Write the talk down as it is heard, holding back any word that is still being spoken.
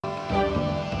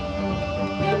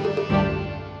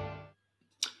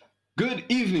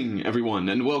evening, everyone,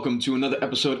 and welcome to another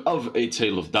episode of A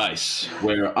Tale of Dice,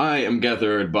 where I am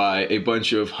gathered by a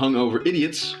bunch of hungover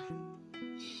idiots,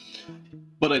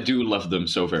 but I do love them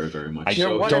so very, very much.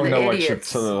 You're one of the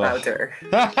idiots, Wouter.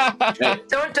 Hey,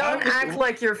 Don't act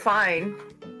like you're fine.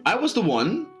 I was the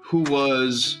one who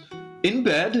was in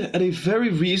bed at a very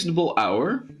reasonable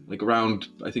hour, like around,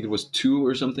 I think it was 2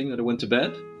 or something that I went to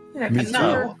bed. Yeah, because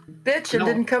you're a bitch and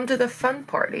didn't come to the fun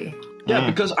party. Yeah,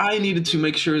 because I needed to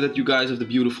make sure that you guys have the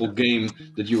beautiful game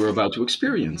that you were about to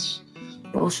experience.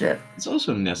 Bullshit. It's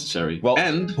also necessary. Well,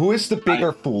 and who is the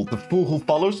bigger fool? The fool who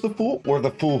follows the fool, or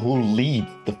the fool who leads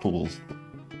the fools?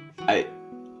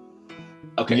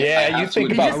 Okay. Yeah, you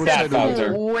think about that,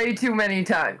 Wouter. Way too many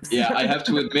times. Yeah, I have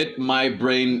to admit my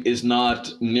brain is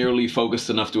not nearly focused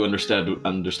enough to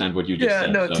understand what you just said.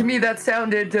 Yeah, no, so. to me that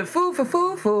sounded foo.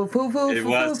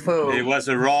 It was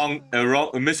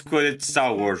a misquoted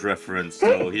Star Wars reference,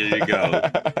 so here you go.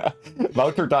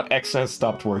 Wouter.exe has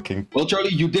stopped working. Well,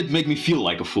 Charlie, you did make me feel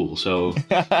like a fool, so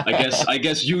I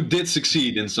guess you did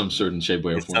succeed in some certain shape,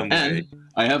 way, or form. And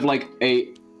I have like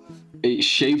a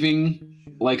shaving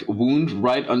wound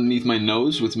right underneath my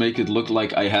nose, which make it look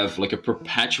like I have like a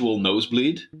perpetual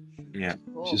nosebleed. Yeah.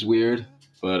 Which is weird,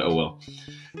 but oh well.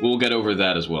 We'll get over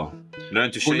that as well.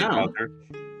 Learn to shave, Wouter.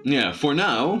 Yeah, for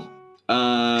now,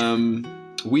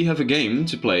 we have a game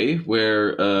to play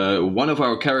where one of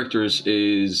our characters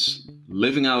is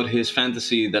living out his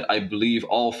fantasy that I believe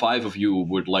all 5 of you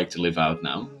would like to live out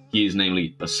now. He is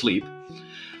namely asleep.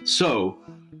 So,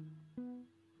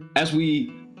 as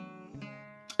we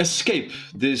escape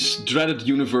this dreaded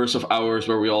universe of ours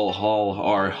where we all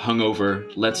are hungover,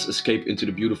 let's escape into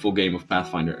the beautiful game of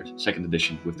Pathfinder 2nd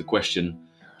edition with the question,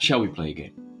 shall we play a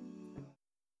game?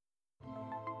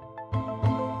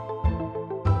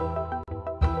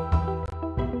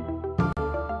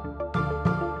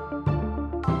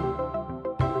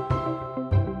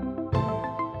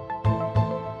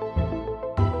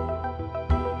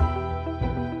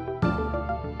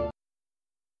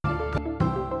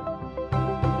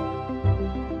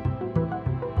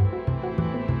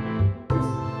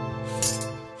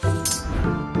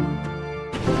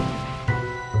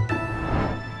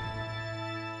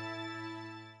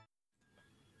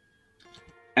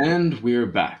 And we're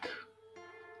back.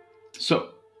 So,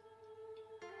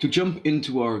 to jump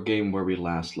into our game where we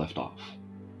last left off.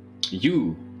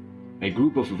 You, a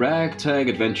group of ragtag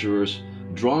adventurers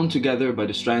drawn together by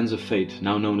the strands of fate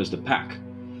now known as the Pack,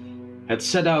 had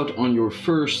set out on your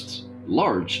first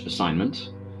large assignment,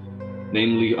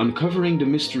 namely uncovering the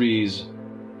mysteries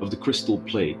of the Crystal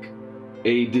Plague,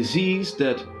 a disease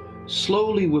that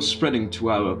slowly was spreading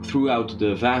throughout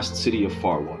the vast city of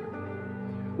Farwater.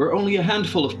 Where only a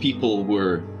handful of people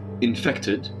were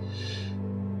infected,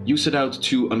 you set out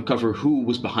to uncover who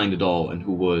was behind it all and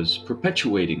who was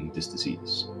perpetuating this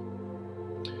disease.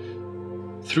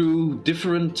 Through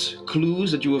different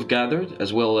clues that you have gathered,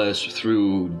 as well as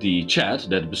through the chat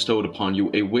that bestowed upon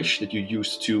you a wish that you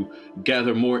used to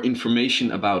gather more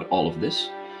information about all of this,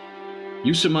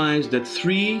 you surmised that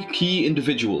 3 key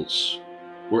individuals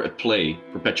were at play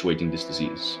perpetuating this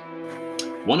disease.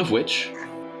 One of which,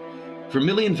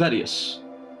 Vermilion Vedius,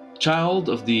 child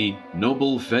of the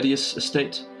noble Vedius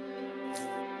estate,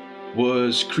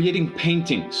 was creating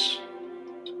paintings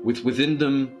with within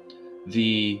them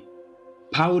the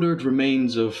powdered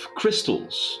remains of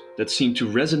crystals that seemed to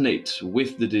resonate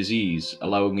with the disease,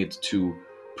 allowing it to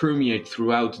permeate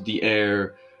throughout the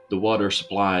air, the water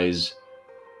supplies,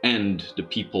 and the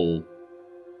people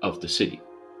of the city.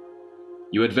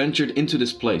 You had ventured into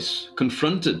this place,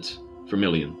 confronted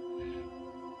Vermilion,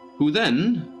 who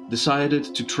then decided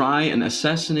to try and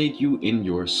assassinate you in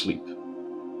your sleep.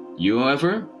 You,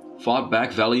 however, fought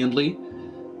back valiantly,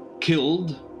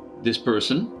 killed this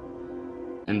person,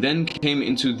 and then came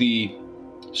into the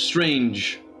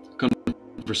strange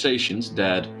conversations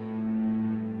that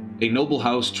a noble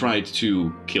house tried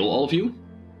to kill all of you,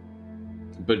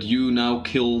 but you now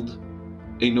killed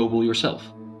a noble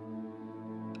yourself.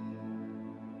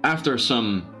 After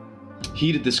some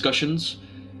heated discussions,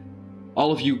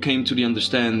 all of you came to the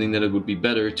understanding that it would be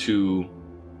better to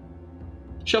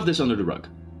shove this under the rug.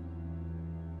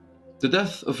 The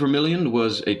death of Vermilion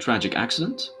was a tragic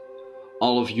accident.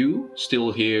 All of you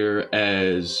still here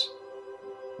as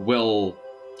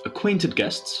well-acquainted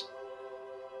guests,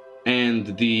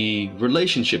 and the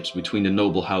relationships between the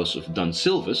noble house of Dun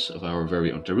Silvus, of our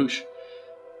very own Tarouche,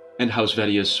 and House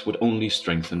Vedius would only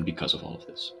strengthen because of all of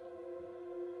this.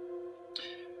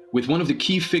 With one of the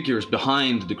key figures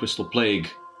behind the Crystal Plague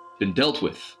been dealt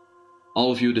with, all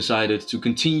of you decided to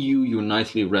continue your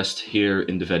nightly rest here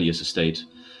in the Vedius estate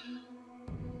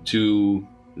to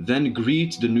then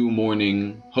greet the new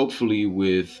morning, hopefully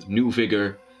with new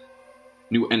vigor,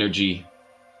 new energy,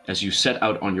 as you set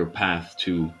out on your path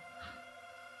to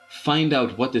find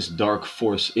out what this dark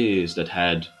force is that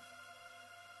had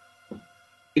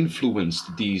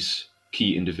influenced these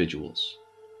key individuals.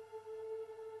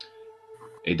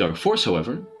 A dark force,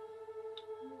 however,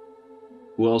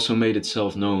 who also made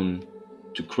itself known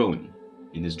to Crowan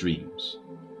in his dreams.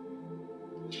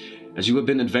 As you have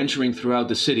been adventuring throughout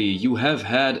the city, you have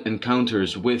had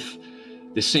encounters with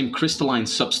the same crystalline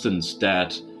substance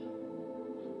that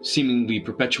seemingly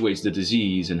perpetuates the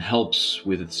disease and helps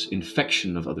with its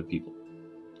infection of other people.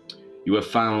 You have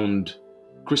found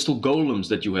crystal golems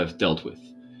that you have dealt with.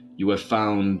 You have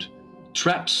found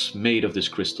traps made of this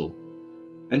crystal,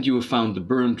 and you have found the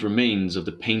burned remains of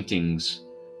the paintings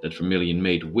that Vermilion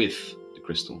made with the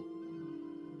crystal.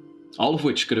 All of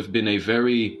which could have been a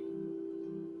very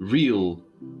real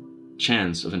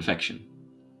chance of infection.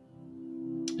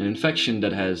 An infection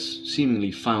that has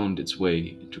seemingly found its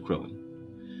way into Crowan.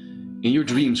 In your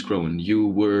dreams, Crowan, you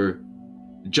were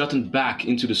jutted back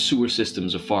into the sewer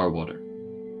systems of Farwater,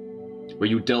 where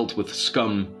you dealt with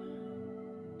scum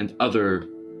and other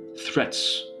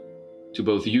threats to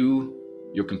both you,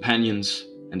 your companions,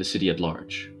 and the city at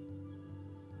large.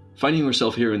 Finding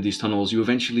yourself here in these tunnels, you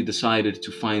eventually decided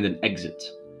to find an exit,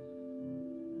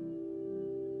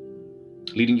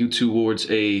 leading you towards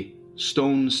a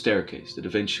stone staircase that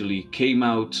eventually came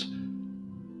out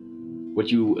what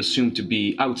you assumed to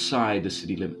be outside the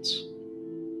city limits.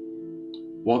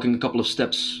 Walking a couple of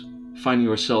steps, finding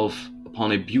yourself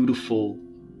upon a beautiful,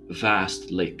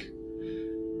 vast lake,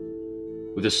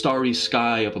 with a starry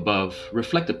sky up above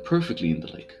reflected perfectly in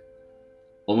the lake,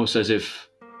 almost as if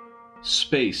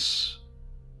space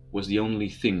was the only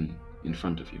thing in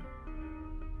front of you.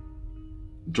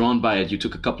 Drawn by it, you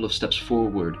took a couple of steps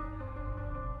forward,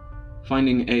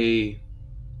 finding a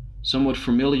somewhat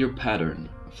familiar pattern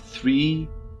of 3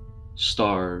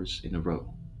 stars in a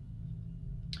row.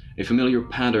 A familiar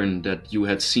pattern that you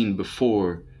had seen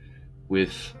before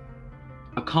with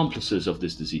accomplices of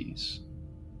this disease.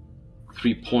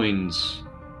 3 points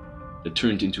that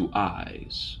turned into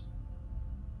eyes.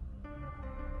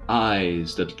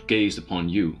 Eyes that gazed upon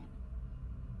you.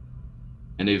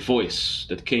 And a voice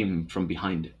that came from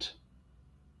behind it,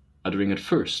 uttering at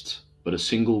first but a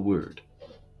single word: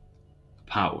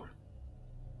 power.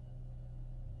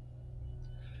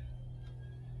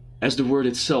 As the word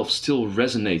itself still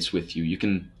resonates with you, you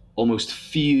can almost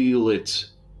feel it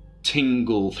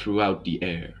tingle throughout the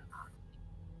air.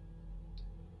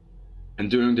 And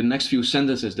during the next few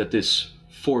sentences that this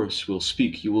force will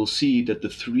speak, you will see that the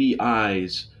 3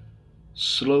 eyes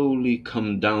slowly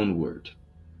come downward,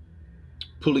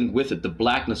 pulling with it the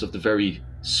blackness of the very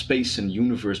space and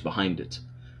universe behind it,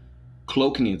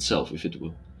 cloaking itself, if it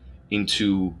will,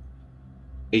 into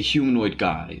a humanoid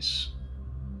guise,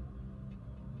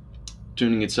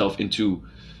 turning itself into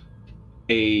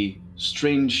a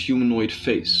strange humanoid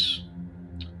face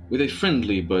with a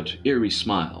friendly but eerie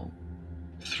smile,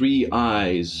 3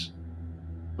 eyes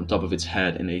on top of its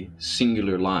head in a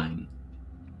singular line,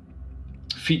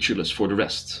 featureless for the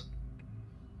rest.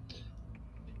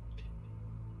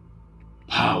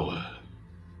 Power.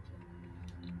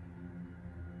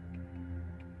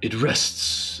 It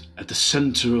rests at the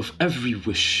center of every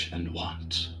wish and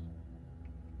want.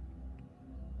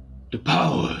 The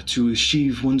power to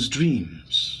achieve one's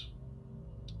dreams,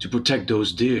 to protect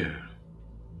those dear.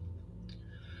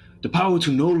 The power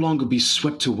to no longer be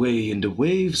swept away in the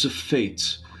waves of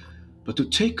fate, but to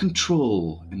take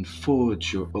control and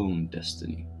forge your own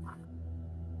destiny.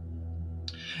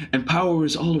 And power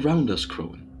is all around us,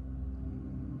 Crowan.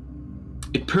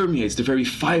 It permeates the very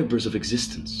fibers of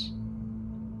existence.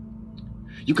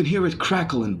 You can hear it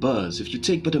crackle and buzz if you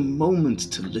take but a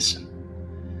moment to listen.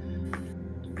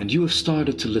 And you have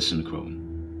started to listen, Crowan.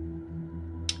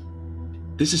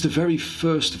 This is the very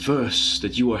first verse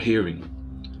that you are hearing.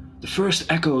 The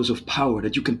first echoes of power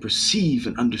that you can perceive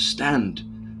and understand.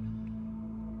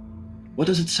 What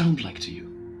does it sound like to you?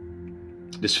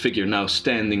 This figure now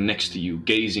standing next to you,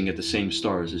 gazing at the same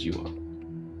stars as you are.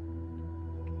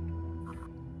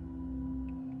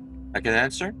 I can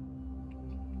answer?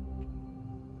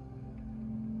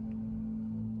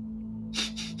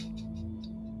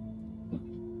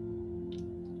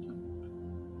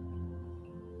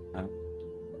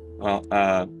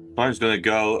 Mine's gonna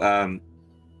go,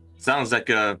 sounds like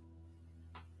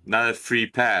not a free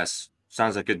pass.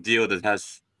 Sounds like a deal that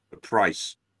has a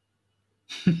price.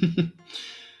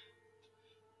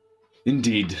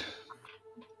 Indeed.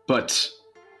 But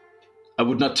I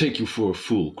would not take you for a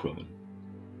fool, Crowan.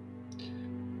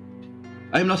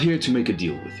 I am not here to make a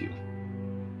deal with you.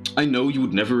 I know you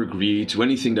would never agree to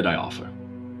anything that I offer.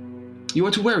 You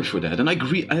are too wary for that, and I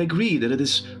agree that it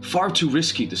is far too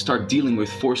risky to start dealing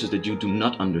with forces that you do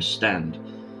not understand,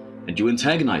 and you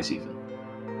antagonize even.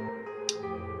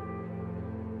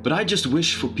 But I just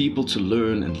wish for people to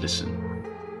learn and listen.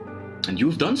 And you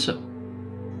have done so.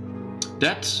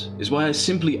 That is why I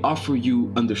simply offer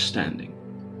you understanding.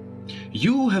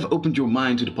 You have opened your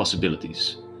mind to the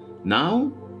possibilities.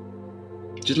 Now,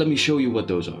 just let me show you what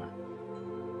those are.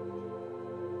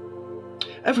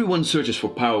 Everyone searches for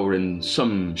power in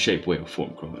some shape, way, or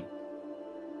form, Crowan.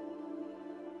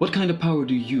 What kind of power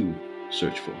do you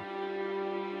search for?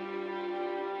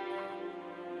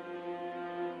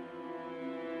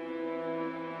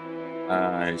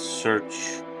 I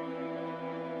search.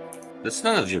 That's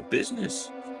none of your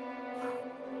business.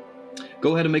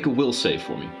 Go ahead and make a will save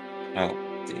for me. Oh,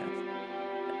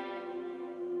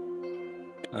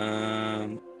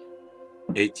 yeah.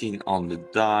 18 on the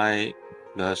die,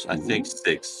 plus I think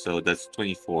 6, so that's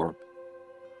 24.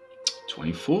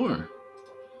 24.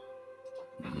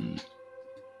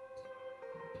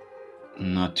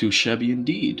 Not too shabby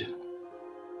indeed.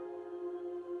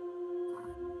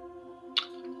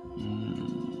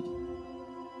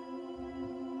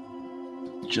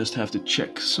 Just have to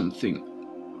check something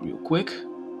real quick.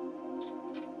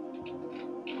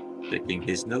 Checking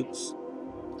his notes.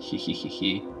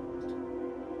 Hehehehe.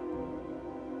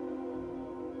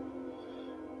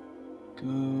 Go.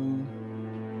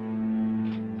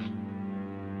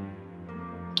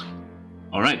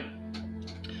 All right.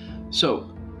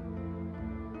 So,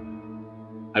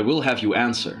 I will have you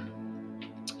answer.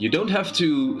 You don't have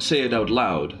to say it out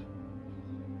loud,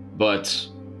 but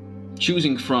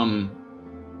choosing from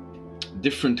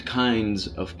different kinds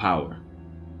of power.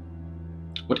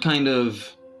 What kind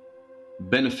of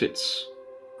benefits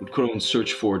would Crone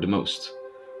search for the most?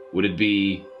 Would it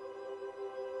be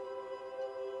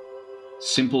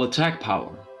simple attack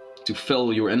power to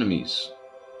fell your enemies?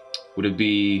 Would it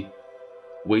be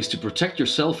ways to protect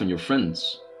yourself and your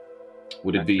friends?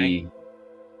 Would it be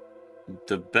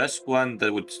the best one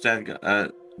that would stand,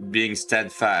 being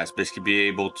steadfast, basically be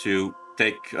able to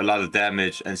take a lot of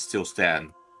damage and still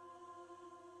stand?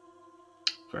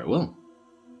 Very well.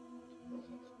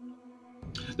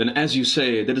 Then, as you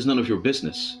say, that is none of your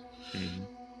business. Mm-hmm.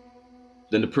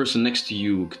 Then the person next to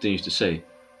you continues to say,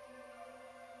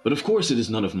 but of course it is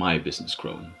none of my business,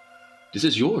 Crone. This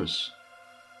is yours.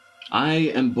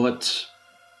 I am but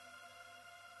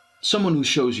someone who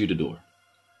shows you the door.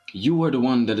 You are the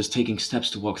one that is taking steps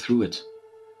to walk through it.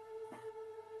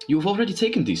 You have already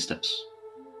taken these steps.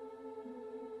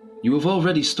 You have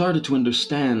already started to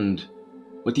understand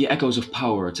what the echoes of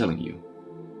power are telling you.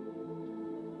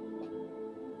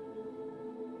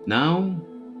 Now,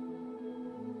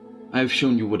 I have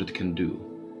shown you what it can do.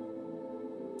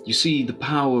 You see, the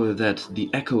power that the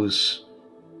echoes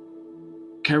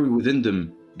carry within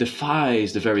them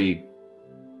defies the very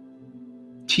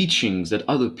teachings that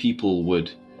other people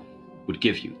would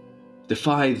give you,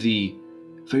 defy the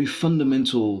very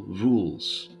fundamental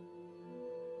rules.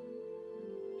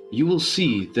 You will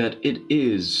see that it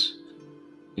is,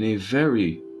 in a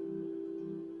very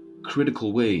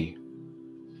critical way,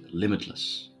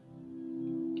 limitless,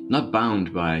 not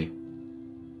bound by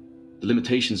the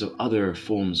limitations of other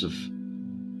forms of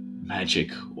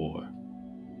magic or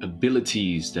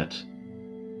abilities that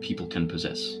people can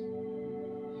possess.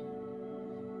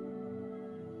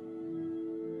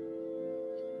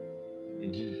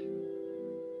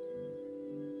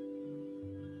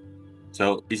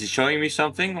 So, is he showing me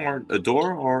something, or a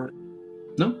door, or?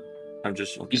 No. I'm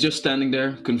just... Okay. He's just standing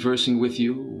there, conversing with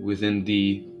you within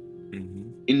the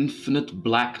infinite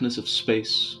blackness of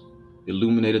space,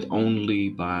 illuminated only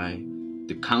by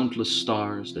the countless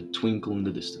stars that twinkle in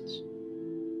the distance.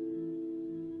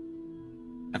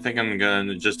 I think I'm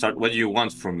gonna just start. What do you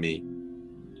want from me?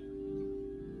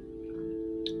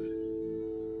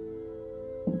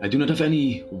 I do not have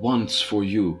any wants for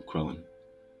you, Crowan.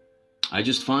 I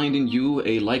just find in you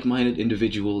a like-minded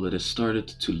individual that has started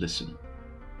to listen.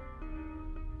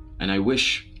 And I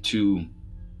wish to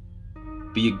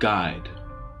be a guide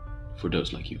for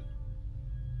those like you.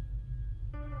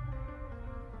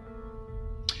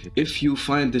 If you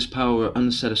find this power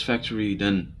unsatisfactory,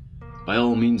 then by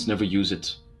all means never use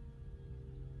it.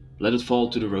 Let it fall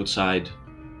to the roadside.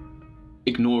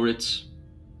 Ignore it.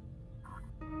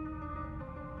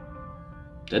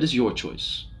 That is your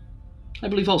choice. I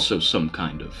believe also some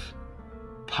kind of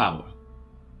power.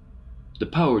 The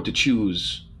power to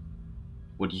choose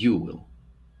what you will.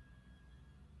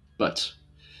 But,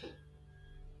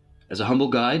 as a humble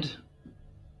guide,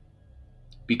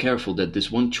 be careful that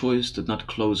this one choice did not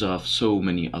close off so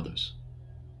many others.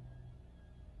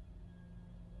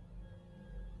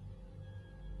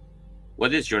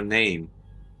 What is your name?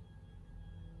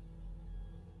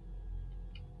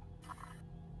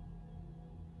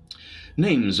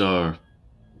 Names are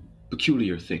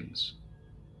peculiar things.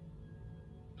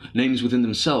 Names within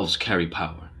themselves carry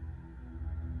power.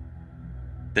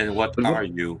 Then what But what- are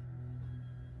you?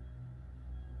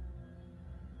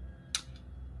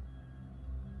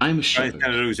 I am a I'm shepherd.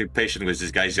 kind of losing patience with this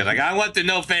guy. He's like, I want to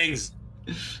know things.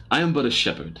 I am but a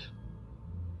shepherd.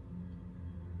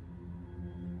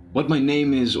 What my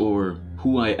name is or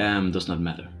who I am does not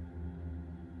matter.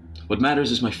 What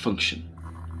matters is my function,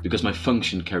 because my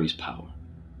function carries power.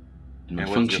 And my And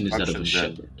what's function your is that of a function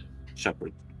then? shepherd.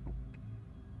 Shepherd.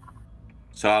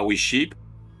 So are we sheep?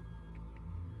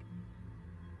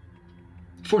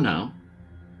 For now.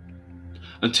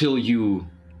 Until you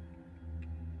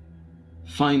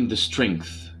find the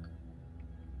strength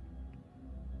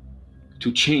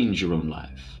to change your own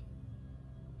life.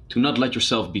 To not let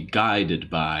yourself be guided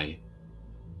by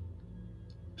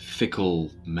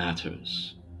fickle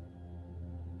matters.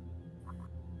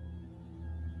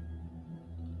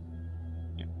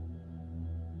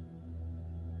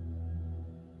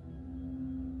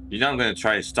 You're not going to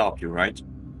try to stop you, right?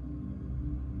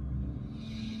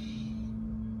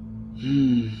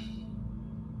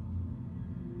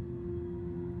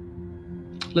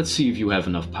 Let's see if you have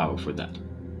enough power for that.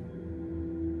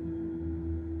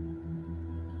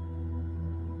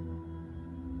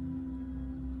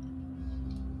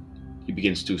 He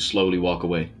begins to slowly walk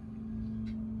away.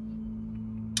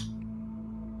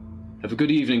 Have a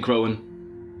good evening, Crowan.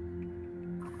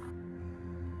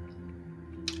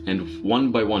 And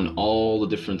one by one, all the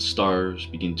different stars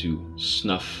begin to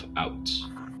snuff out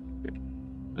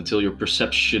until your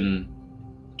perception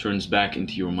turns back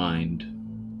into your mind,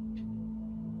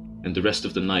 and the rest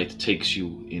of the night takes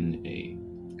you in a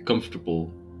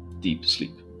comfortable, deep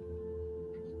sleep.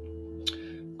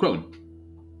 Crowan.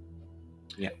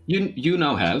 Yeah. You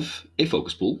now have a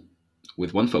focus pool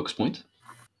with one focus point,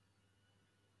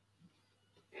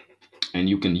 and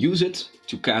you can use it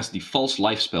to cast the false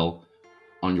life spell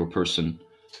on your person.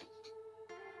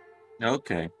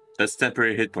 Okay. That's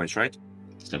temporary hit points, right?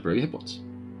 It's temporary hit points.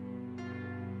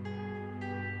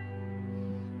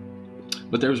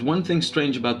 But there's one thing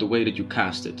strange about the way that you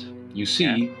cast it. You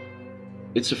see,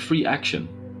 it's a free action.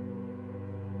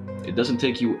 It doesn't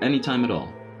take you any time at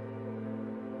all.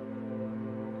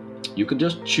 You can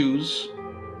just choose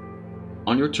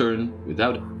on your turn,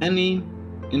 without any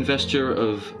investure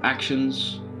of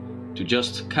actions, to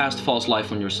just cast false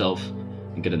life on yourself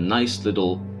and get a nice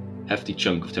little hefty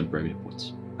chunk of temporary hit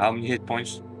points. How many hit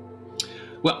points?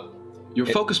 Well, your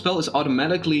focus spell is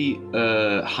automatically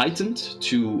heightened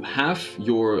to half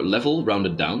your level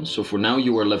rounded down. So for now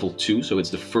you are level 2, so it's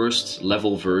the first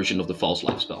level version of the false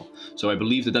life spell. So I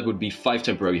believe that would be 5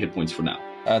 temporary hit points for now.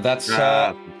 That's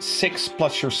 6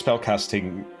 plus your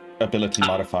spellcasting ability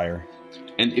modifier.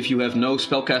 And if you have no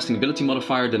spellcasting ability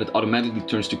modifier, then it automatically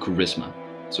turns to charisma.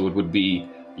 So it would be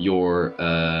your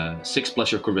 6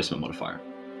 plus your charisma modifier.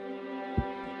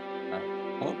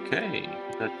 Okay.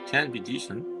 That can be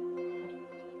decent.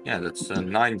 Yeah, that's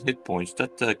 9 hit points.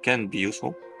 That can be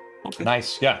useful. Okay.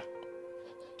 Nice, yeah.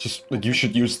 Just, you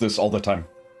should use this all the time.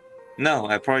 No,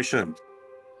 I probably shouldn't.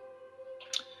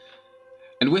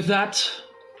 And with that,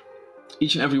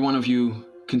 each and every one of you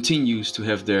continues to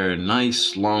have their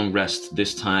nice long rest,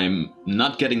 this time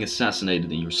not getting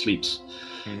assassinated in your sleeps.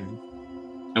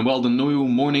 And while the new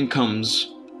morning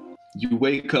comes, you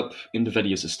wake up in the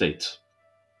Vedius estate.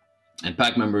 And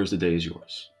pack members, the day is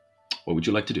yours. What would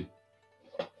you like to do?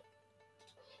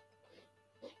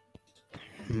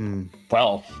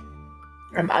 Well,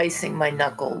 I'm icing my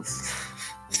knuckles.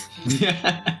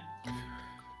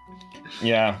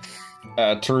 yeah.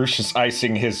 Tarush is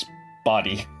icing his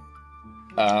body.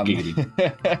 So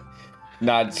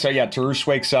yeah, Tarush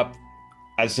wakes up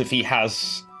as if he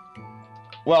has,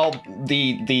 well,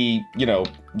 the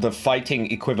the fighting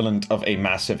equivalent of a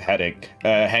massive headache,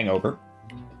 hangover.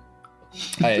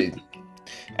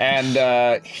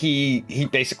 And he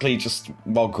basically just,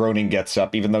 while groaning, gets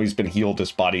up. Even though he's been healed,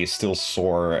 his body is still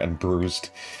sore and bruised.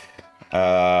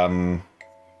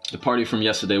 The party from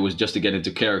yesterday was just to get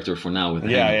into character for now. With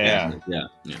Yeah.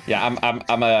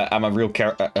 I'm a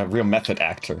real method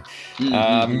actor.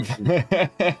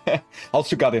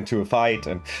 Also got into a fight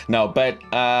and no, but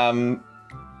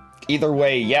either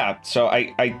way, yeah. So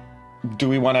I do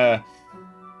we want to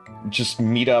just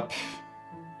meet up?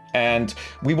 And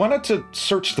we wanted to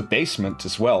search the basement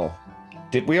as well.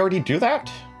 Did we already do that?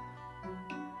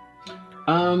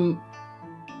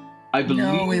 I believe.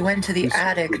 No, we went to the this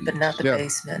attic, couldn't. but not the Yeah.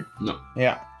 basement. No.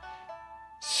 Yeah.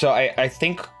 So I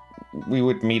think we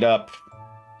would meet up.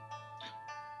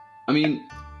 I mean,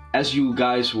 as you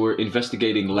guys were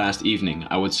investigating last evening,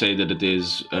 I would say that it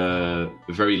is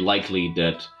very likely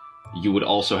that you would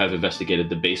also have investigated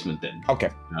the basement then, Okay.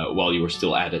 while you were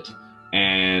still at it.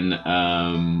 And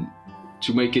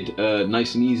to make it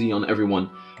nice and easy on everyone,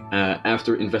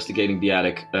 after investigating the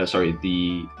attic,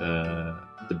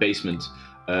 the basement,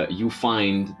 you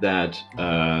find that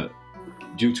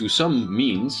due to some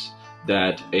means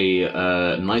that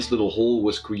a nice little hole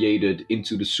was created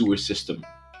into the sewer system,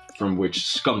 from which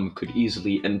scum could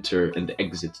easily enter and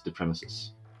exit the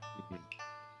premises.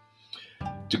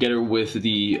 Together with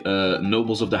the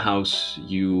nobles of the house,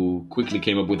 you quickly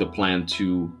came up with a plan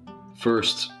to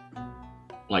first,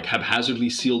 like, haphazardly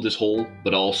seal this hole,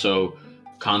 but also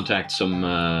contact some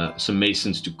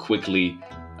masons to quickly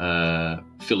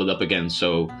fill it up again,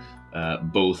 so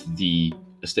both the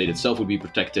estate itself would be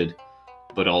protected,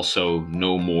 but also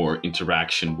no more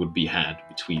interaction would be had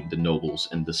between the nobles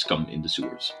and the scum in the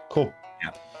sewers. Cool.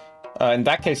 Yeah. In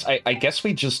that case, I guess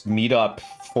we just meet up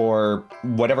for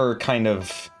whatever kind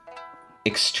of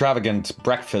extravagant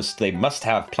breakfast they must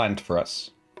have planned for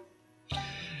us.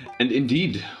 And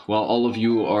indeed, while all of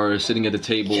you are sitting at the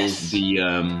table, Yes.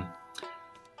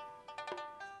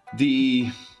 the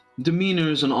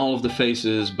demeanors on all of the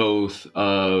faces, both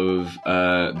of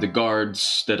the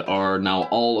guards that are now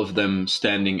all of them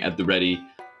standing at the ready,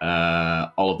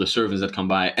 all of the servants that come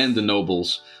by, and the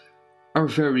nobles, are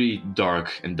very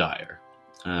dark and dire.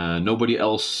 Nobody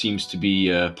else seems to be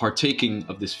partaking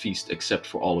of this feast except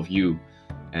for all of you,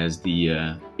 as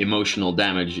the emotional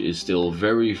damage is still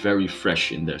very, very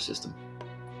fresh in their system.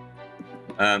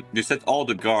 You said all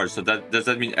the guards, so does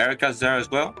that mean Erica's there as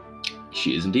well?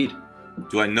 She is indeed.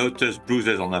 Do I notice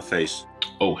bruises on her face?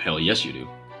 Oh, hell yes you do.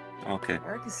 Okay.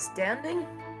 Eric is standing?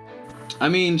 I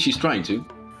mean, she's trying to.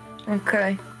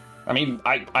 Okay. I mean,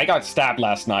 I got stabbed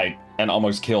last night and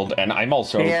almost killed, and I'm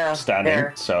also Yeah, standing,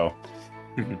 fair. so...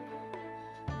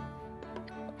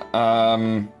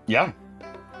 yeah.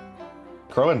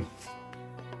 Crowan.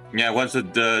 Yeah, once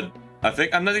I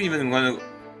think I'm not even gonna.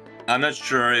 I'm not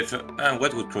sure if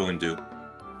what would Crowan do.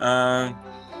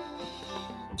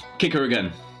 Kick her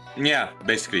again. Yeah,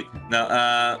 basically. No,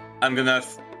 I'm gonna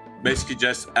basically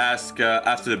just ask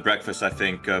after the breakfast. I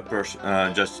think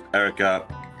just Erica,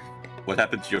 what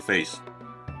happened to your face?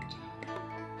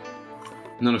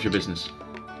 None of your business.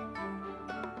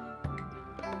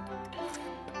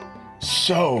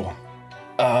 So,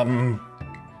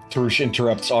 Tarush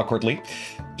interrupts awkwardly.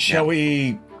 Shall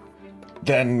we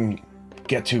then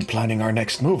get to planning our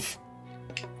next move?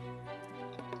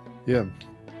 Yeah.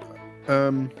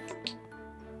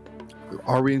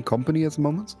 Are we in company at the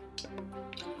moment?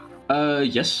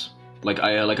 Yes. Like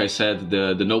I said,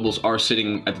 the nobles are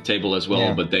sitting at the table as well,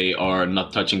 Yeah. but they are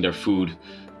not touching their food,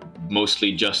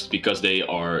 mostly just because they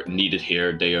are needed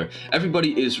here.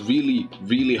 Everybody is really,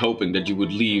 really hoping that you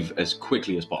would leave as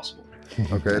quickly as possible.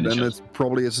 Okay, And then it's it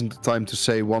probably isn't the time to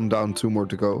say 1 down, 2 more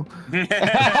to go.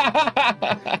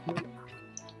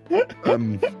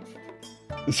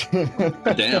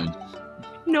 Damn.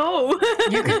 No.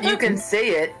 You can say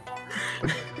it.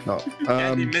 No.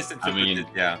 Can't be misinterpreted.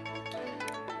 Yeah.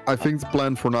 I think the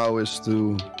plan for now is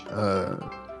to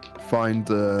find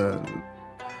the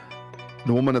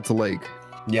woman at the lake.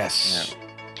 Yes.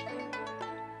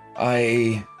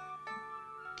 I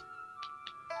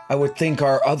would think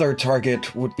our other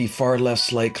target would be far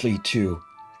less likely to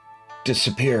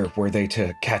disappear were they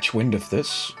to catch wind of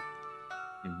this.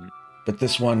 Mhm. But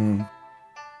this one,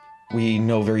 we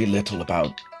know very little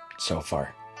about so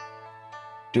far.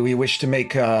 Do we wish to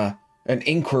make an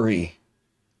inquiry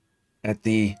at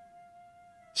the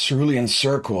Cerulean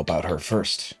Circle about her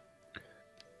first?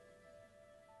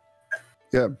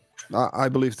 Yeah, I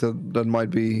believe that might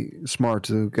be smart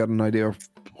to get an idea of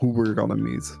who we're gonna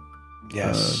meet.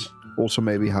 Yes. Also,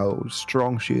 maybe how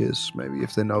strong she is. Maybe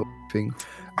if they know anything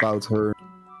about her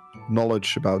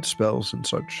knowledge about spells and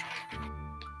such.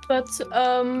 But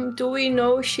do we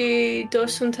know she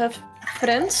doesn't have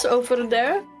friends over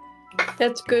there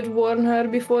that could warn her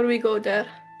before we go there?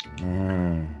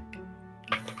 Mm.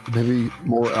 Maybe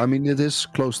more. I mean, it is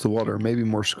close to water. Maybe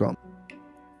more scum.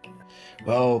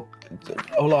 Well,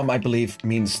 Olam, I believe,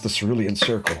 means the Cerulean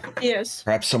Circle. Yes.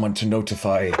 Perhaps someone to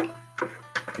notify.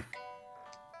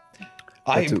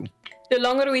 That too. The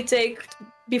longer we take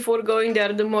before going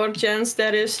there, the more chance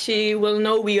there is she will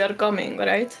know we are coming,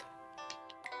 right?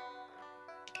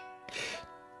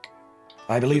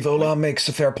 I believe Olam makes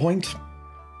a fair point.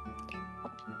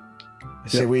 I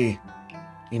say Yeah. we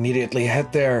immediately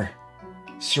head there,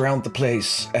 surround the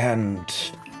place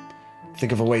and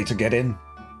think of a way to get in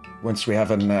once we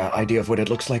have an idea of what it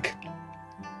looks like.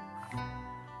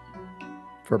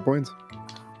 Fair point.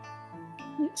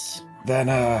 Yes. Then,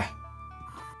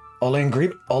 all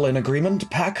in agreement,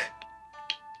 Pack?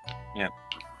 Yeah.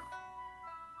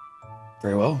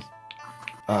 Very well.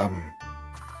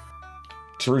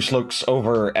 Tarush looks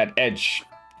over at Edge,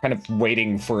 kind of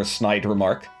waiting for a snide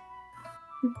remark.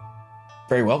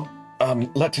 Very well.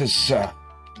 Let us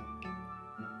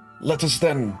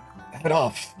then head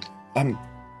off.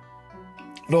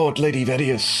 Lord, Lady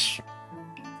Vedius,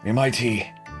 we're mighty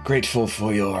grateful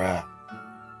for your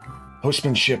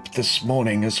hostmanship this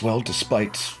morning as well,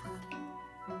 despite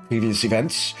previous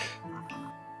events.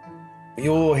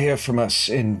 You'll hear from us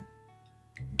in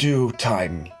due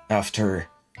time after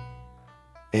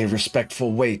a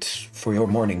respectful wait for your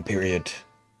mourning period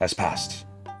has passed.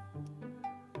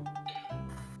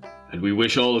 And we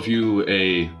wish all of you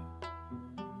a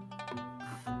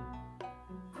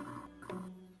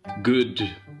good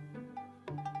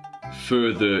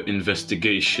further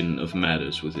investigation of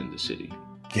matters within the city.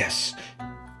 Yes.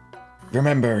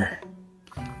 Remember,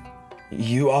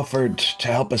 you offered to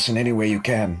help us in any way you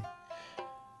can.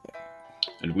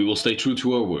 And we will stay true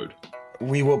to our word.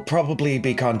 We will probably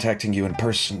be contacting you in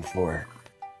person for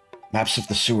maps of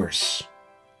the sewers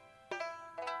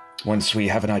once we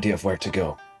have an idea of where to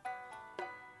go.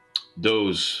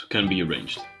 Those can be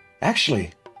arranged.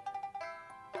 Actually,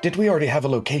 did we already have a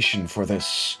location for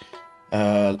this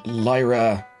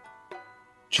Lyra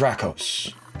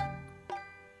Dracos?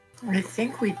 I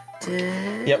think we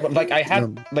did. Yeah, but like I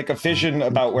had like a vision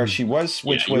about where she was,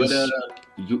 which Yeah, was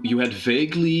you had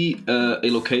vaguely a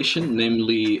location,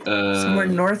 namely somewhere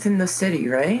north in the city,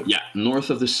 right? yeah,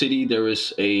 north of the city. There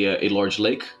is a large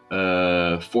lake,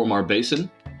 Formar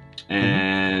Basin,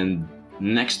 and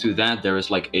next to that there is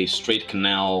like a straight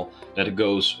canal that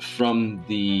goes from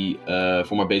the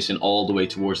Formar Basin all the way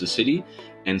towards the city,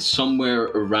 and somewhere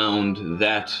around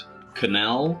that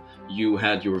canal you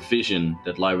had your vision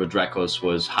that Lyra Dracos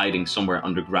was hiding somewhere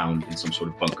underground in some sort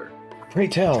of bunker. Pray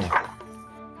tell,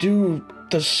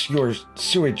 does your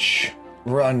sewage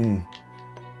run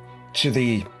to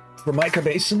the Formica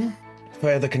Basin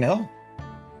via the canal?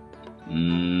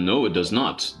 No, it does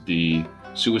not. The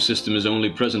sewer system is only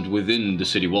present within the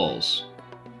city walls.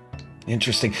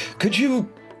 Interesting. Could you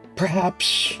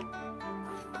perhaps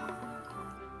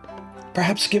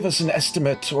give us an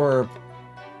estimate or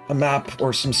a map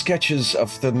or some sketches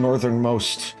of the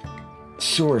northernmost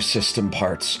sewer system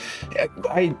parts?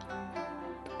 I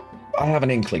have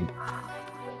an inkling.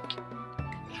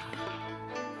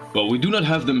 Well, we do not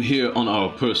have them here on our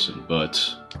person, but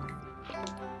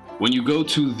when you go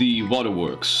to the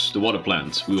waterworks, the water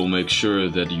plant, we will make sure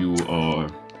that you are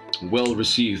well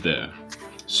received there.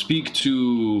 Speak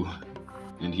to...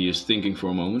 And he is thinking for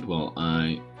a moment while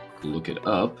I look it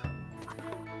up.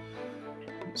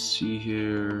 Let's see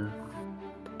here.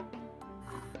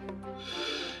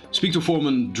 Speak to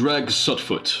Foreman Drag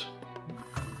Sutfoot.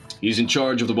 He's in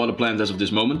charge of the water plant as of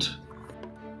this moment.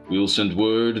 We will send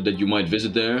word that you might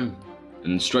visit there and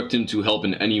instruct him to help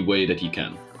in any way that he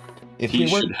can. He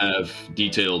should have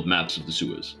detailed maps of the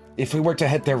sewers. If we were to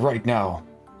head there right now,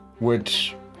 would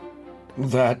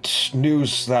that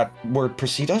news, that word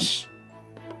precede us?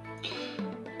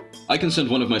 I can send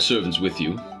one of my servants with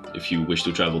you, if you wish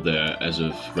to travel there as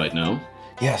of right now.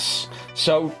 Yes.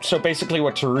 So basically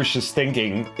what Tarush is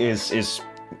thinking is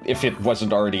if it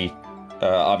wasn't already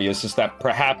obvious, is that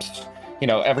perhaps,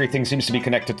 everything seems to be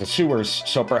connected to sewers,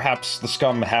 so perhaps the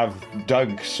scum have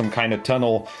dug some kind of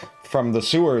tunnel from the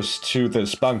sewers to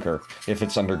this bunker, if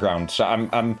it's underground. So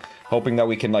I'm hoping that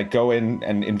we can go in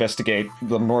and investigate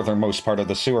the northernmost part of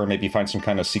the sewer, maybe find some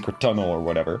kind of secret tunnel or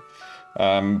whatever.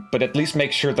 But at least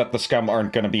make sure that the scum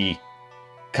aren't going to be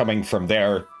coming from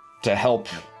there to help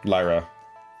Lyra.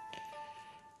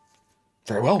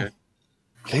 Very well. Okay.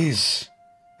 Please,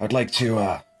 I'd like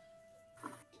to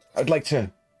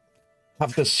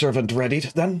have this servant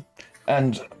readied then,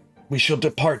 and we shall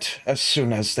depart as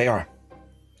soon as they are.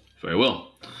 Very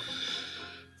well.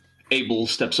 Abel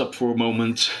steps up for a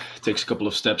moment, takes a couple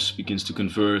of steps, begins to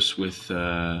converse with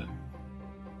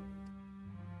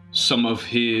some of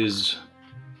his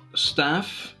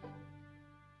staff,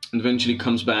 and eventually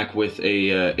comes back with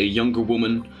a younger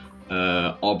woman,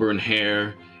 auburn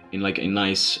hair, in a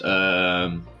nice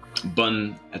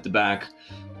bun at the back,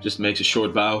 just makes a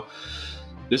short bow.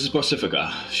 This is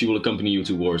Pacifica. She will accompany you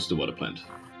towards the water plant.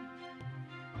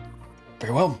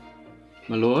 Very well.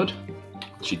 My lord?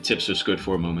 She tips her skirt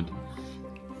for a moment,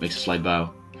 makes a slight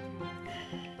bow.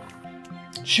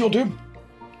 She'll do.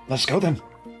 Let's go then.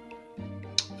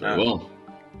 Very well.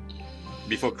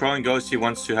 before Cronin goes, he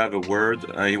wants to have a word.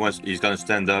 He's gonna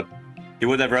stand up. He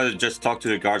would have rather just talk to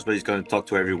the guards, but he's gonna talk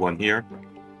to everyone here.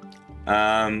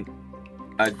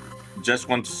 I just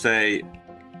want to say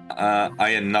I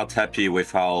am not happy with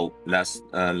how last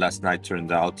night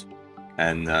turned out,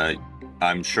 and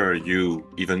I'm sure you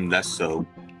even less so.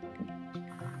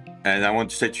 And I want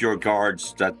to say to your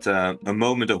guards that a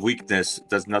moment of weakness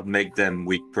does not make them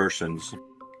weak persons.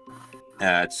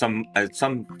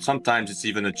 Sometimes it's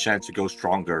even a chance to go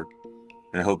stronger,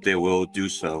 and I hope they will do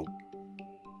so.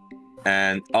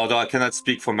 And although I cannot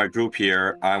speak for my group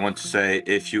here, I want to say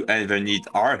if you ever need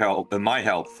our help, my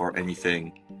help for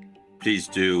anything, please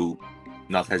do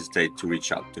not hesitate to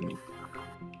reach out to me.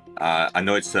 I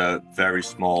know it's a very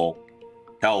small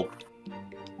help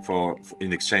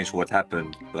in exchange for what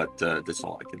happened, but that's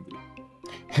all I can do.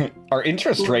 Our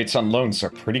interest rates on loans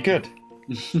are pretty good.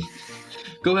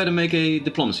 Go ahead and make a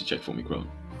diplomacy check for me, Crone.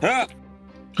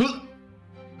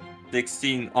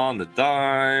 16 on the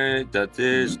die. That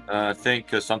is, I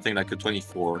think, something like a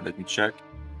 24. Let me check.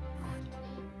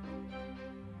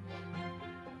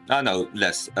 No,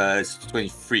 less. It's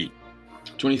 23.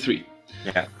 23.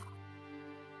 Yeah.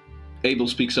 Abel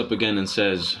speaks up again and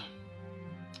says,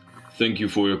 "Thank you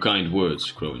for your kind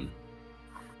words, Crone.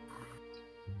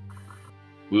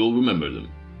 We'll remember them."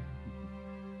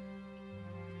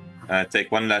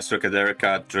 Take one last look at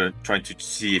Erica, trying to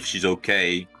see if she's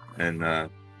okay, and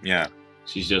yeah.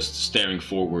 She's just staring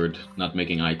forward, not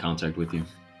making eye contact with you.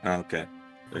 Okay,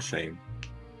 a shame.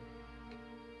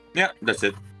 Yeah, that's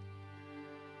it.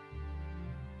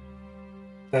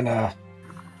 Then,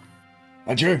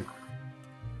 adieu.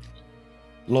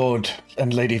 Lord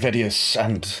and Lady Vedius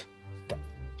and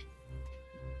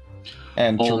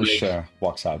Tarusha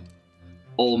walks out.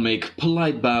 All make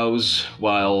polite bows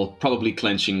while probably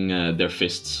clenching their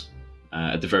fists.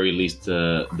 At the very least,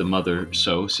 the mother,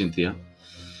 Cynthia.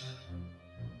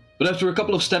 But after a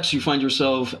couple of steps, you find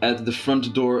yourself at the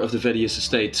front door of the Vedius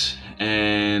estate,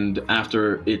 and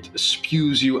after it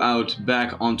spews you out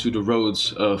back onto the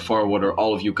roads of Farwater,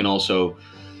 all of you can also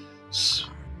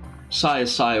sigh a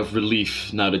sigh of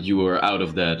relief now that you are out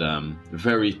of that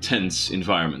very tense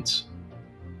environment.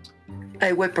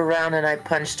 I whip around and I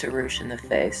punch Tarush in the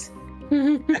face.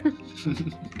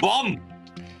 Bomb!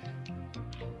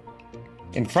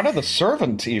 In front of the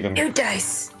servant, even. New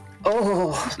dice!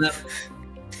 Oh! Snap.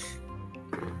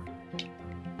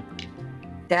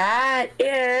 That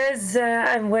is,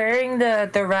 I'm wearing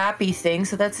the rappy thing,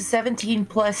 so that's a 17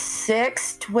 plus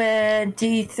 6,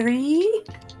 23?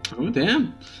 Oh,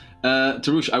 damn.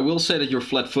 Tarush, I will say that you're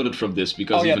flat-footed from this,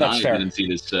 because even I didn't see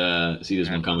this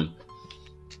one coming.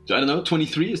 So I don't know,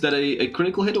 23, is that a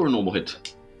critical hit or a normal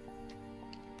hit?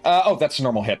 That's a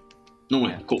normal hit. Normal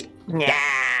hit, cool. Yeah,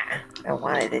 I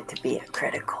wanted it to be a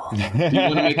critical. Do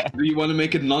you want to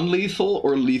make it non-lethal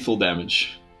or lethal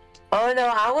damage? Oh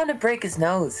no, I want to break his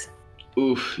nose.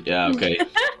 Oof, yeah, okay.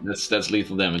 that's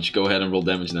lethal damage. Go ahead and roll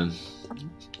damage then.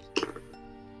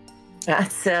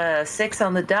 That's 6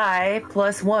 on the die,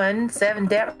 plus 1, 7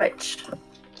 damage.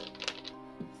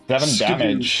 7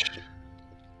 damage.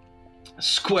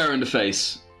 Square in the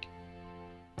face.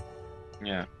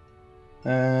 Yeah.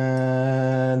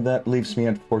 And that leaves me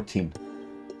at 14.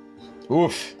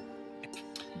 Oof.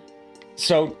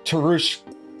 So, Tarush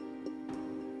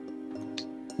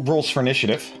rolls for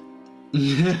initiative.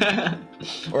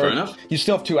 Fair enough. You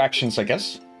still have 2 actions, I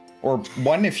guess. Or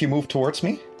 1 if you move towards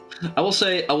me. I will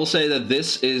say that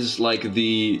this is like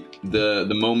the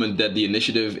moment that the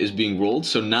initiative is being rolled.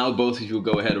 So now both of you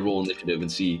go ahead and roll initiative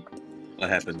and see what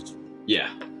happens. Yeah.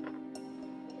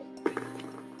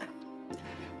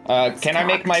 Can I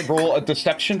make my roll a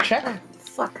deception check?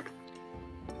 Fuck.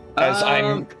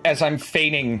 As I'm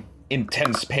feigning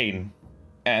intense pain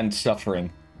and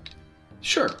suffering.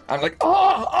 Sure. I'm like,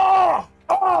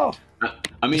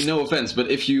 I mean, no offense, but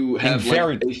if you have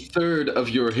like a third of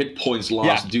your hit points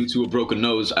lost due to a broken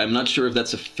nose, I'm not sure if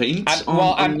that's a feint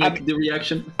on the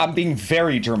reaction. I'm being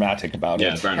very dramatic about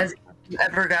it. Fair enough. Has you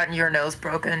ever gotten your nose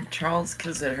broken, Charles?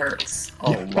 Because it hurts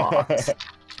a lot.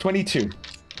 22.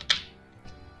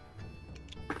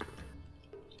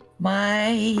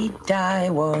 My die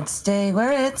won't stay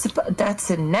where it's. That's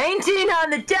a 19 on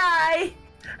the die.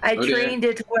 I trained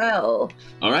it well.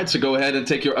 All right, so go ahead and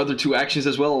take your other 2 actions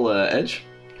as well, Edge.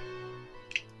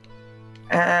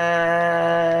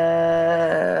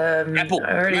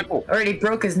 Already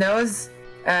broke his nose.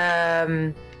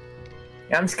 I'm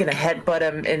just gonna headbutt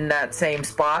him in that same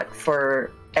spot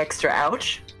for extra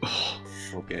ouch.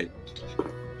 Okay.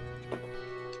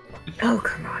 Oh,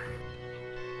 come on.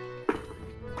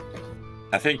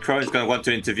 I think Crow is gonna want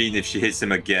to intervene if she hits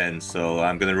him again, so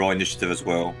I'm gonna roll initiative as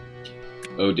well.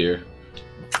 Oh dear.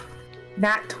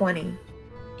 Nat 20.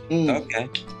 Okay.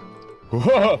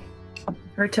 Whoa.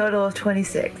 For a total of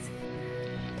 26.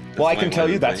 Well, I my can tell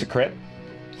you weapon that's a thing. crit.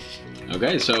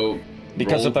 Okay, so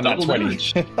Because roll of the nat double 20.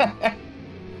 damage.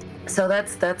 So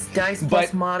that's dice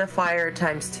plus modifier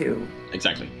times 2.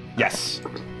 Exactly. Yes.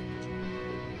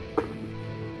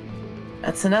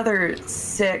 That's another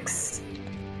 6.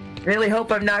 Really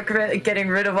hope I'm not getting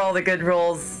rid of all the good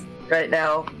rolls right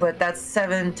now, but that's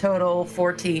 7 total,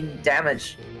 14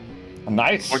 damage.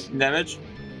 Nice. 14 damage.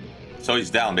 So he's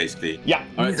down basically. Yeah.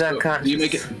 All right. He's So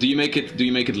unconscious. do you make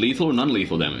it lethal or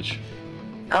non-lethal damage?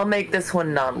 I'll make this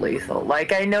one non-lethal.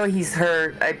 Like, I know he's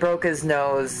hurt. I broke his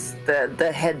nose.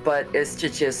 The headbutt is to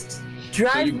just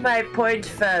drive my point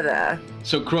further.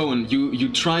 So Crowan, you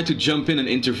try to jump in and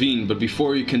intervene, but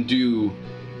before you can do,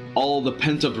 all the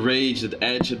pent-up rage that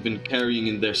Edge had been carrying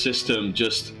in their system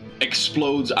just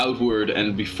explodes outward,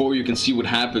 and before you can see what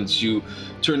happens, you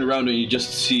turn around and you just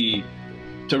see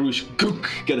Tarush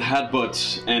get a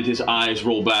headbutt, and his eyes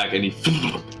roll back, and he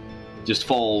just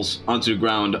falls onto the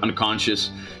ground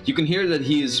unconscious. You can hear that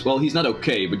he's not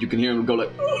okay, but you can hear him go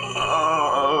like,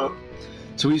 "Ugh."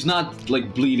 So he's not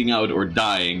like bleeding out or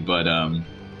dying, but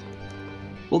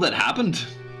well, that happened.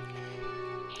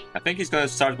 I think he's gonna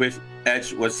start with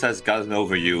Edge. What has gotten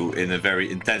over you in a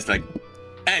very intense, like,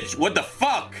 Edge, what the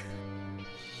fuck?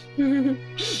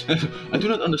 I do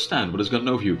not understand what has gotten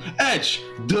over you. Edge,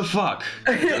 the fuck.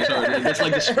 I'm sorry, that's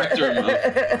like the spectrum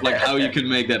of like how you can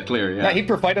make that clear. Yeah, he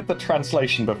provided the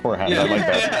translation beforehand. I like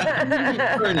that.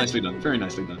 Yeah. Very nicely done. Very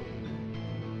nicely done.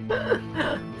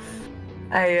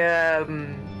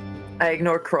 I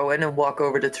ignore Crowan and walk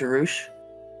over to Tarush.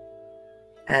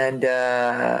 And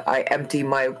I empty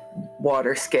my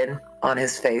water skin on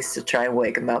his face to try and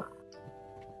wake him up.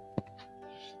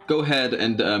 Go ahead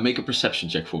and make a perception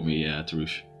check for me,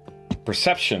 Tarush.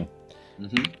 Perception.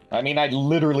 Mm-hmm. I mean, I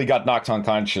literally got knocked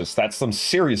unconscious. That's some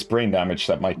serious brain damage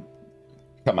that might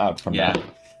come out from that.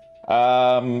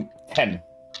 10.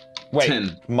 Wait,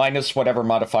 10. Minus whatever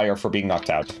modifier for being knocked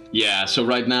out. Yeah, so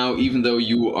right now, even though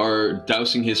you are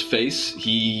dousing his face,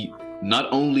 he not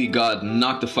only got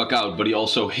knocked the fuck out, but he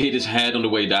also hit his head on the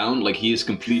way down. Like, he is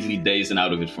completely dazed and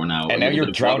out of it for now. And now you're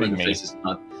drowning me.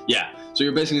 Yeah, so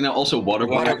you're basically now also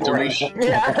waterboarding Tarush.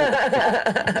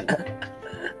 Yeah.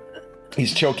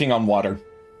 He's choking on water.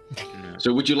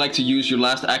 So would you like to use your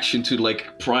last action to,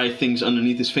 like, pry things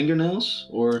underneath his fingernails,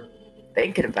 or...?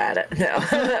 Thinking about it, no.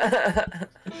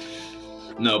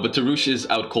 No, but Tarush is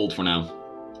out cold for now.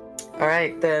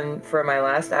 Alright, then for my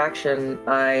last action,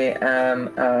 I am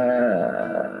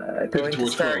going to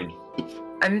start...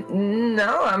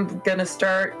 I'm gonna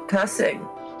start cussing,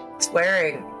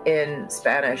 swearing in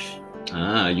Spanish.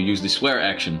 Ah, you use the swear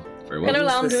action. Very well. Can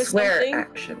Alam The do swear something?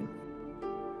 action.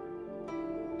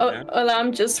 Oh,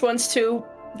 Alam just wants to,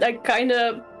 like, kind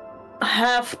of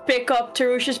half pick up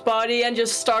Tarush's body and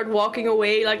just start walking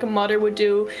away like a mother would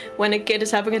do when a kid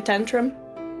is having a tantrum.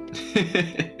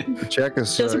 Check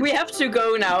is Just, we have to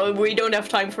go now. We don't have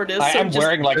time for this. I so am just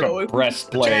wearing like go. a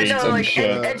breastplate Yeah, no, and like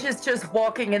shit. Edge is just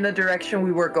walking in the direction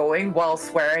we were going while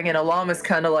swearing, and Alam is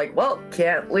kind of like, well,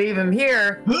 can't leave him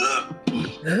here.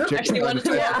 Actually wanted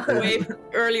to walk away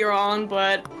earlier on,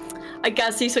 but I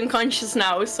guess he's unconscious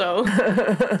now, so...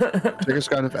 Jack is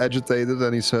kind of agitated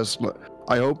and he says,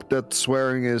 I hope that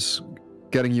swearing is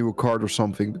getting you a card or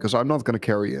something, because I'm not going to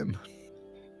carry him.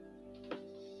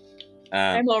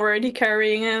 I'm already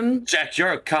carrying him. Jack,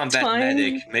 you're a combat Fine.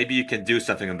 medic. Maybe you can do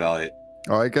something about it.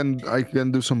 I can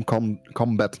do some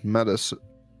combat medicine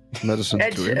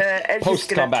Edge, to him. Edge is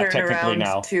Post-combat gonna turn technically around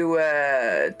now.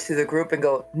 to the group and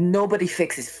go, nobody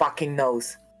fix his fucking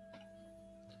nose.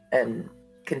 And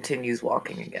continues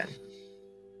walking again.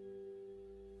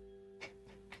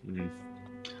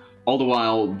 All the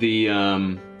while,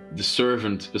 the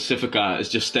servant Pacifica is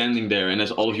just standing there, and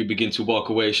as all of you begin to walk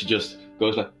away, she just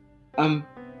goes like,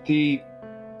 the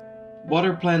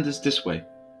water plant is this way.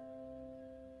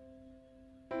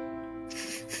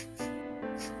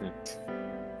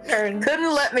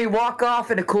 Couldn't let me walk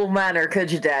off in a cool manner, could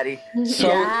you, Daddy?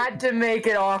 So- You had to make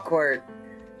it awkward.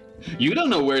 You don't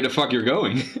know where the fuck you're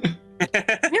going.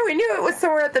 Yeah, we knew it was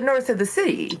somewhere at the north of the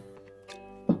city.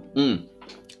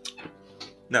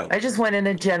 No. I just went in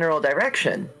a general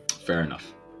direction. Fair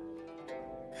enough.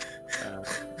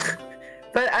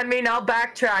 But I mean, I'll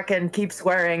backtrack and keep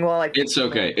swearing while I. It's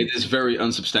okay. It is very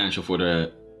unsubstantial for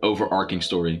the overarching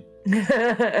story.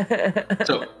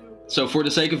 So for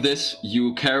the sake of this,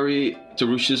 you carry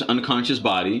Tarush's unconscious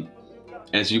body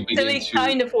as you begin Till he to...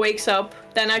 kind of wakes up,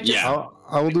 then I just... Yeah.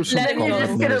 I will do some Let him You're go. just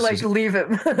combat gonna like medicine. leave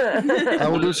him. I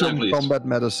will do some Please. combat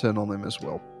medicine on him as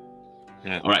well.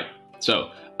 All right.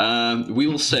 So, we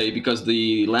will say, because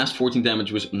the last 14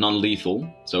 damage was non-lethal,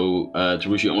 so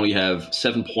Tarush, you only have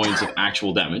 7 points of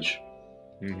actual damage.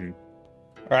 Mm-hmm.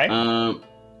 All right.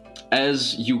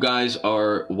 As you guys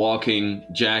are walking,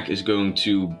 Jack is going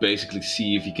to basically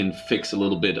see if he can fix a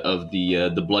little bit of the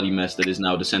bloody mess that is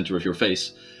now the center of your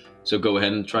face. So go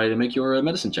ahead and try to make your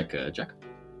medicine check, Jack.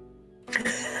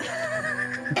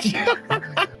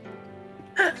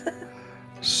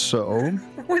 So,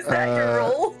 Was that your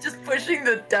roll? Just pushing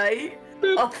the die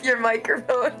off your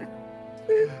microphone?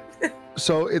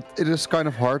 so it is kind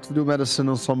of hard to do medicine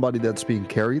on somebody that's being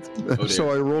carried. Oh, So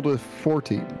I rolled a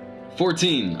 14.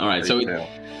 14. All right. So,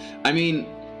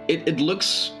 it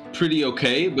looks pretty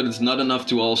okay, but it's not enough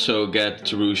to also get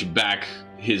Tarush back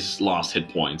his lost hit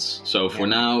points. So for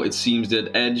now, it seems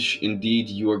that Edge, indeed,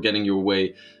 you are getting your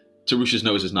way. Tarush's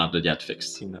nose is not yet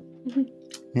fixed.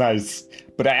 Nice.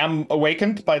 But I am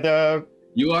awakened by the...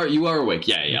 You are awake.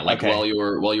 Yeah. Like Okay. while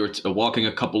you're walking,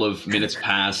 a couple of minutes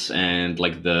pass, and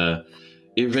like the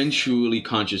eventually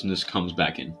consciousness comes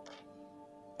back in.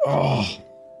 Oh.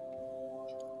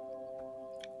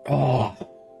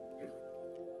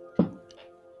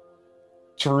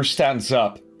 Tarush stands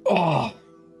up. Oh.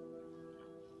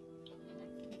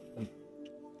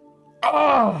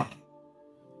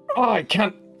 I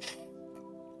can't...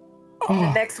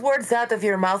 The next words out of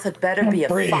your mouth had better be a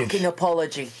Breathe. fucking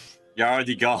apology. You're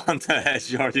already gone, Ash.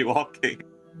 You're already walking.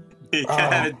 You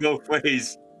can't have it both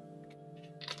ways.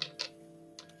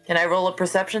 Can I roll a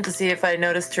perception to see if I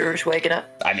notice Tarush waking up?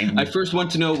 I mean... I first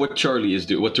want to know what Charlie is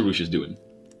doing, what Tarush is doing.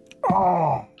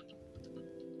 Oh.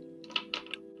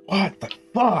 What the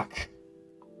fuck?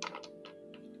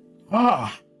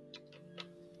 Ah.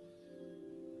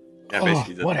 Yeah,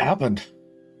 basically. What happened?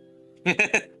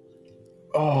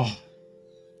 Oh.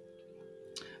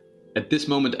 At this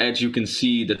moment, Edge, you can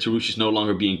see that Tarush is no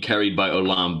longer being carried by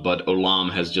Olam, but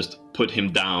Olam has just put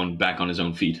him down back on his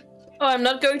own feet. Oh, I'm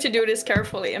not going to do this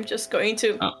carefully. I'm just going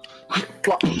to.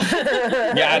 Plop.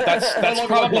 Yeah, that's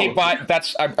probably...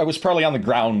 But I was probably on the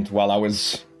ground while I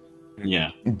was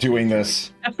Yeah. doing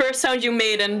this. The first sound you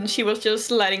made, and she was just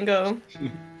letting go.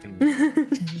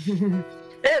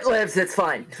 It lives, it's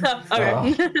fine. Oh,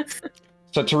 okay.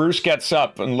 So Tarush gets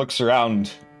up and looks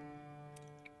around.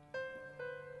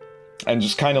 And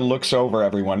just kind of looks over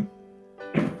everyone.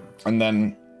 And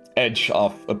then Edge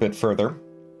off a bit further.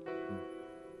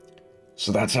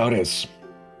 So that's how it is.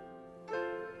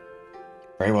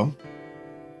 Very well.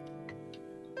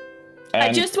 I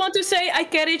And just want to say I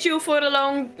carried you for a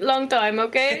long time,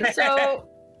 okay? So...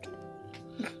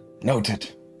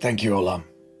 noted. Thank you, Olam.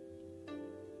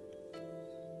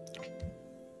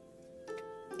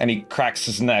 And he cracks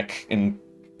his neck in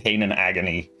pain and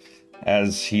agony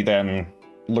as he then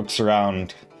looks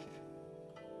around.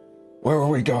 Where are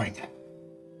we going?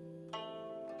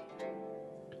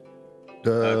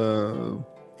 Yeah,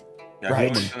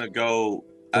 Right. I'm gonna go.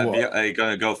 I'm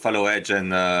gonna go follow Edge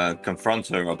and confront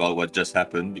her about what just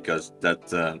happened, because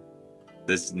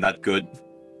this is not good.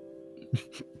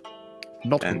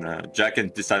 Not And Jack can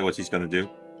decide what he's gonna do.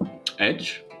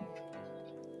 Edge?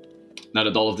 Now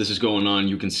that all of this is going on,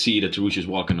 you can see that Tarush is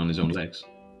walking on his own legs.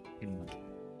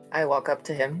 I walk up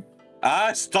to him.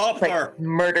 Ah, stop Like her!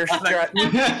 murder strut.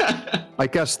 I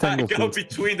cast I go Tanglefoot.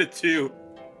 between the two.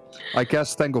 I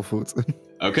cast Tanglefoot.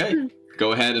 Okay,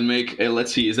 go ahead and make.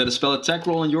 Let's see, is that a spell attack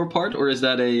roll on your part, or is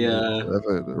that a? Have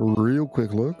a real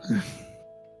quick look.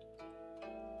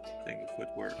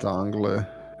 Tanglefoot work. Tanglefoot.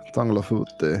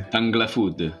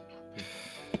 Tanglefoot?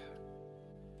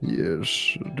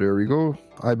 Yes, there we go.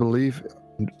 I believe.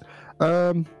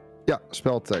 Yeah,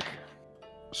 spell attack.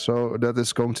 So that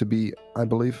is going to be, I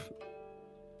believe,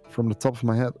 from the top of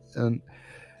my head, an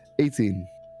 18.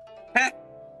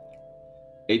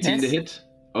 18 to Miss. hit.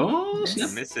 Oh, Miss.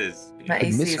 snap. Misses. My AC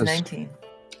is misses. 19.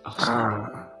 Oh,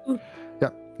 snap. Yeah,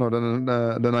 no,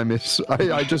 then I miss.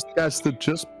 I just cast it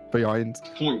just behind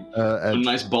Point. A Edge.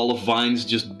 nice ball of vines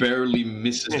just barely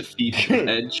misses the feet of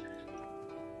Edge.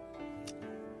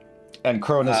 And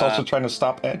Crone is also trying to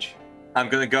stop Edge. I'm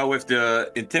gonna go with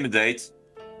the intimidate.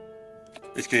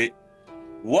 Basically,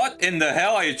 what in the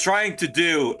hell are you trying to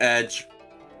do, Edge?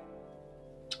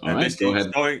 All And right, basically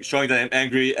go ahead. showing that I'm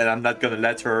angry, and I'm not gonna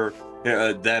let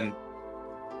them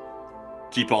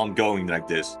keep on going like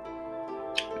this.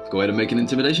 Go ahead and make an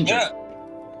intimidation check.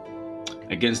 Yeah.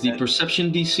 Against the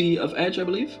perception DC of Edge, I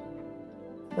believe.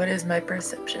 What is my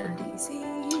perception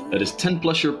DC? That is 10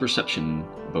 plus your perception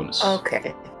bonus.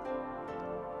 Okay.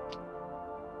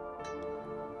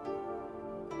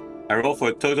 I roll for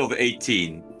a total of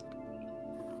 18.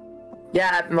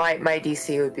 Yeah, my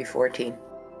DC would be 14.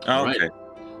 All right. Okay.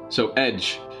 So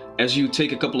Edge, as you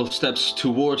take a couple of steps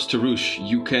towards Tarush,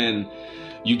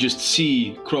 you just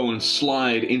see Crone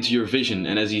slide into your vision,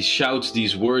 and as he shouts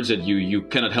these words at you, you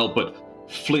cannot help but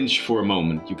flinch for a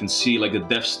moment. You can see like the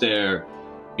death stare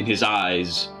in his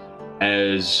eyes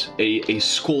as a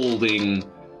scolding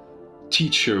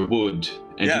teacher would,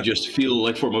 and you just feel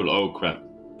like for a moment, oh crap.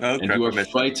 Oh, and you are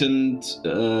frightened,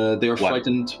 they are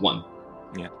frightened 1.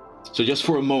 Yeah. So just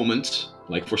for a moment,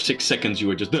 like for 6 seconds, you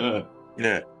were just, Yeah.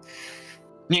 yeah.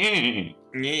 Me.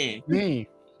 And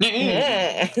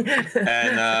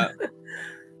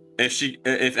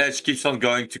if Edge keeps on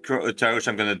going to Tarush,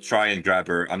 I'm gonna try and grab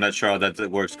her. I'm not sure how that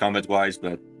works combat-wise,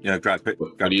 but grab it.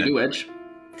 What do you do, Edge?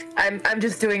 I'm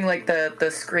just doing like the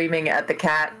screaming at the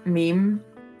cat meme,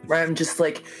 where I'm just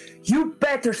like, you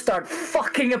better start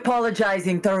fucking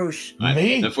apologizing, Tarush.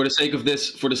 Me? And for the sake of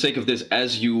this,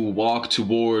 as you walk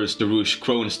towards Tarush,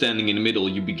 Crone standing in the middle,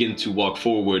 you begin to walk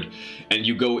forward, and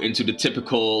you go into the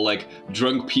typical like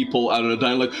drunk people out on the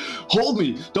dime, like, hold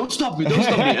me, don't stop me,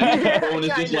 and Crone is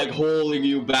just like holding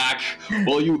you back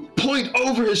while you point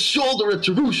over his shoulder at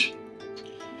Tarush.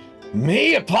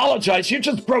 Me? Apologize? You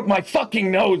just broke my fucking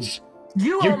nose!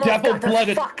 You You almost got us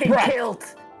devil-blooded fucking brat. killed.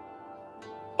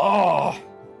 Oh,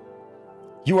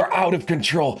 you are out of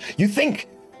control. You think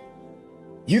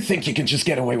you can just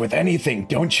get away with anything,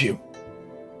 don't you?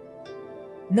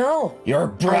 No, You're a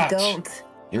brat. I don't.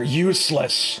 You're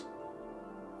useless.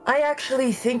 I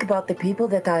actually think about the people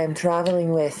that I am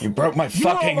traveling with. You broke my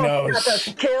fucking You almost got nose.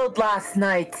 us killed last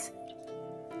night.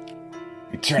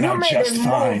 You turned You out made just a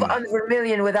fine. move on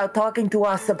Vermilion without talking to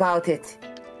us about it.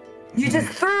 You just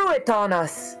threw it on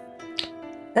us.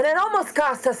 And it almost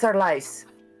cost us our lives.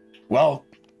 Well,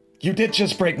 you did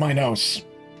just break my nose.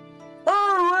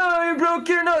 Oh, well, I broke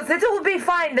your nose. It will be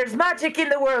fine. There's magic in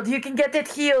the world. You can get it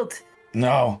healed.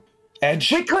 No.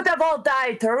 Edge. We could have all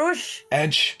died, Tarush.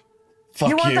 Edge. Fuck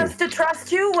You want you. us to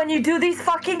trust you when you do these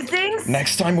fucking things?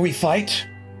 Next time we fight,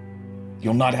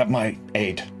 you'll not have my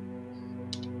aid.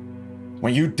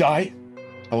 When you die,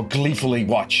 I will gleefully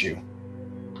watch you.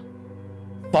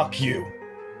 Fuck you.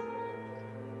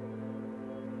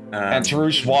 And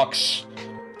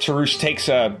Tarush takes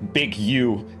a big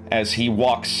U as he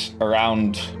walks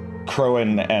around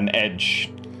Crone and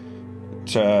Edge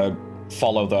to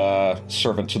follow the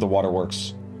servant to the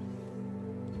waterworks.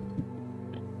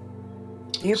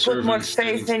 You put more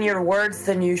faith in your words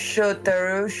than you should,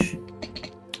 Tarush.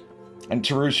 And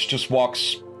Tarush just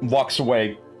walks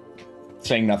away,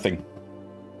 saying nothing.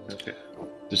 Okay.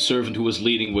 The servant who was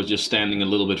leading was just standing a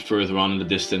little bit further on in the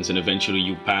distance, and eventually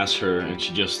you pass her, and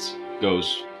she just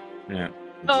goes. Yeah.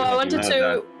 Oh, I wanted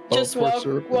to just poor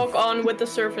servant. walk on with the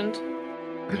servant.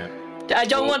 Yeah. I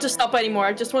don't want to stop anymore.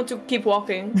 I just want to keep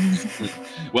walking.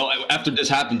 Well, after this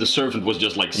happened, the servant was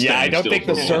just like. Yeah, I don't still think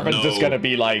the for a servant while. is gonna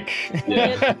be like.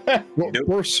 Yeah.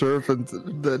 Poor servant.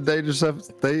 They just have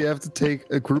to take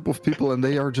a group of people and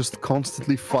they are just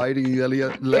constantly fighting,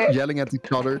 yelling at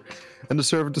each other, and the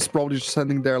servant is probably just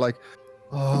standing there like,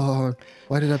 oh,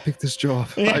 why did I pick this job?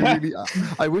 Yeah.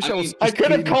 I wish I was. I just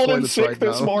could have cleaning called in toilets sick right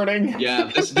this now. morning.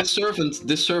 Yeah, this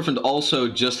servant also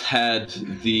just had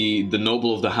the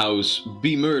noble of the house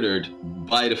be murdered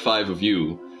by the 5 of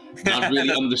you. Not really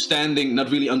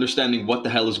understanding what the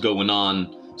hell is going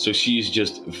on. So she's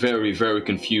just very, very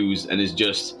confused and is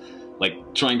just like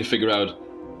trying to figure out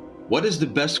what is the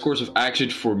best course of action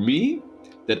for me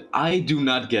that I do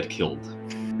not get killed.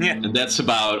 Yeah. And that's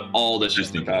about all that she's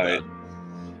thinking about.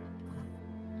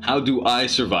 How do I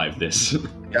survive this?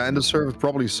 Yeah, and the servant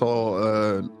probably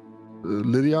saw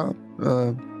Lydia,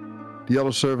 the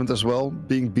other servant as well,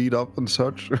 being beat up and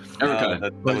such. Erica.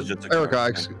 That was just a Erica,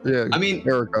 actually, yeah. I mean,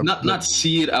 Erica. not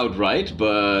see it outright,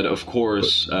 but of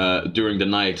course, during the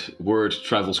night, word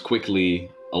travels quickly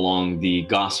along the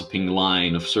gossiping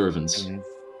line of servants.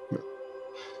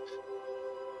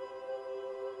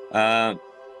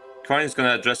 Crone is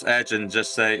gonna address Edge and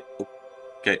just say,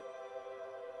 "Okay,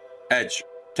 Edge.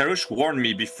 Tarush warned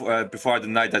me before the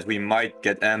night that we might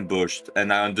get ambushed,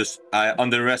 and I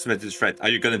underestimated the threat. Are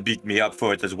you gonna beat me up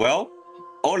for it as well?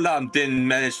 Olam didn't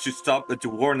manage to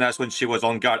warn us when she was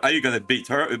on guard. Are you gonna beat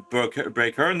her,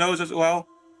 break her nose as well?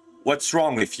 What's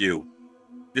wrong with you?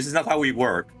 This is not how we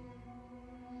work."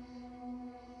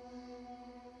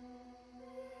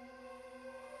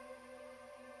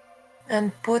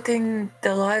 And putting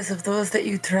the lives of those that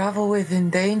you travel with in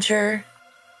danger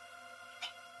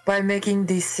by making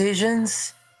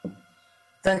decisions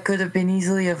that could have been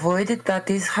easily avoided. That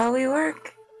is how we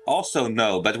work. Also,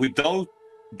 no, but we don't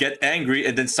get angry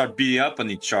and then start beating up on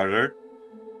each other.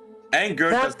 Anger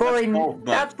does not solve much.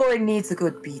 That boy needs a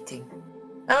good beating.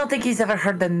 I don't think he's ever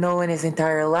heard a no in his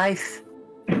entire life.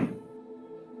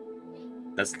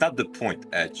 That's not the point,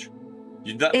 Edge.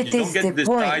 You don't It is get to the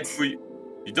decide point.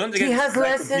 you don't He get has to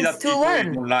decide to beat lessons up to people learn.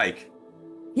 you don't like.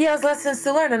 He has lessons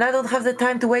to learn, and I don't have the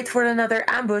time to wait for another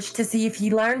ambush to see if he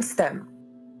learns them.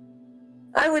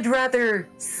 I would rather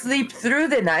sleep through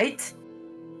the night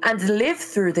and live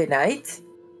through the night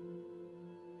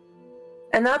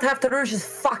and not have Tarush's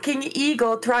fucking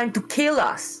ego trying to kill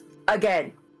us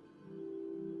again.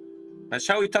 And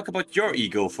shall we talk about your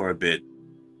ego for a bit?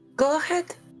 Go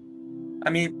ahead. I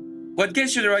mean, what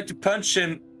gives you the right to punch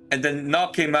him and then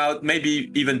knock him out, maybe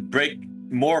even break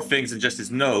more things than just his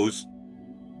nose?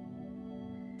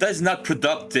 That is not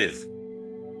productive.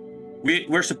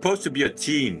 We're supposed to be a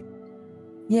team.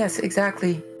 Yes,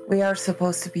 exactly. We are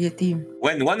supposed to be a team.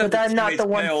 When one of But the I'm not teammates the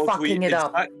one fails, fucking it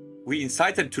up. we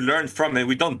incite them to learn from it.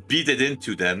 We don't beat it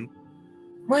into them.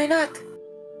 Why not?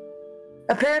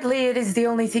 Apparently, it is the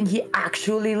only thing he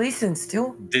actually listens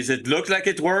to. Does it look like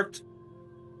it worked?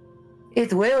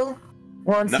 It will,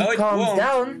 once No, he it calms won't.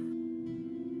 down.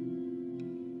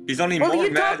 He's only Well, more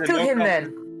you mad talk and to more him then.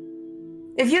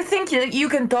 If you think you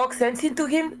can talk sense into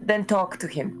him, then talk to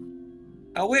him.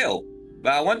 I will.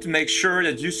 But I want to make sure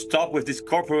that you stop with this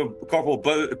corporal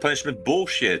punishment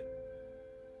bullshit.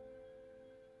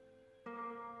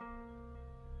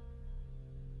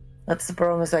 That's the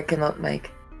promise I cannot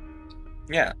make.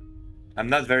 Yeah. I'm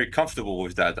not very comfortable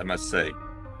with that, I must say.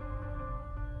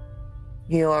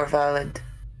 You are valid.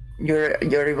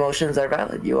 Your emotions are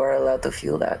valid. You are allowed to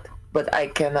feel that. But I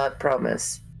cannot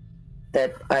promise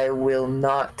that I will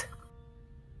not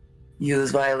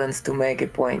use violence to make a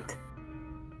point.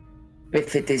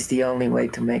 If it is the only way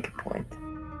to make a point.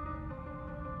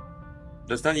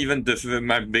 That's not even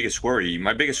my biggest worry.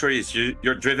 My biggest worry is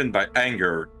you're driven by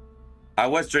anger. I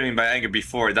was driven by anger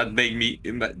before. That made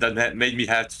me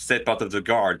have to step out of the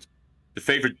guard.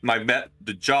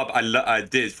 The job I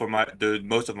did for the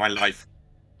most of my life,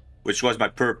 which was my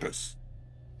purpose.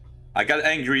 I got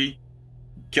angry,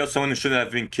 killed someone who shouldn't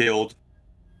have been killed.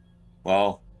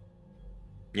 Well,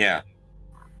 yeah.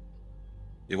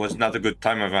 It was not a good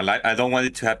time of my life. I don't want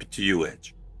it to happen to you,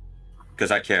 Edge.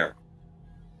 Because I care.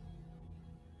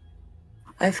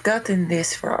 I've gotten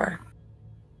this far.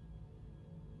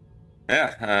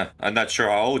 Yeah, I'm not sure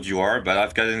how old you are, but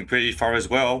I've gotten pretty far as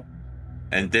well.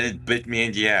 And then it bit me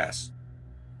in the ass.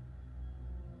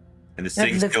 And the I've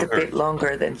sting lived still a bit hurts.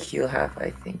 longer than you have,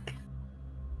 I think.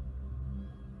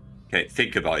 Okay,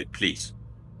 think about it, please.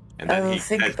 And I then will he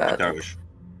think said to about it. Darush,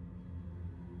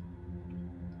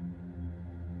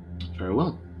 Very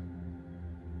well.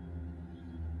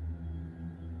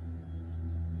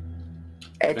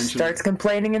 Edge Eventually- starts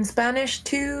complaining in Spanish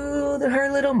to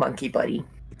her little monkey buddy.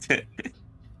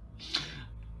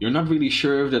 You're not really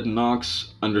sure that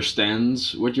Nox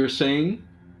understands what you're saying,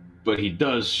 but he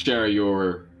does share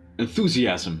your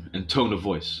enthusiasm and tone of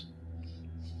voice.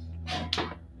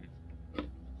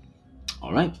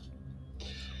 All right.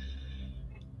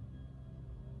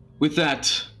 With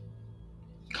that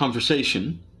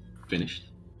conversation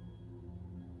finished,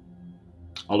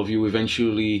 all of you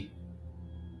eventually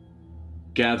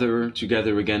gather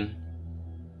together again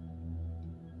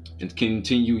and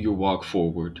continue your walk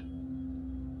forward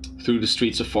through the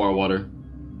streets of Farwater,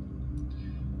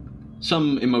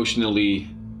 some emotionally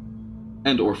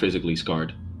and or physically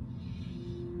scarred,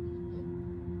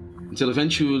 until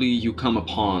eventually you come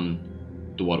upon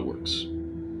the waterworks.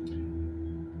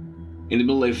 In the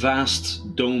middle of a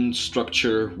vast domed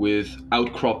structure with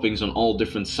outcroppings on all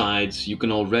different sides, you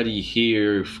can already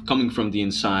hear, coming from the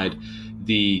inside,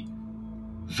 the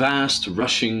vast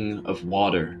rushing of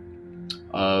water,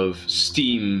 of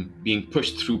steam being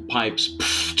pushed through pipes.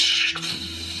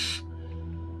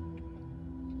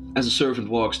 As a servant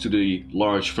walks to the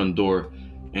large front door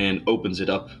and opens it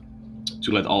up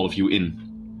to let all of you in.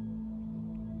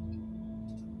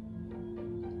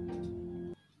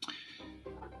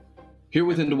 Here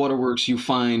within the waterworks, you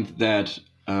find that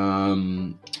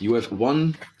you have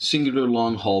one singular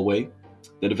long hallway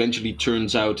that eventually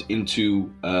turns out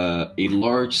into a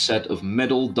large set of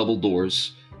metal double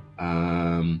doors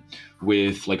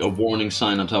with like a warning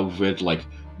sign on top of it, like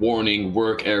warning,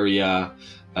 work area,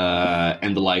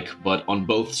 and the like. But on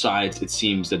both sides, it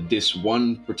seems that this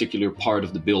one particular part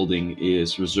of the building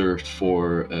is reserved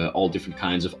for all different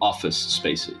kinds of office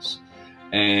spaces.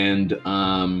 And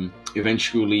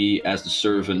eventually, as the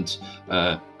servant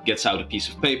gets out a piece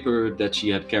of paper that she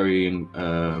had carrying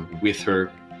with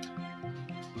her,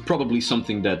 probably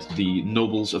something that the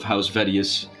nobles of House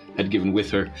Vedius had given with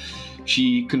her,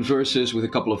 she converses with a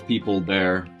couple of people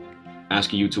there,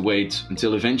 asking you to wait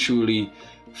until eventually,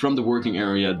 from the working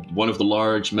area, one of the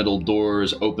large metal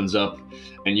doors opens up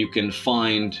and you can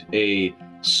find a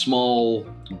small,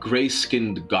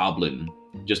 gray-skinned goblin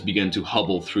just began to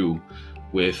hobble through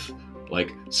with,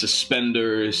 like,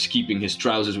 suspenders, keeping his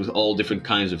trousers with all different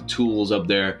kinds of tools up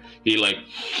there. He, like,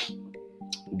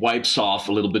 wipes off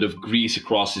a little bit of grease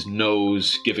across his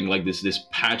nose, giving, like, this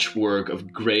patchwork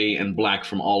of gray and black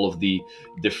from all of the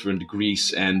different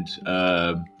grease and,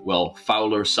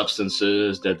 fouler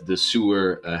substances that the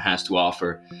sewer has to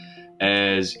offer.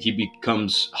 As he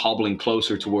becomes hobbling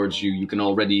closer towards you, you can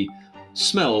already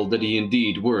smell that he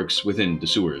indeed works within the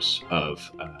sewers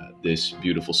of this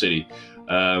beautiful city.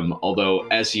 Although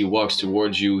as he walks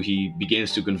towards you, he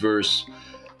begins to converse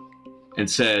and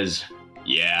says,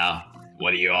 "Yeah,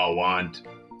 what do you all want?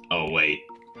 Oh, wait."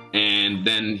 And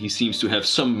then he seems to have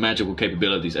some magical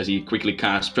capabilities as he quickly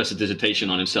casts Prestidigitation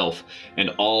on himself,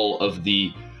 and all of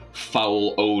the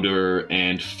foul odor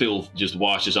and filth just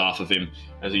washes off of him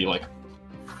as he, like,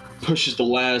 pushes the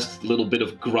last little bit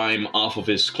of grime off of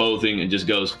his clothing and just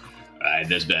goes, "Alright,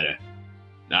 that's better.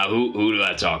 Now, who do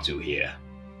I talk to here?"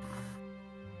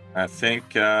 I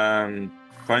think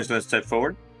Coin's gonna step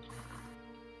forward.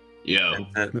 Yo.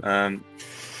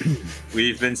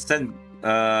 We've been sent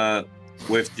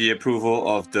with the approval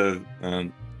of the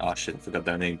forgot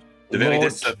their name. The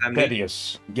Velides family.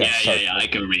 Vedius. Yes, Yeah, I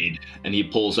can read. And he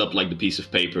pulls up, like, the piece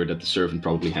of paper that the servant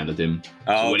probably handed him.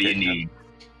 Oh, So what do okay. you need?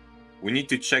 We need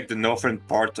to check the northern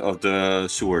part of the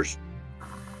sewers.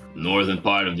 Northern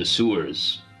part of the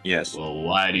sewers. Yes. Well,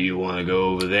 why do you want to go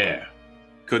over there?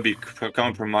 Could be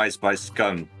compromised by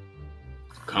scum.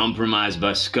 Compromised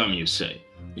by scum, you say?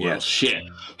 Well, Yes. shit.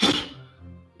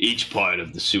 Each part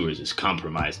of the sewers is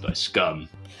compromised by scum.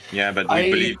 Yeah, but we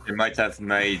believe they might have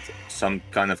made some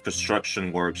kind of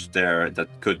construction works there that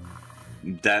could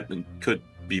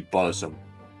be bothersome.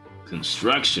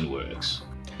 Construction works.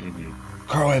 Mm-hmm.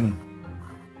 Corwin,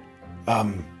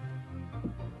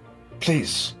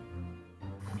 please,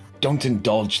 don't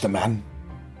indulge the man.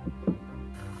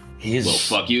 He is... Well,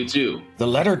 fuck you too. The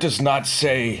letter does not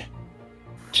say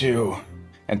to...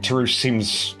 And Tarush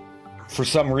seems, for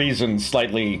some reason,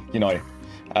 slightly,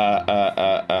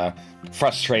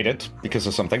 frustrated because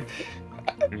of something.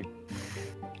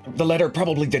 The letter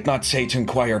probably did not say to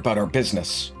inquire about our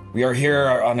business. We are here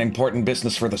on important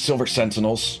business for the Silver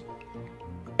Sentinels,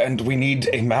 and we need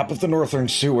a map of the northern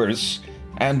sewers,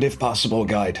 and, if possible, a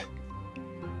guide.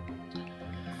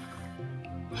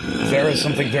 There is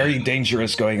something very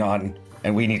dangerous going on,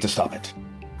 and we need to stop it.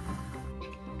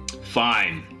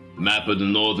 Fine. Map of the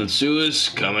northern sewers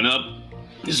coming up.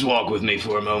 Just walk with me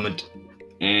for a moment.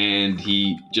 And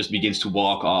he just begins to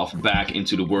walk off back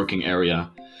into the working area.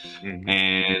 Mm-hmm.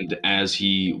 And as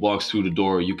he walks through the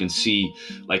door, you can see,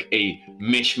 like, a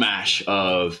mishmash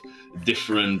of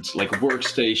different, like,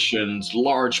 workstations,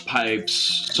 large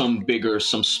pipes, some bigger,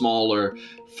 some smaller,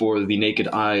 for the naked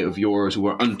eye of yours who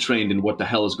are untrained in what the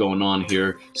hell is going on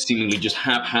here, seemingly just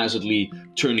haphazardly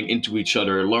turning into each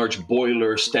other. Large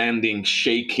boiler standing,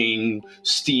 shaking,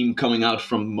 steam coming out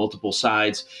from multiple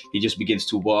sides. He just begins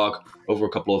to walk over a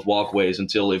couple of walkways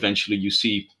until eventually you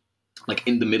see, like,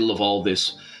 in the middle of all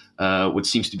this, what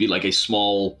seems to be like a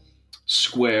small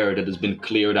square that has been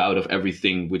cleared out of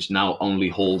everything, which now only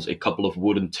holds a couple of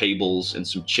wooden tables and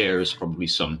some chairs, probably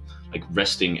some, like,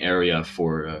 resting area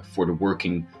for the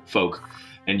working folk.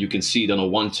 And you can see that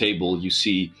on one table you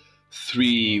see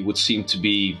three would seem to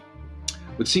be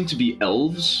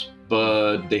elves,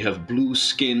 but they have blue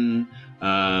skin,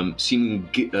 seeming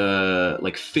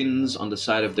like fins on the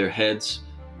side of their heads.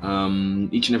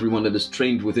 Each and every one that is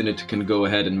trained within it can go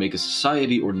ahead and make a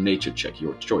society or nature check,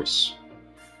 your choice.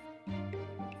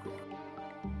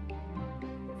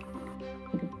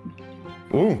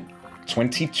 Ooh,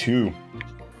 22.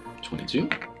 22,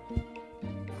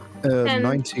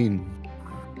 19.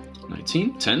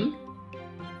 19, 10.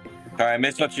 Sorry, I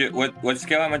missed what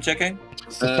skill am I checking?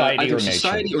 Society Either or nature?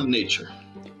 society or nature.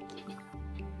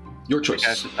 Your choice.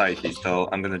 Yeah, society. So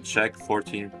I'm gonna check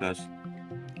 14 plus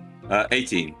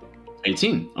 18.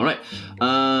 18. All right.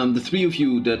 The three of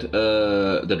you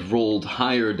that rolled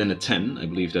higher than a 10, I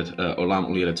believe that Olam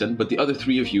only had a 10, but the other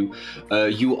three of you,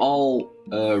 you all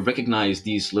recognize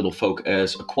these little folk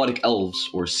as aquatic elves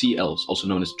or sea elves, also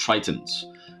known as tritons.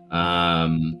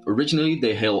 Originally,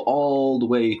 they hail all the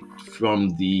way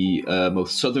from the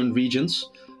most southern regions,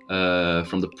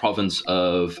 from the province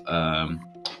of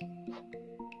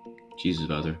Jesus,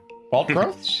 Wouter.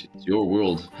 Waldgrove? It's your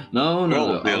world. No, on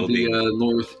the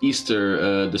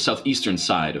northeastern, the southeastern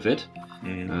side of it.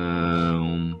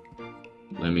 Mm.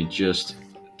 Let me just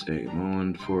take a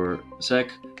moment for a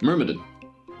sec. Myrmidon.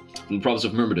 from the province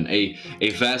of Myrmidon, a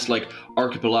vast like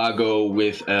archipelago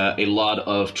with a lot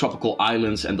of tropical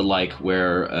islands and the like,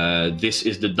 where this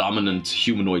is the dominant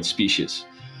humanoid species.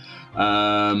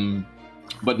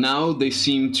 But now they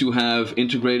seem to have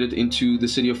integrated into the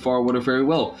city of Farwater very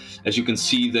well. As you can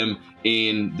see them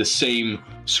in the same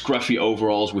scruffy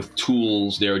overalls with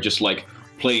tools. They're just like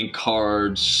playing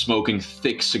cards, smoking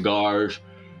thick cigars,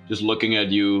 just looking at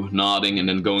you, nodding, and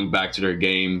then going back to their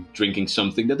game, drinking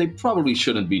something that they probably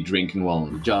shouldn't be drinking while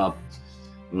on the job.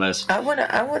 Unless... I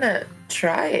wanna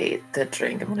try the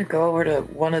drink. I'm gonna go over to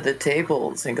one of the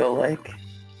tables and go like,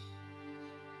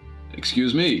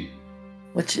 Excuse me,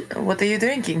 what are you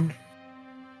drinking?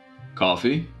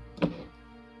 coffee?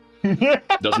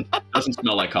 Doesn't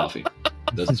smell like coffee.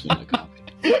 Doesn't smell like coffee.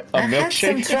 I had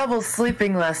some trouble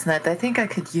sleeping last night. I think I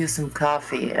could use some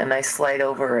coffee, and I slide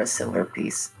over a silver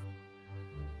piece.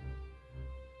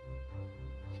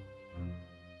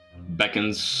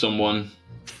 Beckons someone,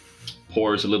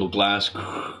 pours a little glass,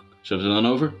 shoves it on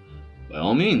over. By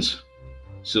all means.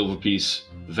 Silver piece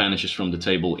vanishes from the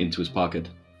table into his pocket.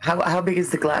 How big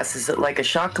is the glass? Is it like a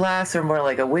shot glass or more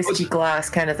like a whiskey glass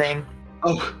kind of thing?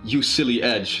 Oh, you silly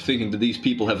Edge, thinking that these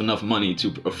people have enough money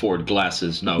to afford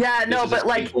glasses. No. Yeah, no, This is but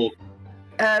like, simple,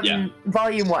 yeah.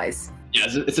 volume-wise. Yeah,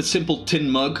 it's a simple tin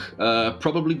mug,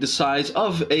 probably the size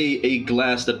of a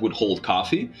glass that would hold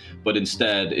coffee, but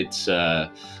instead it's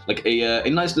like a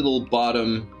nice little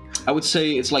bottom. I would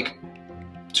say it's like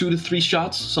 2 to 3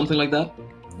 shots, something like that.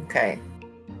 Okay.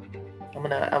 I'm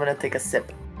gonna take a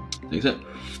sip. Take a sip.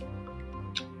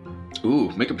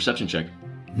 Ooh, make a perception check.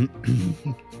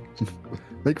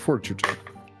 Make a fortitude check.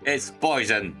 It's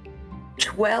poison.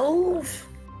 12?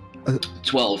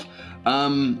 12.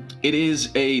 It is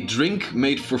a drink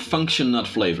made for function, not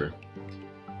flavor.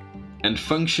 And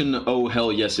function, oh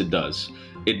hell yes it does.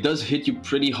 It does hit you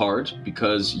pretty hard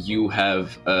because you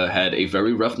have had a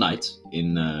very rough night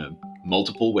in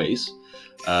multiple ways.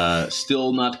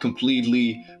 Still not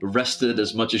completely rested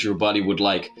as much as your body would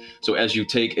like. So as you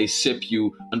take a sip,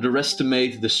 you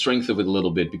underestimate the strength of it a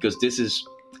little bit, because this is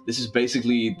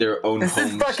basically their own This is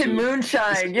home fucking stew.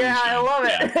 moonshine. Yeah, I love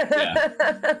it.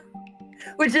 Yeah,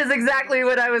 Which is exactly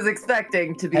what I was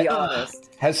expecting, to be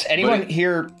honest. Has anyone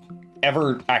here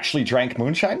ever actually drank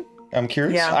moonshine? I'm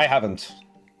curious. Yeah. I haven't.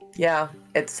 Yeah,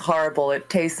 it's horrible. It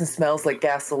tastes and smells like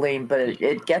gasoline, but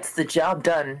it gets the job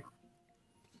done.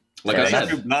 Like I said,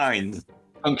 Cube 9.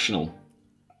 functional.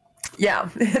 Yeah,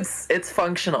 it's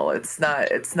functional. It's not.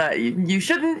 You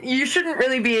shouldn't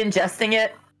really be ingesting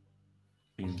it.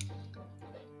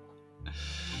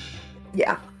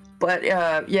 Yeah, but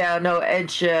yeah, no,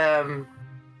 Edge. I'm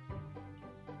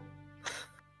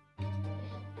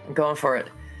going for it.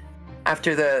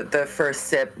 After the first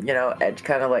sip, you know, Edge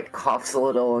kind of like coughs a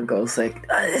little and goes like,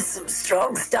 "This is some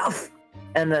strong stuff."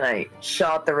 And then I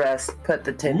shot the rest, put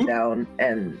the tin down,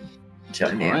 and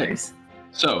joined the Alright. others.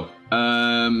 So,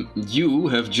 you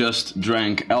have just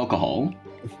drank alcohol.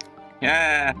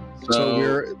 Yeah.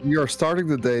 So we are starting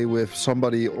the day with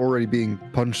somebody already being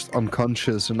punched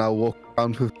unconscious and now walking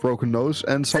around with broken nose,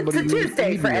 and somebody It's a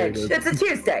Tuesday for Edge. inebriated. It's a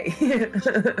Tuesday.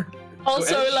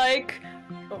 Also, Edge- like,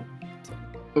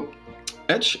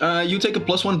 Edge, you take a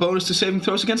 +1 bonus to saving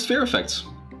throws against fear effects,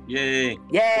 Yay.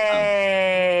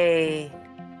 Yay!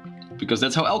 because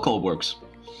that's how alcohol works.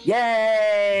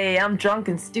 Yay! I'm drunk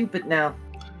and stupid now.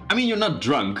 I mean, you're not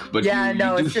drunk, but Yeah, you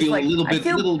no, do it's just feel like a little I bit,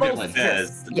 feel like bolstered.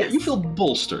 Yes. Yeah, Yes. you feel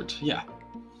bolstered. Yeah.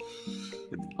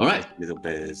 All right. Little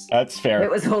biz. That's fair. It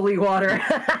was holy water.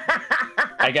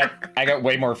 I got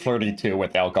way more flirty too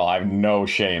with alcohol. I have no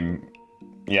shame.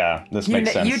 Yeah, this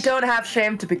makes sense. You don't have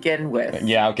shame to begin with.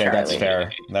 Yeah, okay, that's Charlie.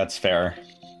 fair. That's fair.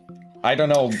 I don't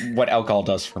know what alcohol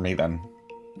does for me then.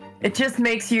 It just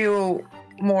makes you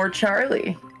more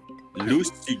Charlie.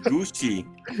 Loosey goosey.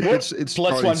 It's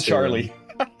 +1 Charlie.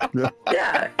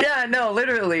 Yeah, no,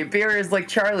 literally. Beer is like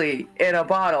Charlie in a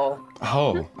bottle.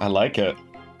 Oh, I like it.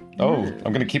 Oh,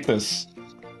 I'm gonna keep this.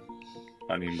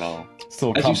 Honey ball.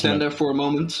 Still As you stand there for a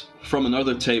moment, from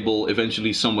another table,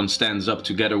 eventually someone stands up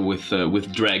together with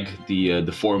Dreg,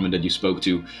 the foreman that you spoke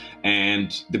to,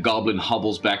 and the goblin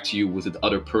hobbles back to you with the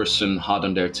other person hot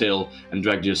on their tail, and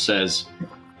Dreg just says,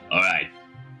 "All right,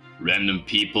 random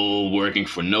people working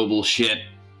for noble shit.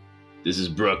 This is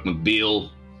Brooke McBeal,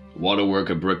 water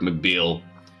worker Brooke McBeal.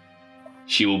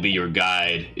 She will be your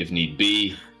guide if need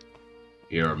be.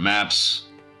 Here are maps.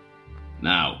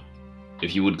 Now,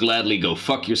 if you would gladly go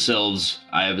fuck yourselves,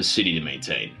 I have a city to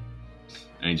maintain."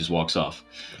 And he just walks off.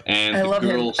 And I the love him.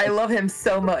 girls, I love him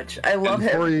so much. I love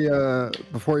him.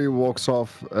 Before he walks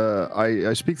off,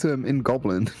 I speak to him in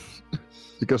Goblin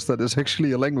because that is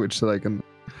actually a language that I can.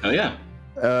 oh yeah,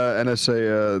 And I say,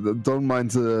 don't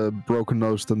mind the broken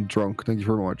nosed and drunk. Thank you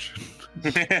very much.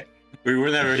 We were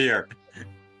never here.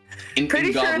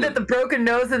 Pretty sure that the broken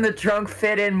nose and the drunk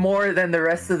fit in more than the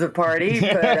rest of the party,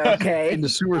 but okay. In the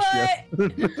sewers, yes.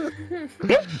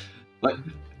 Like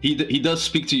he does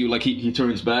speak to you. Like he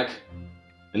turns back,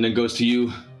 and then goes to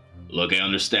you. Look, I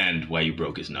understand why you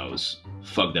broke his nose.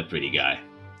 Fuck that pretty guy.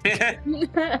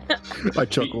 I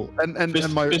chuckle, and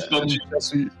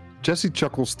Jesse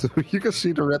chuckles too. You can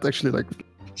see the rat actually like.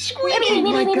 Oh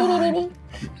my god!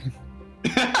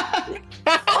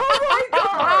 Oh my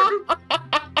god!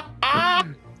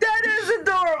 That is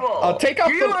adorable. I'll take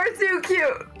off. You are too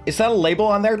cute. Is that a label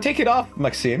on there? Take it off,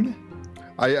 Maxime.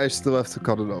 I still have to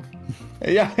cut it off.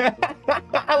 Yeah,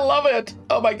 I love it.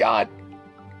 Oh my god.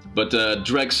 But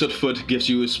Dreg Sootfoot gives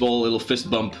you a small little fist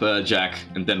bump, Jack,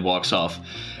 and then walks off.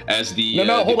 As the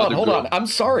hold girl... on. I'm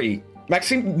sorry.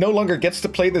 Maxime no longer gets to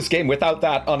play this game without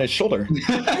that on his shoulder.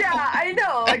 Yeah, I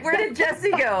know. Like, where did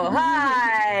Jesse go?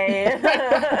 Hi.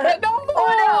 No!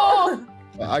 Oh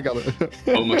no! I got it.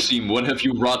 Oh, Maxime, what have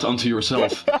you wrought onto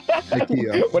yourself?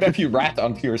 IKEA. What have you rat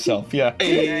onto yourself? Yeah.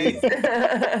 Hey.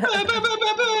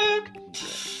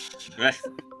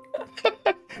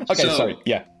 Okay, sorry.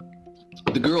 Yeah.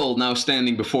 The girl now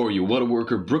standing before you,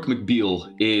 waterworker Brooke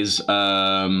McBeal, is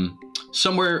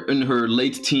somewhere in her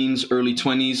late teens, early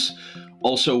 20s,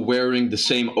 also wearing the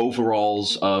same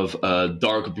overalls of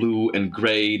dark blue and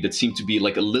gray that seem to be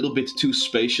like a little bit too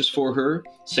spacious for her.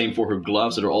 Same for her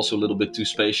gloves that are also a little bit too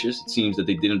spacious. It seems that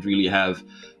they didn't really have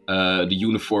the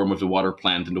uniform of the water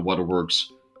plant and the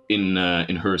waterworks in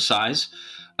her size.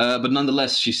 But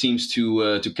nonetheless, she seems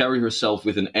to carry herself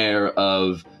with an air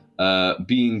of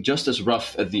being just as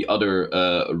rough as the other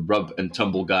rub and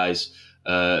tumble guys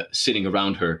sitting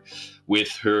around her,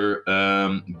 with her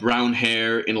brown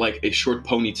hair in like a short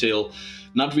ponytail,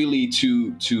 not really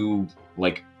to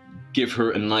like give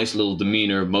her a nice little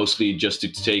demeanor, mostly just to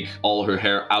take all her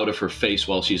hair out of her face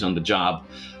while she's on the job.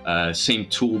 Same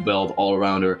tool belt all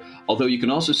around her. Although you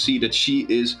can also see that she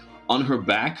is on her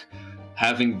back,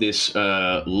 having this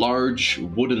large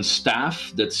wooden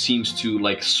staff that seems to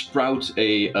like sprout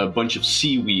a bunch of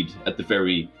seaweed at the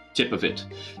very tip of it,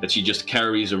 that she just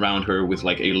carries around her with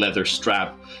like a leather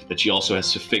strap that she also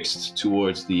has affixed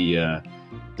towards the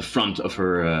front of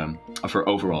her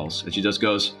overalls. And she just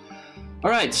goes, "All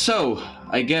right, so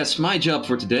I guess my job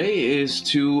for today is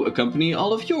to accompany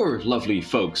all of your lovely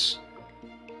folks.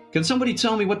 Can somebody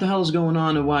tell me what the hell is going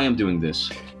on and why I'm doing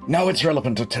this?" Now it's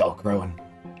relevant to tell, Groen.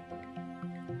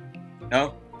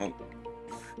 No? Oh.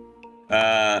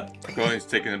 Groen's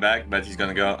taken aback, but he's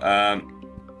gonna go.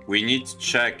 We need to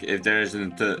check if there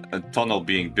isn't a tunnel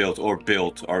being built or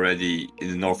built already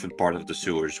in the northern part of the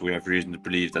sewers. We have reason to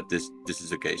believe that this is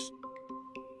the case.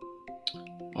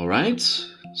 All right.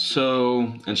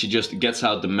 So, and she just gets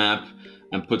out the map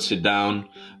and puts it down,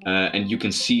 and you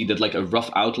can see that like a rough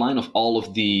outline of all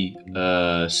of the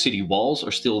city walls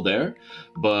are still there,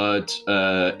 but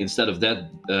instead of that,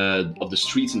 of the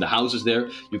streets and the houses there,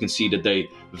 you can see that a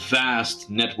vast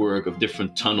network of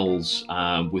different tunnels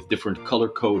with different color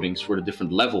codings for the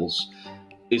different levels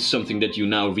is something that you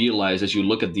now realize as you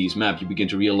look at these maps. You begin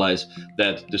to realize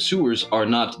that the sewers are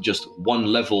not just one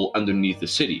level underneath the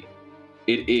city.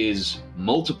 It is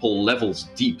multiple levels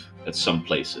deep at some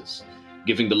places,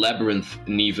 giving the labyrinth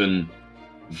an even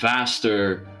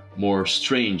vaster, more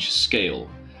strange scale.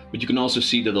 But you can also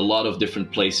see that a lot of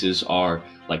different places are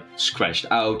like scratched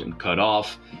out and cut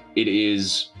off. It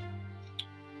is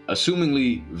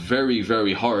assumingly very,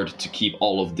 very hard to keep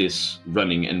all of this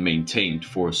running and maintained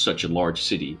for such a large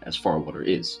city as Farwater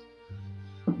is.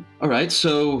 All right,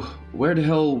 so where the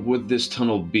hell would this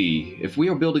tunnel be? If we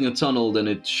are building a tunnel, then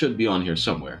it should be on here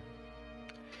somewhere.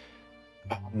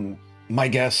 My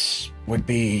guess would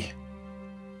be...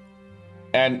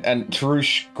 And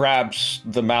Tarush grabs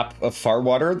the map of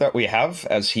Farwater that we have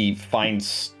as he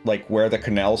finds like where the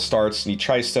canal starts, and he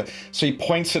tries to... So he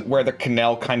points at where the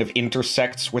canal kind of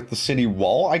intersects with the city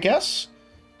wall, I guess?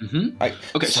 Mm-hmm.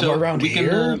 Okay, somewhere so around we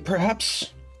here, can,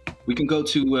 perhaps? We can go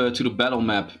to the battle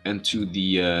map and to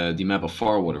the map of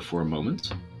Farwater for a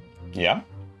moment. Yeah.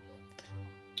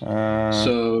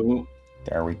 So...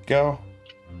 There we go.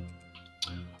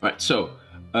 All right, so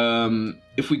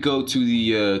if we go to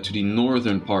the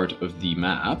northern part of the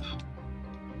map,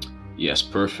 yes,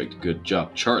 perfect, good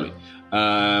job, Charlie.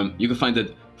 You can find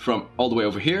that from all the way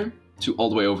over here to all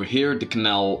the way over here, the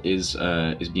canal is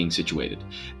being situated.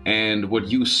 And what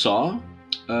you saw,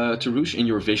 Tarush, in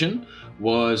your vision,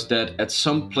 was that at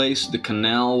some place the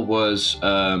canal was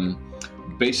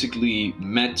basically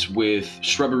met with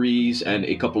shrubberies and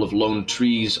a couple of lone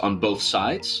trees on both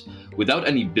sides, without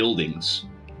any buildings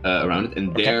around it, and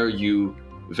Okay. there you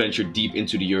ventured deep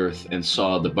into the earth and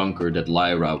saw the bunker that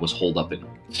Lyra was holed up in.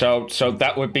 So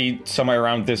that would be somewhere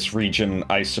around this region,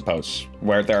 I suppose,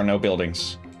 where there are no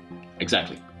buildings.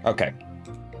 Exactly. Okay.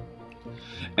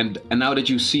 And now that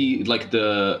you see like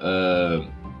the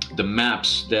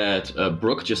maps that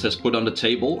Brooke just has put on the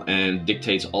table and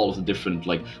dictates all of the different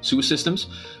like sewer systems,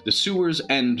 the sewers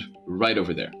end right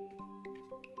over there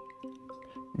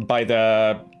By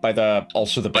the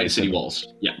also the by the basin. city walls.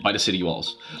 Yeah, by the city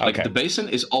walls. Like Okay. the basin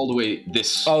is all the way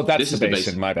this. Oh, that's this the is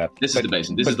basin. My bad. This is the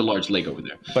basin. This is the large lake over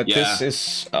there. But Yeah. this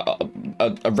is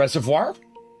a reservoir.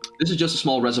 This is just a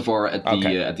small reservoir at the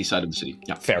Okay. at the side of the city.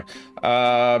 Yeah. Fair.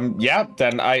 Yeah.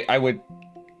 Then I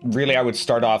would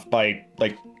start off by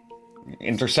like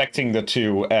intersecting the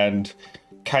two and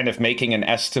kind of making an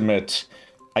estimate.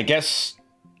 I guess.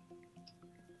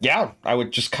 Yeah, I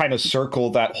would just kind of circle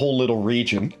that whole little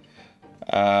region.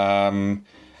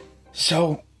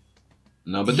 So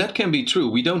No, but that can be true.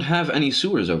 We don't have any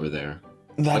sewers over there.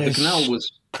 that Like the is canal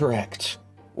was. correct.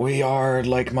 We are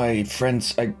like my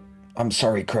friends. I'm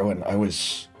sorry, Crowan. I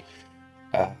was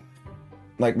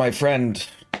like my friend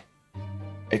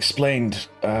explained.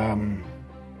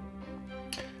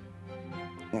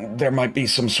 There might be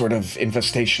some sort of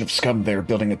infestation of scum there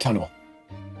building a tunnel.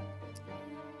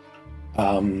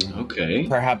 Okay.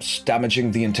 Perhaps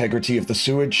damaging the integrity of the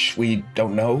sewage. We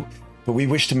don't know, but we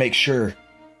wish to make sure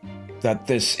that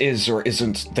this is or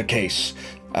isn't the case.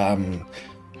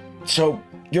 So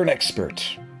you're an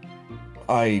expert.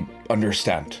 I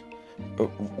understand.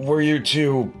 Were you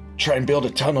to try and build a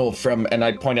tunnel from, and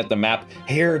I point at the map,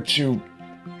 here to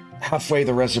halfway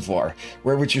the reservoir,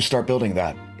 where would you start building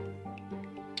that?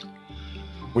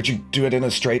 Would you do it in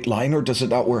a straight line, or does it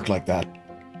not work like that?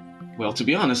 Well, to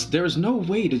be honest, there is no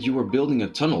way that you are building a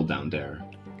tunnel down there.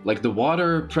 Like, the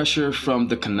water pressure from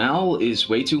the canal is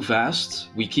way too fast.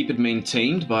 We keep it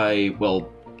maintained by, well,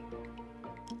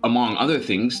 among other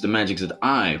things, the magics that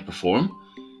I perform.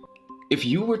 If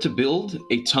you were to build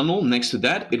a tunnel next to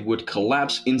that, it would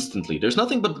collapse instantly. There's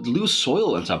nothing but loose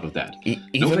soil on top of that. No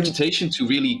Even- vegetation to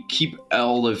really keep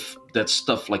all of that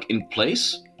stuff, like, in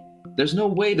place. There's no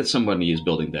way that somebody is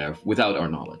building there without our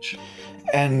knowledge.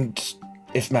 And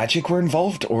if magic were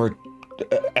involved, or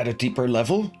at a deeper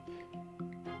level?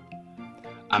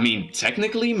 I mean,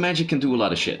 technically, magic can do a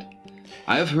lot of shit.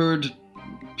 I have heard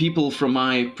people from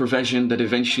my profession that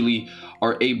eventually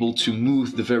are able to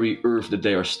move the very earth that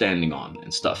they are standing on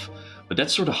and stuff. But that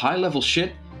sort of high-level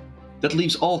shit, that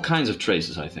leaves all kinds of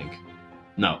traces, I think.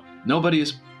 No, nobody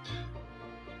is...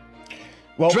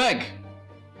 Well, Dreg!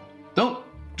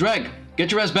 Dreg,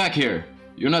 get your ass back here.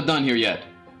 You're not done here yet.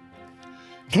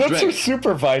 that's Dreg. your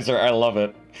supervisor. I love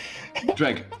it.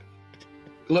 Dreg,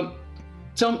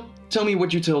 tell me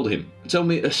what you told him. Tell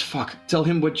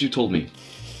him what you told me.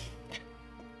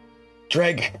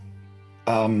 Dreg,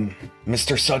 Mr.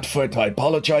 Sudfoot, I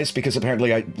apologize because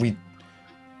apparently we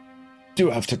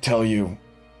do have to tell you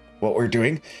what we're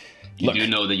doing. You Look. do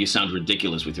know that you sound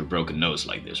ridiculous with your broken nose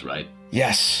like this, right?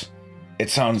 Yes, it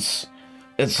sounds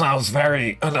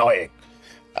very annoying.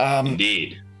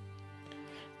 Indeed.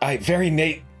 And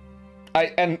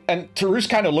Tarush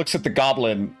kind of looks at the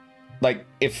goblin, like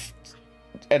if,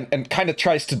 and kind of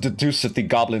tries to deduce that the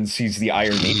goblin sees the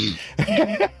irony.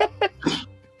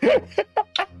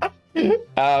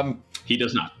 He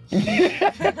does not.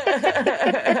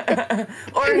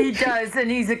 Or he does, and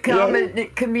he's a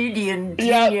comedian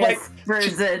Yeah, genius like,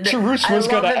 person. Tarush I was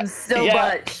love gonna, him so yeah,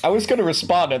 much. I was gonna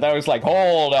respond, and I was like,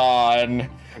 hold on,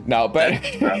 no, but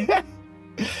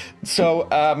so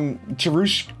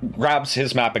Tarush grabs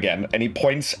his map again, and he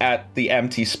points at the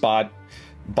empty spot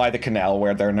by the canal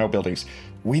where there are no buildings.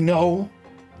 We know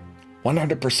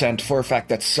 100% for a fact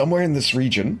that somewhere in this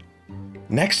region,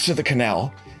 next to the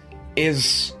canal,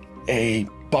 is a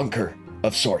bunker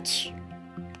of sorts.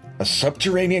 A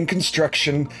subterranean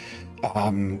construction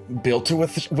built to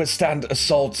withstand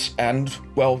assaults and,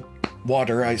 well,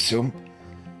 water, I assume.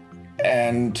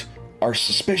 And our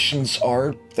suspicions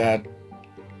are that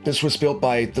this was built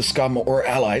by the scum or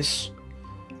allies,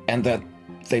 and that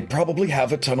they probably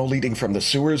have a tunnel leading from the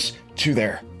sewers to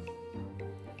there.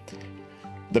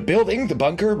 The building, the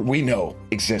bunker, we know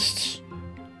exists.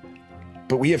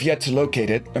 But we have yet to locate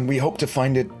it, and we hope to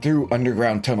find it through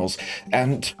underground tunnels.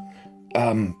 And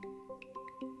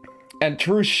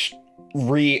Tarush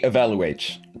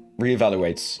reevaluates.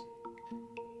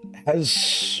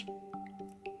 Has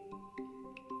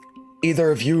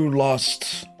either of you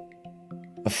lost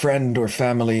a friend or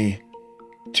family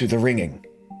to the ringing?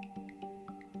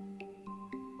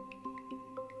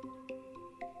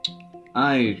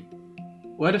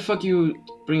 Why the fuck you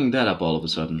bringing that up all of a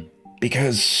sudden?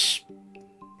 Because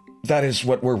that is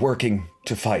what we're working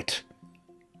to fight.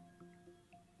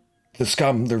 The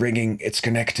scum, the ringing, it's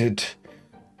connected.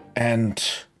 And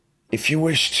if you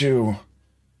wish to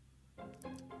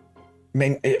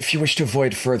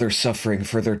avoid further suffering,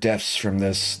 further deaths from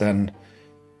this, then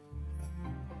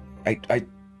I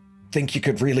think you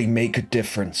could really make a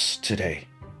difference today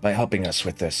by helping us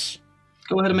with this.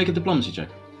 Go ahead and make a diplomacy check.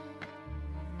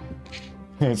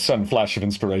 Sudden flash of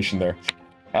inspiration there.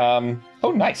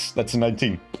 Oh, nice. That's a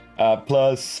 19.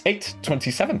 Plus 8,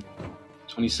 27.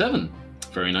 27.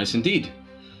 Very nice indeed.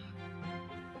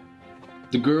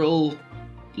 The girl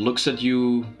looks at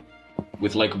you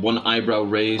with like one eyebrow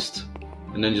raised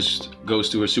and then just goes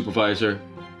to her supervisor.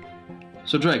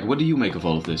 So Dreg, what do you make of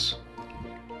all of this?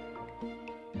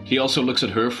 He also looks at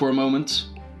her for a moment.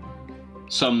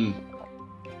 Some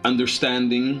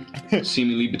understanding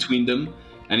seemingly between them.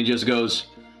 And he just goes,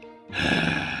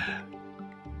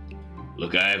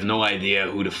 look, I have no idea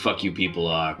who the fuck you people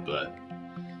are, but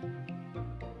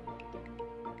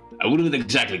I wouldn't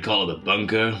exactly call it a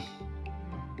bunker.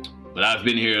 But I've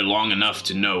been here long enough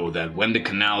to know that when the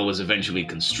canal was eventually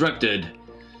constructed,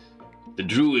 the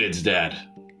druids that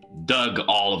dug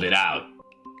all of it out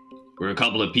were a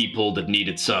couple of people that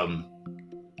needed some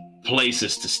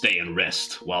places to stay and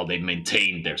rest while they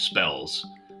maintained their spells.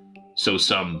 So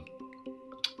some,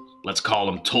 let's call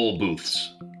them toll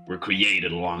booths, were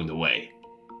created along the way.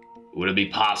 Would it be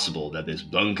possible that this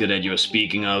bunker that you're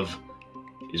speaking of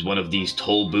is one of these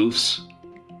toll booths?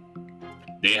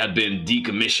 They had been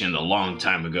decommissioned a long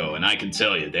time ago, and I can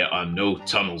tell you there are no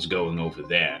tunnels going over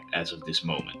there as of this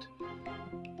moment.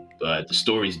 But the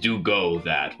stories do go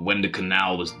that when the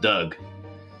canal was dug,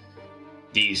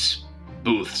 these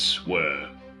booths were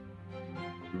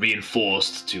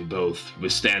reinforced to both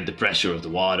withstand the pressure of the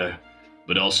water,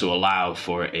 but also allow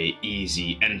for a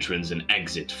easy entrance and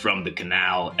exit from the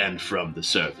canal and from the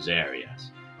surface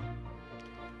areas.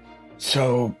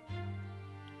 So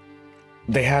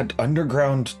they had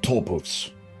underground toll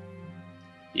booths.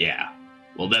 Yeah,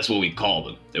 well, that's what we call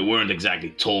them. They weren't exactly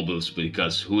toll booths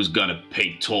because who's gonna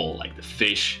pay toll? Like the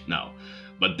fish? No.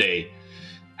 But they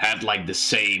had like the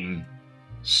same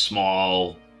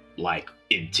small, like,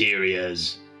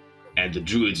 interiors, and the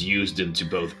druids used them to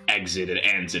both exit and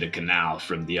enter the canal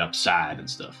from the upside and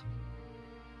stuff.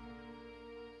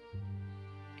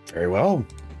 Very well.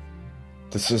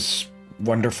 This is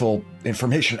wonderful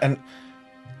information. And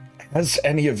has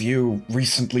any of you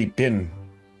recently been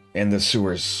in the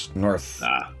sewers north?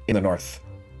 In the north?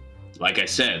 Like I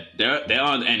said, there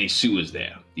aren't any sewers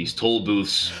there. These toll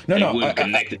booths, weren't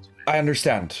connected. I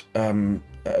understand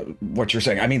what you're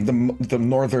saying. I mean, the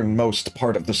northernmost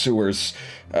part of the sewers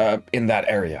in that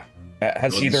area.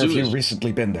 Has either of you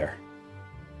recently been there?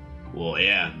 Well,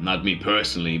 yeah, not me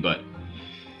personally, but...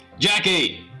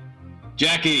 Jackie!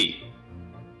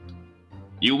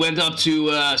 You went up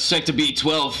to Sector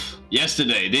B12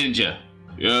 yesterday, didn't you?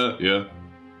 Yeah.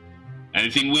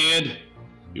 Anything weird?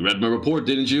 You read my report,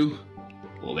 didn't you?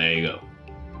 Well, there you go.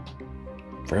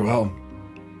 Very well.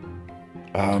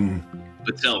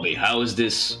 But tell me, how is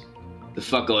this... The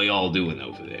fuck are y'all doing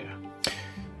over there?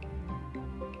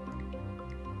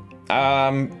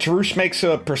 Tarush makes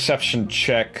a perception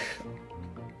check.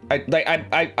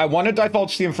 I want to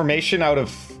divulge the information out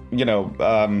of,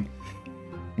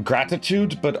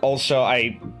 gratitude, but also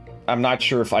I'm not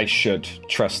sure if I should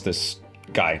trust this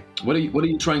guy. What are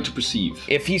you trying to perceive?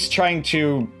 If he's trying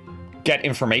to get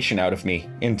information out of me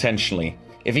intentionally,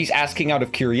 if he's asking out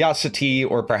of curiosity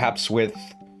or perhaps with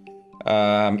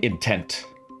intent.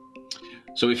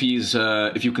 So if you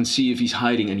can see if he's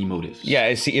hiding any motives. Yeah,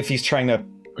 if he's trying to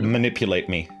manipulate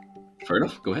me. Fair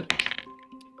enough. Go ahead.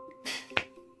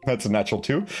 That's a natural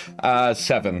 2.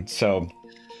 7. So.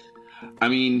 I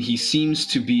mean, he seems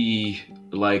to be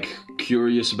like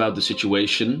curious about the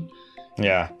situation.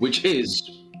 Yeah. Which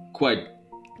is quite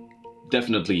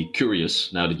definitely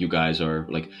curious now that you guys are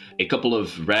like a couple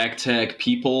of ragtag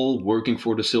people working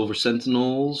for the Silver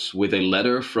Sentinels with a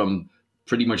letter from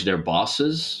pretty much their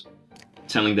bosses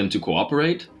telling them to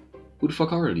cooperate. Who the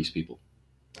fuck are these people?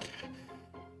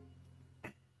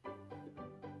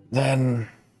 Then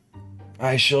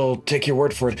I shall take your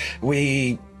word for it.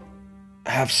 We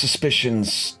have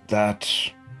suspicions that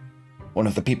one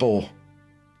of the people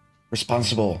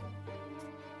responsible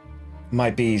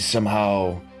might be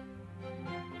somehow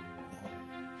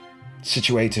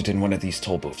situated in one of these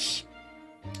toll booths,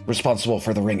 responsible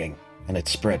for the ringing and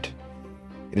its spread.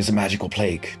 It is a magical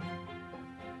plague.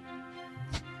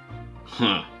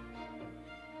 Huh.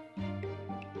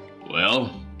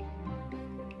 Well,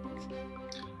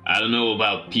 I don't know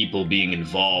about people being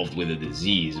involved with a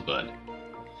disease, but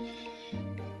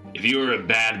if you're a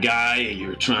bad guy and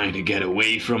you're trying to get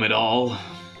away from it all,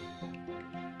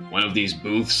 one of these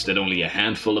booths that only a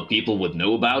handful of people would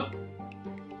know about,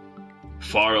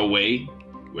 far away,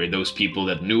 where those people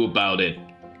that knew about it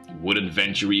wouldn't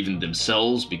venture even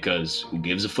themselves because who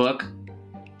gives a fuck?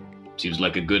 Seems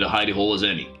like a good hidey hole as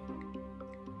any.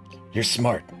 You're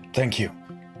smart. Thank you.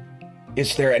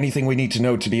 Is there anything we need to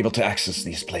know to be able to access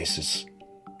these places?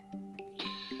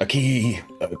 A key?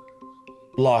 A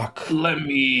lock? Let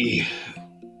me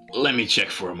check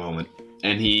for a moment.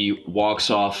 And he walks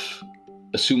off,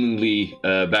 assumingly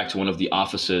back to one of the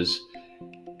offices.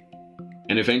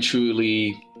 And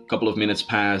eventually, a couple of minutes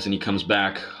pass, and he comes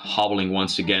back, hobbling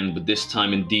once again, but this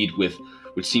time indeed with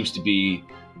what seems to be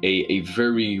a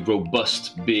very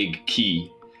robust, big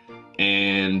key.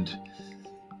 And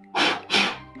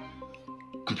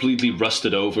completely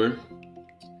rusted over.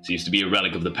 Seems to be a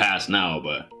relic of the past now,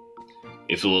 but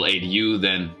if it will aid you,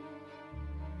 then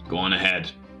go on ahead.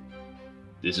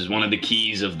 This is one of the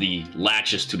keys of the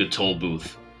latches to the toll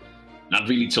booth. Not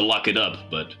really to lock it up,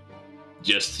 but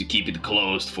just to keep it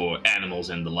closed for animals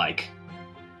and the like.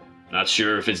 Not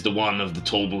sure if it's the one of the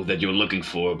toll booth that you're looking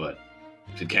for, but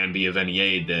if it can be of any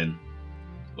aid, then,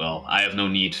 well, I have no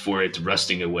need for it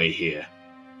rusting away here.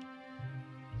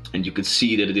 And you can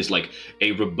see that it is like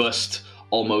a robust,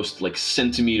 almost like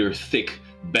centimeter thick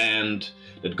band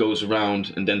that goes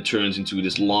around and then turns into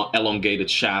this long, elongated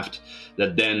shaft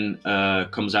that then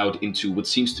comes out into what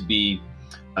seems to be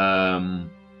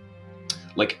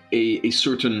like a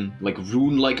certain like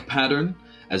rune-like pattern,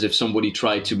 as if somebody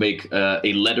tried to make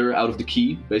a letter out of the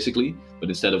key, basically. But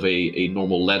instead of a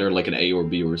normal letter like an A or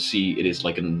B or a C, it is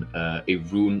like a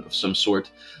rune of some sort.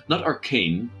 Not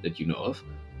arcane that you know of,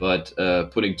 but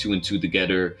putting two and two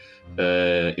together,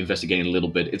 investigating a little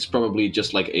bit, it's probably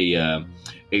just like a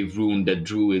rune that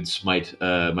druids might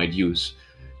use.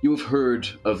 You have heard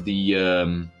of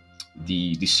the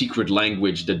secret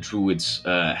language that druids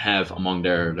have among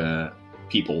their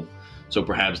people, so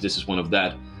perhaps this is one of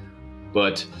that.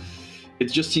 But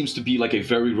it just seems to be like a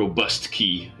very robust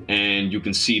key, and you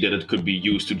can see that it could be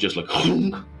used to just like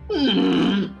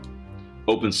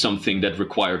open something that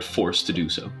required force to do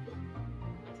so.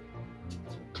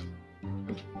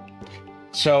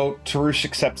 So Tarush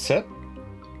accepts it,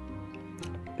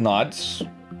 nods.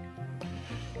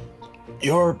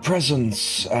 Your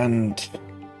presence and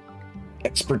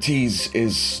expertise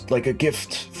is like a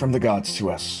gift from the gods to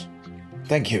us.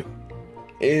 Thank you.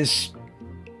 Is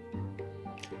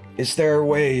there a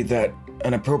way that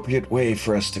an appropriate way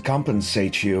for us to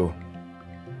compensate you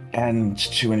and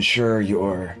to ensure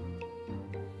your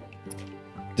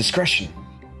discretion?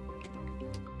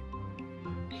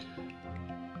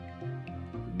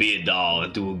 Be a doll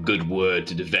and do a good word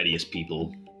to the Vedius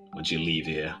people once you leave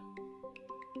here.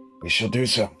 We shall do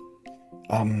so.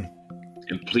 And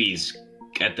please,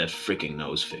 get that freaking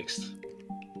nose fixed.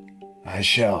 I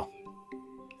shall.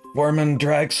 Foreman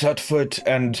Drag Sutfoot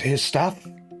and his staff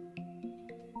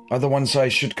are the ones I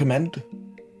should commend.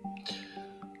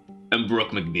 And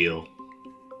Brooke McBeal.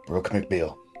 Brooke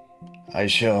McBeal. I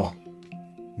shall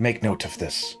make note of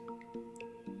this.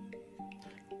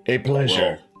 A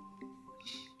pleasure. Well,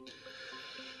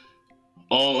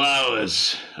 all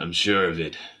ours, I'm sure of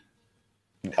it.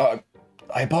 I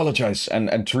apologize, and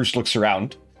Tarush looks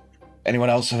around. Anyone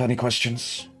else have any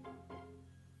questions?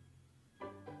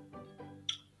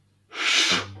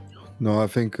 No, I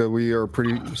think we are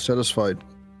pretty satisfied.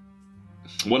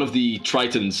 One of the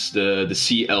Tritons, the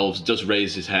sea elves, does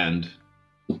raise his hand.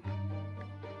 Who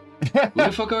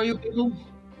the fuck are you people?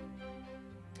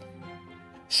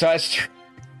 So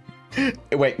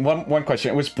wait, one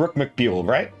question. It was Brooke McBeal,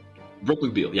 right? Brooke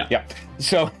McBeal, yeah. Yeah.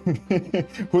 So,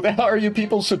 who the hell are you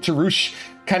people? So Tarush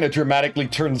kind of dramatically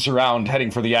turns around,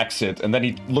 heading for the exit, and then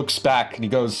he looks back and he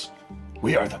goes,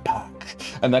 "We are the pack."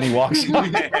 And then he walks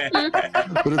on.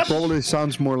 But it probably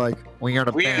sounds more like, "We are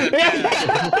the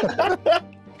pack."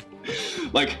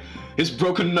 Like, his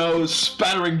broken nose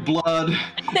spattering blood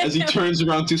as he turns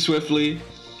around too swiftly.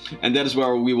 And that is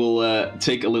where we will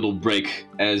take a little break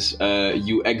as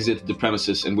you exit the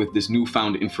premises, and with this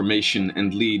newfound information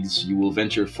and leads, you will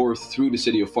venture forth through the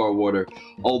city of Farwater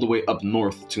all the way up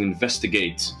north to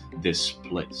investigate this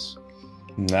place.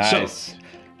 Nice. So,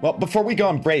 well, before we go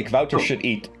on break, Wouter should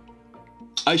eat.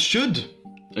 I should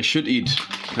eat,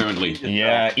 apparently.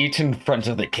 Yeah, eat in front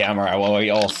of the camera while we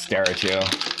all stare at you.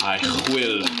 I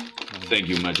will. Thank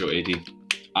you, Majo80.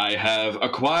 I have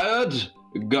acquired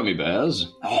gummy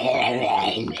bears.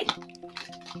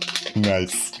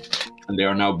 Nice. And they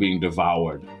are now being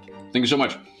devoured. Thank you so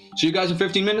much. See you guys in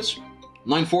 15 minutes.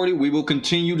 9:40, we will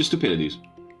continue the stupidities.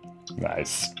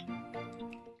 Nice.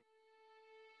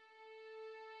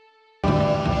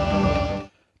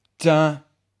 da,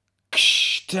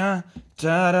 ksh, da,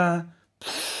 da, da,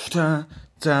 da,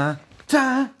 da,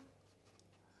 da.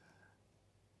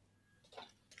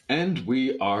 And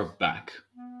we are back.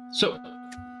 So,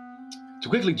 to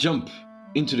quickly jump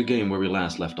into the game where we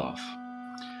last left off.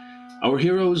 Our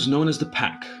heroes, known as the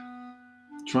Pack,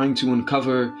 trying to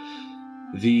uncover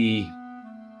the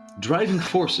driving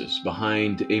forces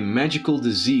behind a magical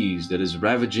disease that is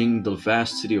ravaging the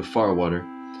vast city of Farwater,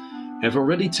 have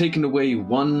already taken away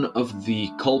one of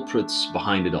the culprits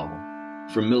behind it all,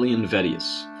 Vermilion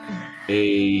Vedius,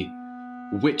 a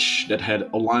witch that had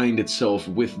aligned itself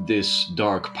with this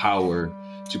dark power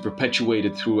to perpetuate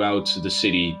it throughout the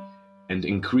city and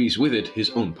increase with it his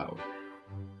own power.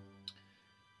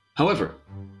 However,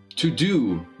 to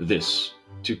do this,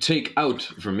 to take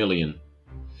out Vermilion,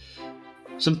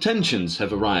 some tensions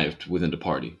have arrived within the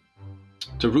party.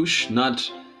 Tarush,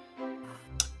 not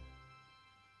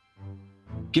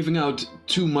giving out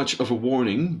too much of a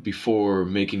warning before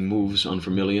making moves on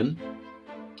Vermilion,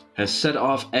 has set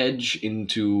off Edge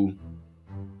into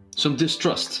some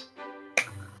distrust.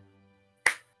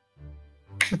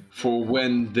 For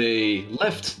when they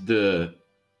left the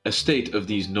estate of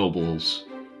these nobles,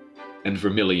 and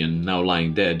Vermilion now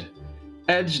lying dead,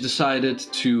 Edge decided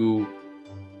to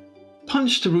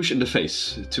punch Tarush in the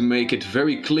face to make it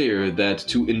very clear that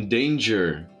to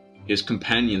endanger his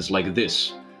companions like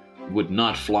this would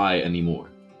not fly anymore.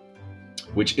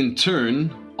 Which in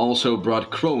turn also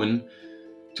brought Crowan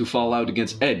to fall out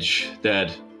against Edge,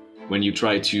 that when you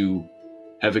try to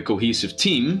have a cohesive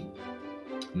team,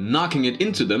 knocking it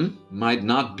into them might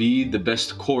not be the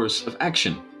best course of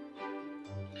action.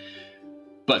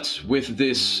 But with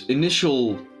this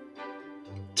initial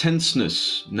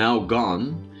tenseness now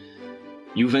gone,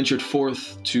 you ventured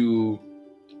forth to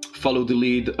follow the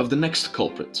lead of the next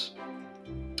culprit.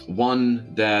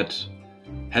 One that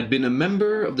had been a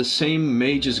member of the same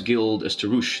Mages Guild as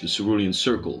Tarush, the Cerulean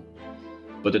Circle,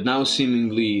 but had now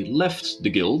seemingly left the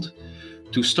guild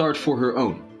to start for her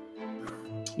own.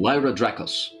 Lyra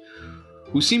Dracos,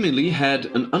 who seemingly had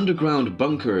an underground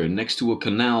bunker next to a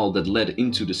canal that led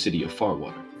into the city of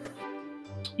Farwater.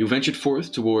 You ventured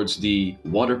forth towards the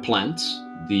water plant,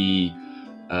 the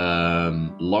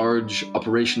large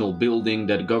operational building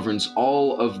that governs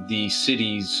all of the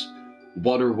city's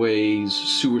waterways,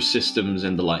 sewer systems,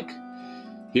 and the like.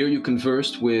 Here you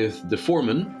conversed with the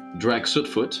foreman, Drag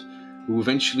Sutfoot, who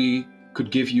eventually could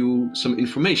give you some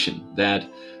information that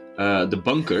the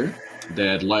bunker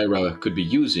that Lyra could be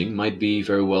using might be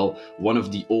very well one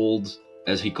of the old,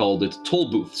 as he called it,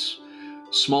 toll booths.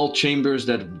 Small chambers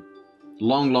that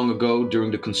long ago,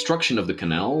 during the construction of the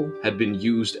canal, had been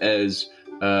used as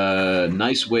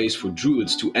nice ways for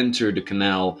druids to enter the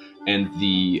canal and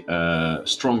the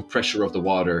strong pressure of the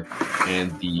water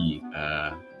and the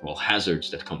hazards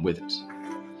that come with it.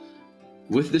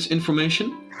 With this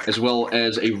information, as well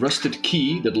as a rusted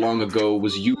key that long ago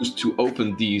was used to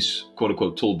open these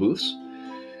quote-unquote toll booths,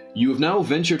 you have now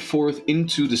ventured forth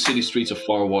into the city streets of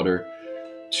Farwater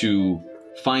to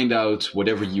find out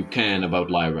whatever you can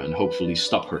about Lyra and hopefully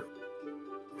stop her.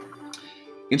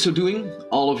 In so doing,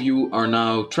 all of you are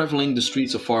now traveling the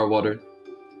streets of Farwater,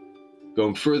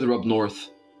 going further up north,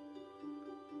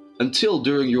 until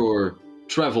during your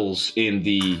travels in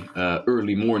the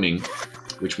early morning,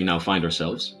 which we now find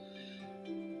ourselves,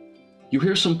 you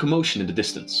hear some commotion in the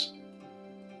distance.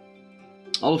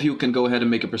 All of you can go ahead and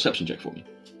make a perception check for me.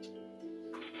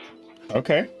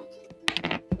 Okay.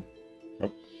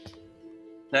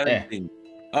 17.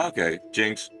 Okay,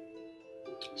 Jinx.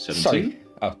 17?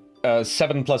 Sorry.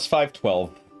 7 plus 5,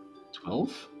 12.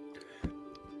 12?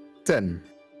 10.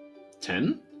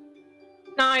 10?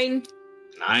 9.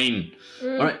 9.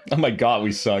 Alright. Oh my god,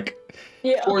 we suck.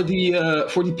 Yeah. For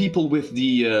the people with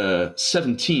the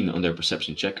 17 on their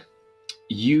perception check,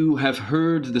 you have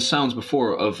heard the sounds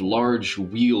before of large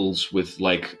wheels with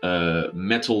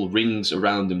metal rings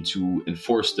around them to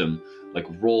enforce them, like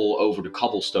roll over the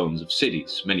cobblestones of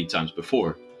cities many times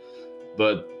before.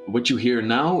 But what you hear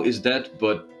now is that,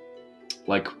 but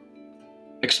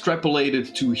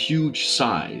extrapolated to huge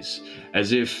size,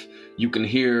 as if you can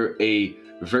hear a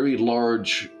very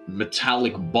large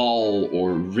metallic ball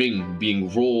or ring being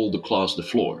rolled across the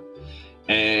floor.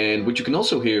 And what you can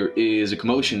also hear is a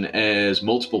commotion as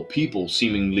multiple people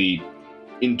seemingly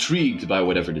intrigued by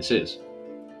whatever this is.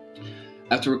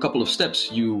 After a couple of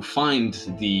steps, you find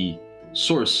the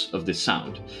source of this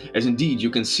sound, as indeed you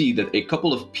can see that a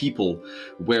couple of people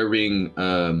wearing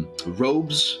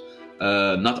robes,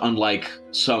 not unlike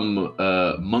some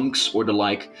monks or the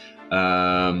like,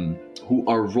 who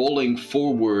are rolling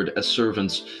forward as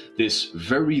servants this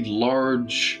very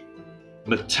large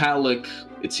metallic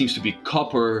it seems to be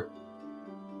copper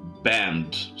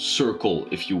band circle,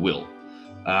 if you will,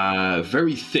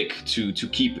 very thick to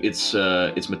keep its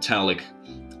metallic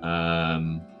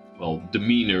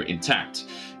demeanor intact.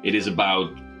 It is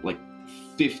about like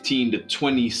 15 to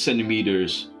 20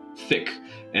 centimeters thick,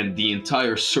 and the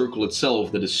entire circle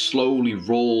itself that is slowly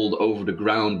rolled over the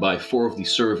ground by 4 of the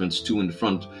servants, 2 in the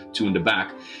front, 2 in the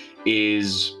back,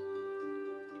 is,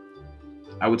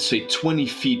 I would say, 20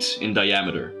 feet in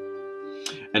diameter.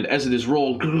 And as it is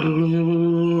rolled,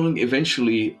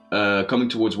 eventually coming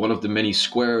towards one of the many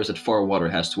squares that Farwater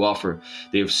has to offer,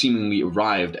 they have seemingly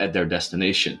arrived at their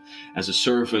destination, as the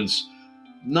servants,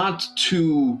 not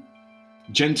too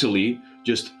gently,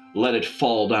 just let it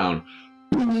fall down.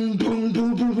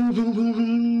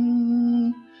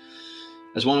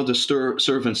 As one of the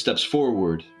servants steps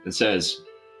forward and says,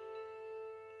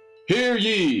 "Hear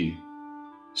ye,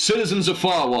 citizens of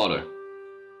Farwater.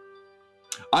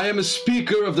 I am a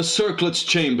speaker of the Circlet's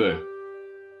Chamber,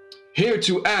 here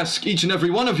to ask each and every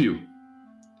one of you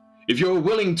if you're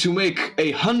willing to make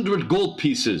 100 gold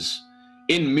pieces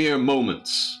in mere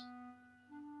moments.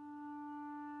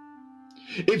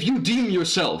 If you deem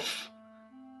yourself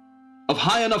of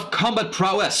high enough combat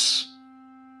prowess,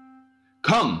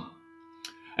 come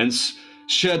and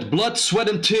shed blood, sweat,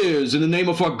 and tears in the name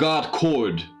of our god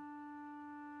Cord."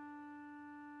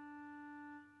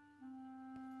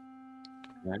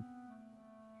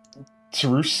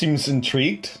 Tarush seems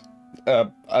intrigued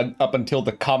up until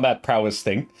the combat prowess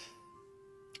thing,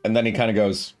 and then he kind of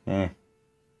goes, and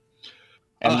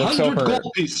looks 100 over.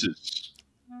 gold pieces.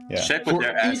 Yeah. Check with For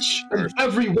their ass each and first.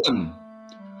 every one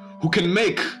who can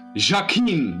make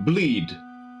Jacqueline bleed.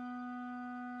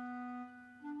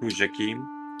 Who's Jakeem?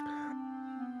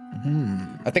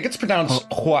 I think it's pronounced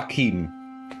Joaquin.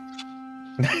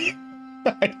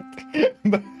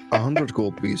 100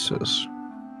 gold pieces.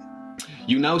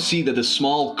 You now see that a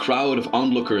small crowd of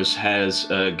onlookers has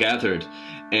gathered,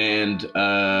 and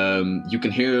you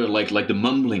can hear like the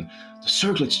mumbling. "The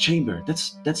Circlet's Chamber,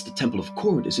 that's the Temple of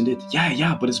Cord, isn't it?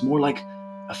 Yeah, but it's more like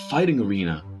a fighting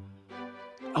arena.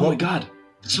 Oh my god,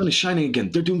 the sun is shining again.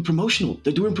 They're doing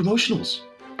promotionals.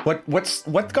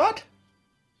 What god?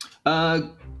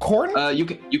 Corn?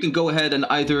 You can go ahead and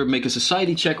either make a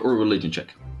society check or a religion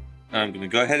check. I'm gonna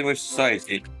go ahead with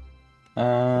society.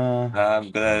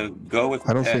 I'm gonna go with.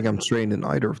 I don't think I'm trained in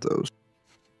either of those.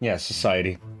 Yeah,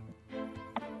 society.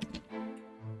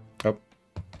 Oh.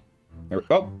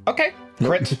 Oh, okay.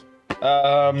 Crit.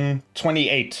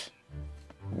 28.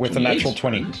 With a natural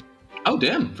 20. Oh,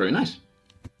 damn. Very nice.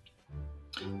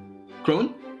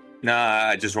 Crone? Nah,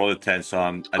 I just rolled a 10, so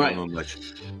I don't Right. know much.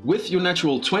 With your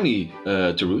natural 20,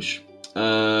 Tarush,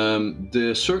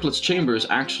 the Circlet's Chamber is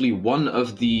actually one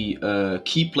of the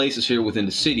key places here within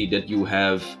the city that you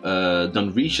have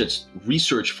done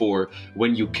research for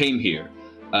when you came here.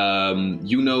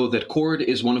 You know that Cord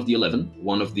is one of the 11,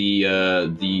 one of the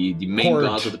main Cord.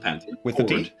 gods of the Pantheon. With the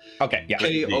D? Cord. Okay, yeah.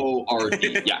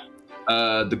 K-O-R-D, yeah.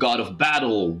 The god of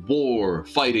battle, war,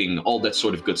 fighting, all that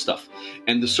sort of good stuff.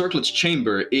 And the Circlet's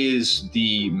Chamber is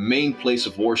the main place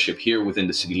of worship here within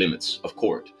the city limits of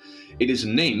Cord. It is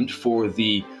named for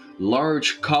the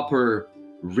large copper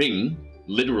ring,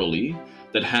 literally,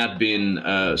 that had been,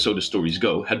 so the stories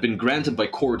go, had been granted by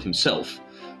Cord himself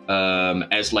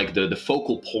as like the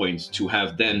focal point to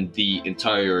have then the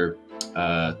entire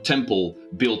temple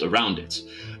built around it.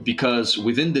 Because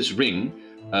within this ring,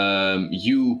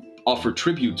 you offer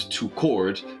tribute to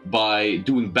Cord by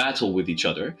doing battle with each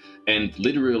other and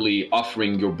literally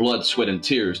offering your blood, sweat, and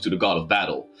tears to the god of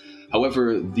battle.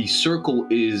 However, the circle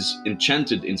is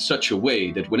enchanted in such a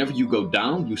way that whenever you go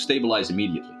down, you stabilize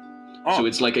immediately. Oh. So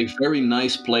it's like a very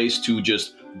nice place to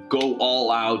just go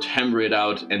all out, hammer it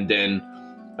out, and then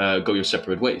go your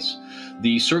separate ways.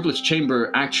 The Circlet's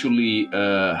Chamber actually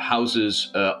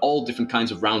houses all different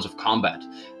kinds of rounds of combat,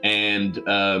 and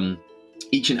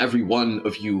each and every one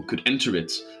of you could enter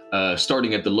it,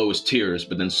 starting at the lowest tiers,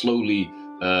 but then slowly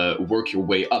work your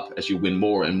way up as you win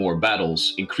more and more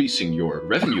battles, increasing your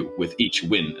revenue with each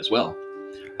win as well.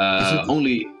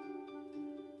 Only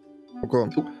Go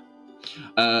on.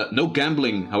 no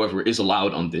gambling, however, is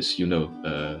allowed on this, you know,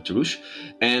 Tarush.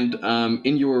 And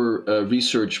in your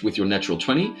research with your natural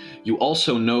 20, you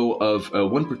also know of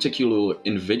one particular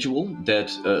individual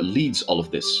that leads all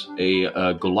of this,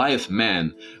 a Goliath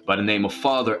man by the name of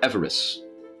Father Everus,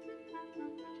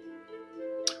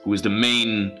 who is the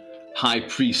main high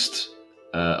priest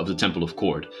of the Temple of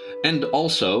Cord. And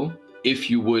also,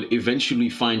 if you would eventually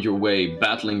find your way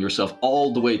battling yourself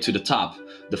all the way to the top,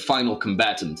 the final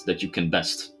combatant that you can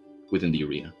best within the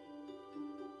arena.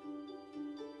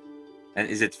 And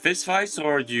is it fist fights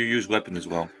or do you use weapon as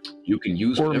well? You can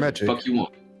use Or whatever magic. the fuck you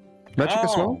want. Magic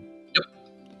as well?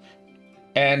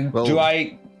 And Well- do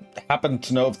I happen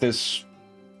to know if this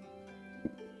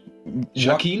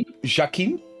Jacqueline?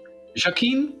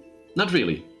 Jacqueline? Not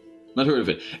really. Not heard of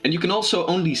it. And you can also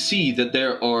only see that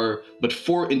there are but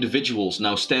 4 individuals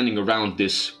now standing around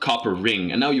this copper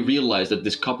ring. And now you realize that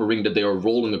this copper ring that they are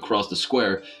rolling across the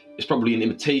square is probably an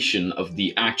imitation of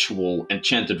the actual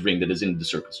enchanted ring that is in the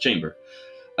circle's chamber.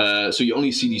 So you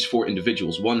only see these 4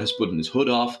 individuals. One has put his hood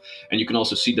off, and you can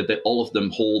also see that all of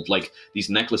them hold like these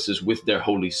necklaces with their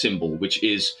holy symbol, which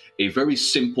is a very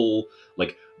simple,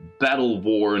 like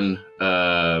battle-worn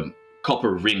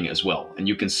copper ring as well. And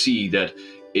you can see that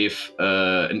if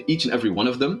in each and every one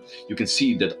of them, you can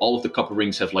see that all of the copper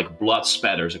rings have like blood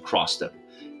spatters across them.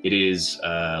 It is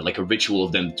like a ritual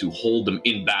of them to hold them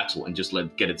in battle and just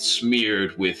get it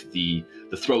smeared with the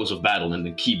throes of battle, and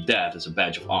then keep that as a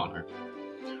badge of honor.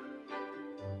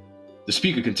 The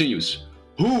speaker continues.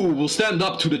 Who will stand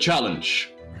up to the challenge?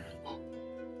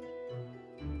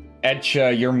 Edge,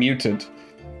 you're muted.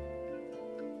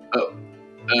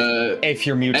 If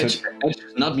you're muted. Edge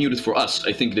is not muted for us.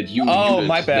 I think that you Oh, muted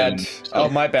my bad. them. Oh,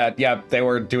 my bad. Yeah, they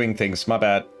were doing things. My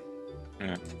bad.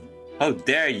 How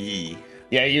dare ye?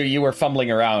 Yeah, you were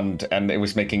fumbling around and it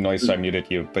was making noise, so I muted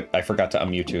you, but I forgot to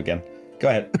unmute you again. Go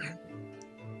ahead.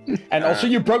 And also,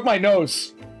 you broke my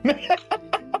nose.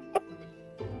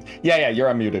 Yeah, you're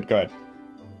unmuted. Go ahead.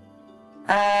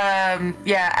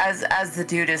 Yeah, as the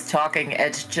dude is talking,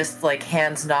 Edge just like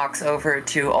hands knocks over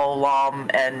to Olwam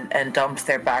and dumps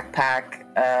their backpack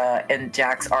in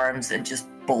Jack's arms and just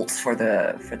bolts for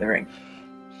the ring.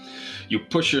 You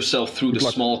push yourself through the Good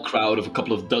luck. small crowd of a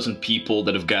couple of dozen people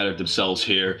that have gathered themselves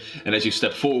here, and as you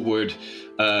step forward,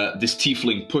 this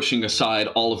tiefling pushing aside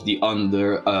all of the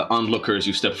onlookers,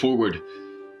 you step forward.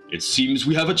 It seems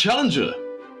we have a challenger.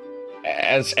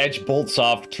 As Edge bolts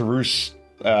off, Tarush...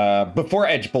 before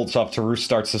Edge bolts off, Tarush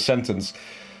starts the sentence.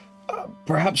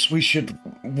 Perhaps we should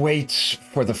wait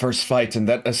for the first fight and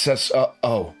then assess...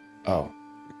 Oh.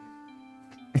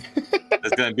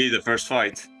 That's gonna be the first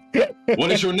fight.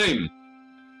 What is your name?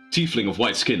 Tiefling of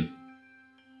white skin.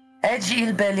 Edge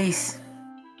Ilbelis.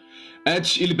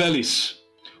 Edge Ilbelis,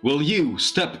 will you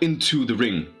step into the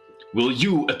ring? Will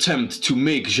you attempt to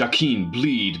make Jacqueline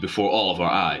bleed before all of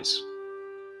our eyes?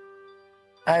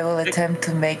 I will attempt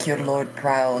to make your lord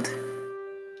proud.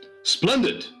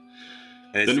 Splendid!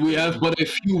 Then we have but a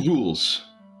few rules.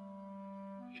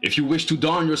 If you wish to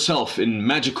darn yourself in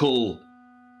magical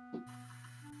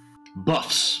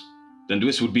buffs, then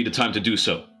this would be the time to do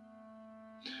so.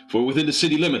 For within the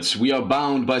city limits, we are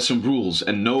bound by some rules,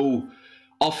 and no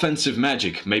offensive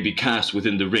magic may be cast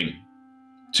within the ring,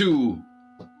 to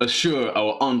assure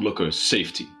our onlookers'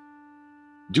 safety.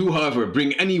 Do, however,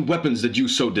 bring any weapons that you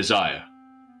so desire,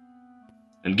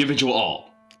 and give it your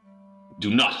all. Do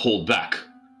not hold back.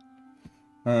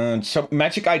 So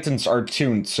magic items are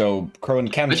tuned, so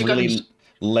Crowan can't Magic really items-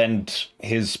 lend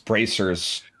his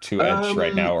bracers to Edge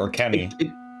right now, or can he?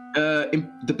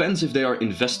 It depends if they are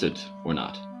invested or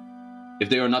not. If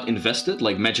they are not invested,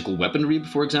 like magical weaponry,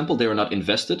 for example, they are not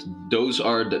invested.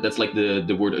 That's like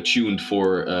the word attuned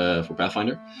for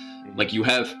Pathfinder. Like you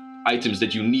have items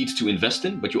that you need to invest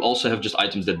in, but you also have just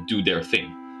items that do their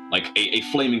thing. Like a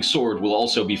flaming sword will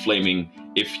also be flaming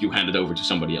if you hand it over to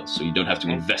somebody else, so you don't have to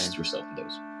invest yourself in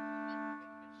those.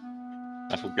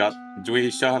 I forgot. Do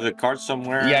we still have the card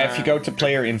somewhere? Yeah, if you go to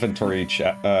player inventory, it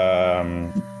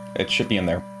should be in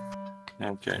there.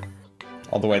 Okay.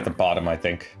 All the way at the bottom, I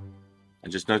think. I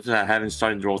just noticed I haven't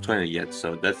started Roll20 yet,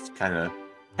 so that's kind of...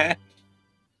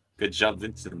 Good job,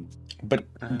 Vincent. But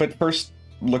first,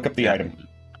 look up the Yeah. item.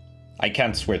 I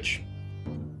can't switch.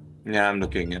 Yeah, I'm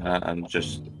looking.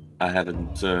 I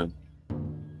haven't...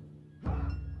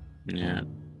 Yeah.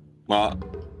 Well,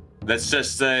 let's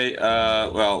just say,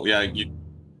 you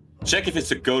check if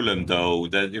it's a golem, though.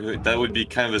 That would be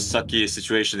kind of a sucky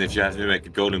situation if you have to make a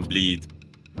golem bleed.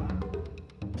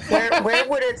 Where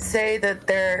would it say that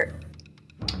they're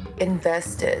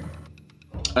invested?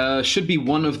 Should be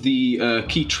one of the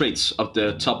key traits up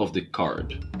the top of the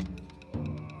card.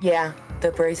 Yeah,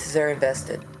 the braces are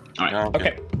invested. All right.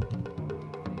 Okay.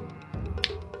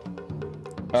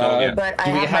 So, yeah. But I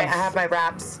Do we have my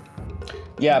wraps.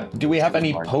 Yeah, do we have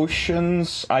any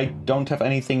potions? I don't have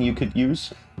anything you could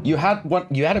use. You had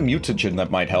a mutagen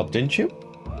that might help, didn't you?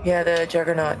 Yeah, the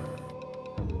Juggernaut.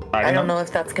 I don't know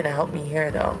if that's gonna help me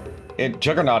here though.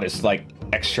 Juggernaut is like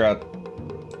extra.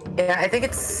 Yeah, I think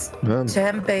it's temp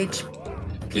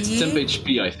HP. It's temp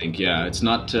HP, I think. Yeah, it's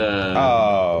not.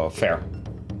 Oh, fair.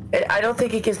 I don't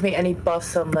think it gives me any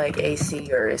buffs on like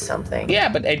AC or something. Yeah,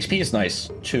 but HP is nice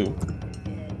too.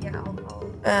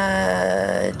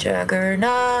 Yeah.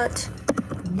 Juggernaut,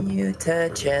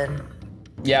 mutagen.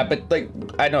 Yeah, but like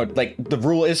I know, like the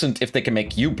rule isn't if they can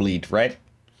make you bleed, right?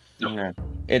 Yeah.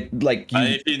 It like you.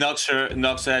 If he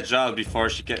knocks Edge out before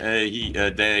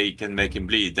they can make him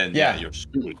bleed, then Yeah. you're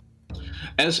screwed.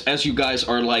 As you guys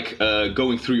are like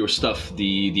going through your stuff,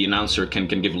 the announcer can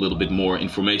give a little bit more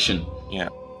information. Yeah.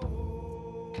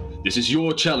 This is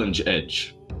your challenge,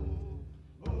 Edge.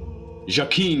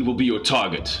 Jacquin will be your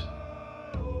target.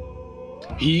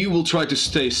 He will try to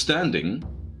stay standing.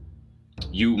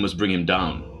 You must bring him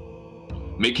down.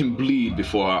 Make him bleed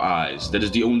before our eyes. That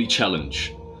is the only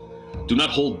challenge. Do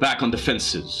not hold back on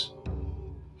defenses,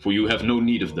 for you have no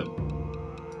need of them.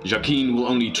 Jacquin will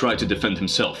only try to defend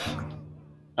himself.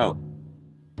 Oh.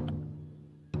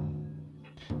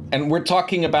 And we're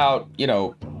talking about, you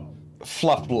know,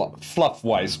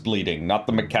 fluff-wise bleeding, not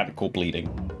the mechanical bleeding.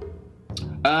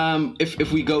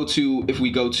 If we go to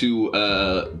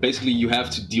basically you have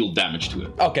to deal damage to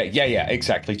him. Okay, yeah,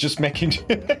 exactly. Just making.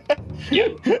 Yeah.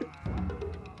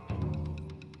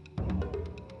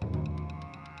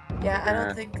 Yeah, I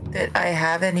don't think that I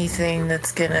have anything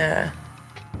that's gonna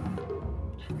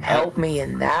help me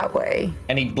in that way.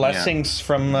 Any blessings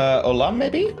from Olam,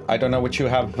 maybe? I don't know what you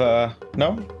have.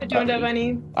 No? I don't have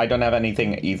any. I don't have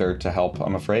anything either to help,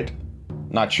 I'm afraid.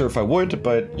 Not sure if I would,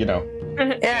 but, you know.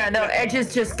 Yeah, no, Edge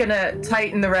is just gonna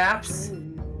tighten the wraps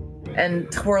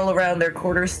and twirl around their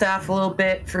quarterstaff a little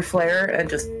bit for flair and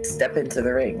just step into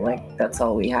the ring. Like, that's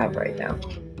all we have right now.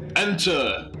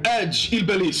 Enter Edge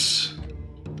Ilbelis,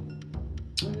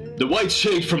 the white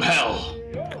shade from hell.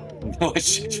 Oh,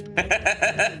 shit.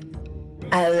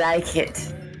 I like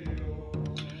it.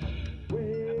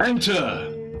 Enter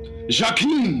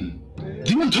Jacquin,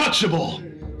 the untouchable.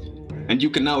 And you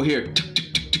can now hear tick,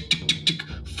 tick, tick, tick, tick, tick, tick,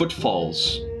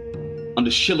 footfalls on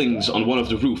the shillings on one of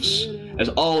the roofs as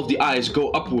all of the eyes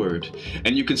go upward,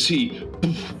 and you can see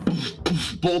poof, poof,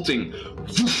 poof, bolting,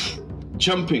 poof,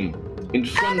 jumping in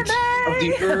front of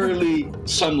the early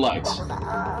sunlight,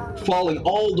 falling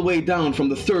all the way down from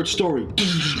the third story,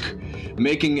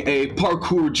 making a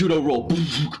parkour judo roll,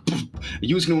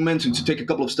 using momentum to take a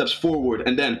couple of steps forward,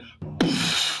 and then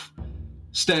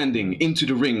standing into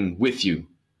the ring with you,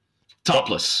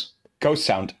 topless. Ghost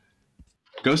sound.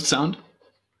 Ghost sound?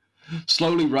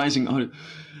 Slowly rising on.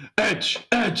 Edge,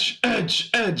 edge, edge,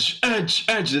 edge, edge,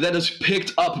 edge. That is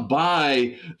picked up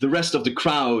by the rest of the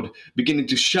crowd, beginning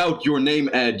to shout your name,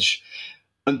 Edge,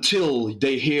 until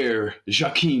they hear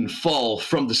Jacquin fall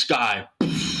from the sky.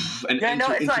 And Yeah, no,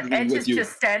 it's like Edge is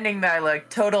just standing there, like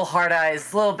total hard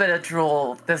eyes, a little bit of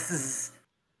drool. This is.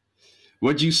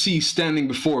 What you see standing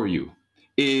before you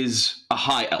is a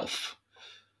high elf.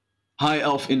 High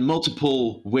elf in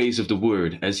multiple ways of the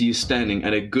word, as he is standing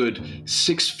at a good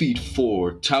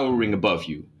 6'4", towering above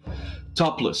you.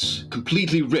 Topless,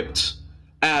 completely ripped,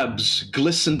 abs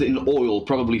glistened in oil,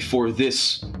 probably for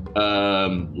this,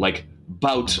 like,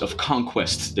 bout of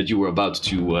conquest that you were about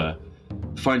to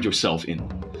find yourself in.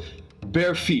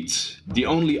 Bare feet. The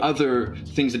only other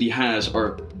things that he has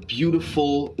are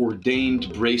beautiful,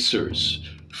 ordained bracers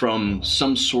from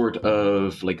some sort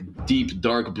of like deep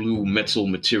dark blue metal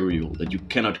material that you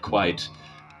cannot quite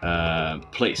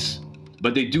place.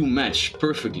 But they do match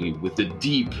perfectly with the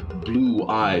deep blue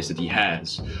eyes that he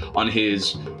has on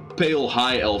his pale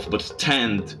high elf but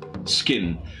tanned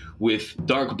skin, with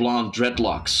dark blonde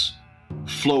dreadlocks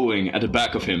flowing at the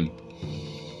back of him.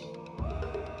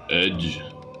 Edge.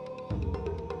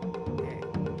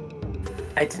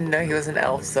 I didn't know he was an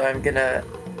elf, so I'm gonna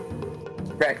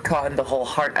retcon the whole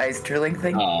heart eyes drilling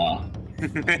thing.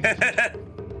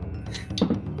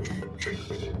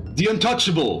 The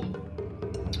untouchable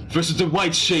versus the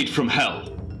white shade from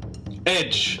hell.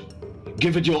 Edge,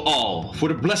 give it your all for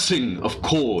the blessing of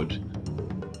Cord.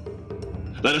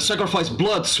 Let us sacrifice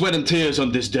blood, sweat, and tears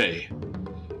on this day.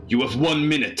 You have 1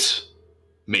 minute.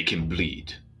 Make him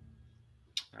bleed.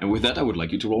 And with that, I would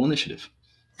like you to roll initiative.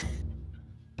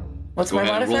 What's Go my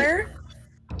ahead, roll.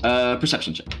 modifier?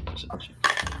 Perception check. Perception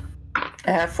check.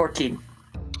 I have 14.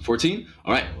 14?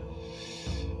 Alright.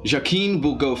 Jacquin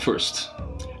will go first,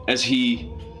 as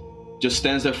he just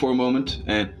stands there for a moment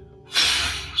and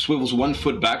swivels 1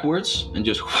 foot backwards and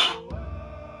just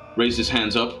raises his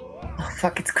hands up. Oh,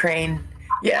 fuck, it's Crane.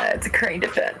 Yeah, it's a Crane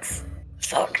defense.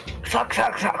 Fuck. Fuck,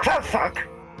 fuck, fuck, fuck, fuck.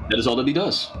 That is all that he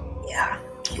does. Yeah.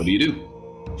 What do you do?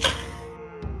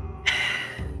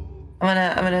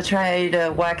 I'm gonna try to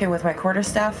whack him with my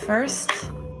quarterstaff first.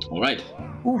 Alright.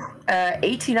 Ooh,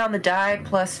 18 on the die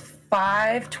plus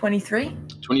 5, 23.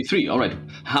 23, alright.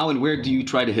 how and where do you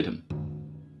try to hit him?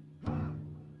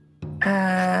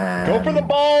 Go for the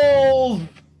balls!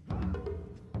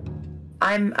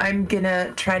 I'm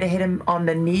gonna try to hit him on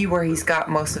the knee where he's got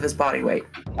most of his body weight.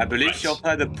 I believe she also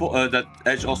had that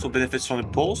Edge also benefits from the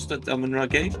pulse that Amunra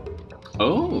gave.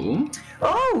 Oh.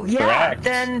 Oh, yeah. Correct.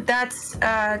 Then that's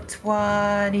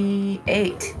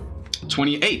 28.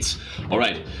 28. All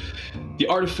right. The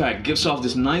artifact gives off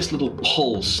this nice little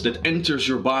pulse that enters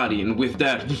your body, and with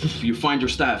that, you find your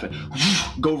staff and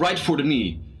go right for the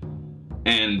knee.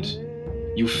 And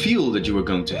you feel that you are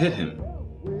going to hit him.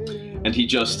 And he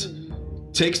just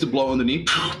takes the blow on the knee,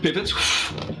 pivots,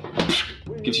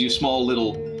 gives you a small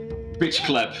little bitch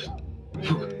clap.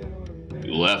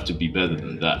 You'll have to be better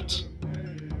than that.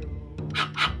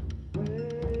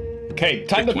 Okay,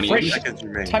 time to 28 fish. seconds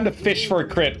remain. Time to fish for a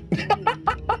crit.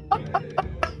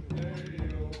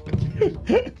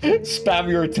 Spam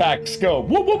your attacks. Go.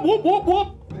 Whoop whoop whoop whoop whoop.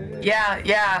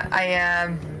 Yeah, I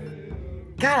am.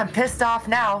 God, I'm pissed off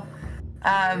now.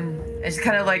 I just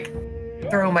kind of like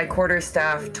throw my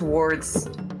quarterstaff towards,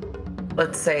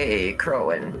 let's say,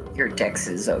 Crowan. Your dex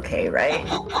is okay, right? You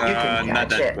can Not catch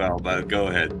that it well, but go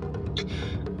ahead.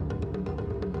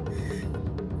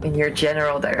 in your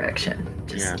general direction.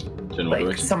 Just General like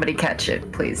direction. somebody catch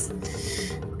it, please.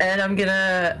 And I'm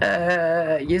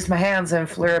gonna use my hands and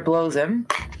flare blows him.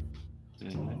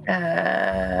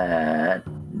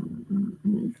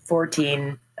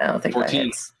 14. I don't think 14. that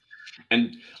hits.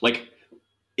 And like,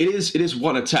 it is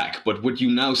one attack, but what you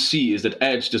now see is that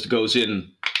Edge just goes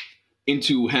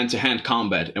into hand-to-hand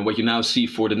combat, and what you now see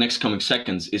for the next coming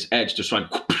seconds is Edge just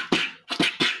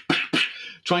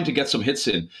trying to get some hits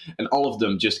in, and all of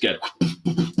them just get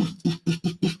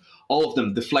all of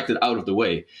them deflected out of the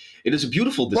way. It is a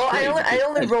beautiful display. Well, I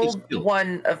only Edge is rolled still-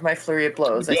 one of my flurry of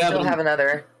blows. I Yeah, still but- have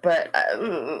another, but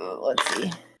let's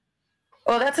see.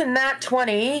 Oh, that's a nat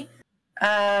 20.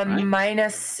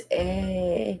 Minus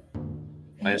a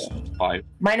 -5.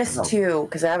 minus No. 2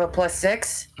 because I have a plus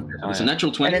 6. It's a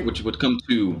natural 20, And it- which would come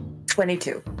to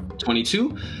 22.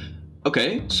 22.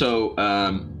 Okay, so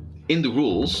in the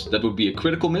rules, that would be a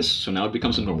critical miss, so now it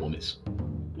becomes a normal miss.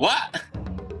 What?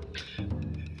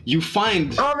 You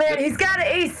find Oh man, he's got an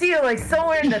AC of like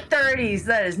somewhere in the 30s.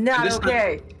 That is not This time-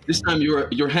 okay. this time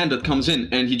your hand that comes in,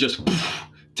 and he just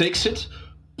takes it,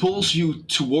 pulls you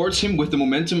towards him with the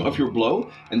momentum of your blow,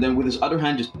 and then with his other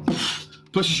hand just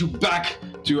pushes you back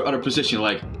to your other position.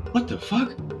 Like, what the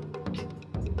fuck?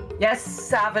 Yes,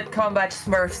 Savage Combat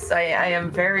Smurfs. I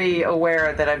am very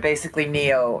aware that I'm basically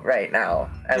Neo right now.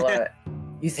 I love it.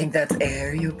 You think that's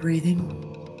air you're breathing?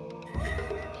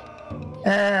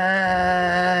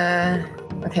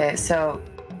 Okay, so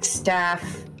staff.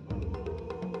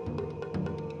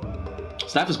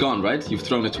 Staff is gone, right? You've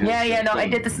thrown it towards Yeah, no, I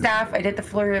did the staff. I did the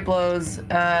flurry of blows.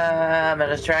 I'm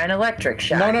gonna try an electric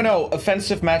shot. No.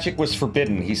 Offensive magic was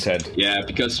forbidden, he said. Yeah,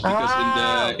 because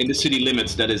Ah. in the city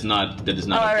limits that is not Oh, a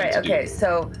thing all right, to do. okay.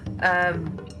 So,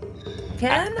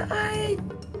 can I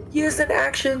use an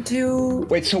action to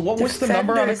Wait, so what was the defend,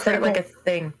 number or on a is that critical? like a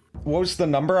thing? What was the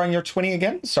number on your 20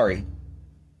 again? Sorry.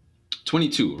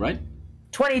 22, right?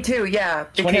 22, yeah.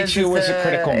 because 22 was a it's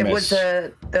critical It miss. was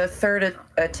the third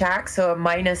attack, so a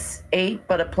 -8,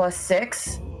 but a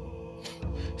 +6.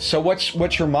 So what's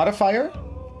your modifier?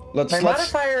 My Let's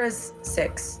modifier is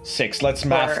 6. 6. Let's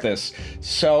math Or- this.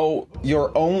 So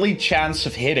your only chance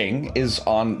of hitting is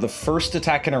on the first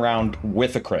attack in a round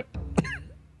with a crit.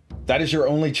 That is your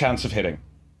only chance of hitting,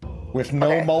 with no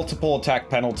Okay. multiple attack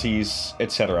penalties,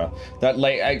 etc. That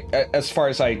as far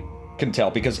as I can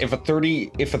tell, because if a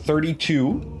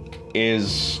 32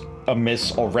 is a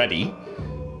miss already,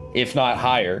 if not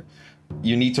higher,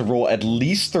 you need to roll at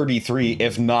least 33,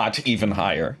 if not even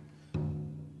higher.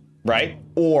 Right?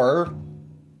 Or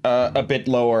a bit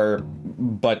lower,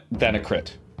 but then a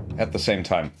crit at the same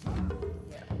time.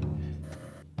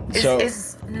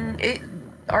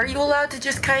 Are you allowed to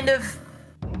just kind of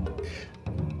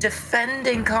defend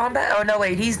in combat? Oh no,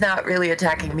 wait, he's not really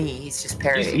attacking me. He's just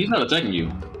parrying. He's not attacking you.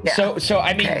 Yeah. So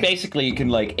I mean, Okay. basically, you can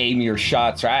like aim your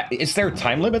shots. Right? Is there a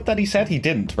time limit that he said? He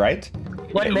didn't, right?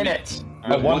 1 minute.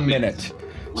 1 minute.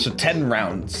 So 10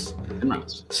 rounds. 10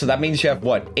 rounds. So that means you have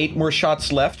what? 8 more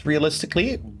shots left,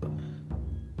 realistically.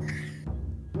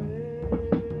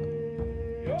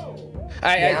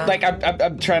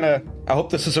 I'm trying to. I hope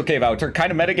this is okay, Wouter.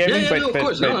 Kind of metagaming, Yeah, no, of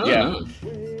course. No, yeah.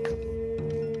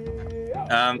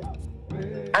 no.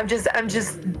 I'm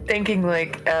just thinking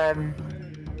like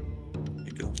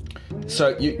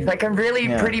So you. I can really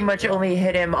Yeah. pretty much only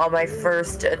hit him on my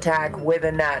first attack with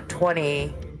a nat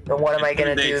 20. Then what am I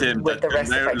gonna do with the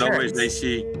rest of my turns?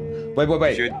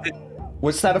 Wait.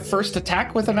 Was that a first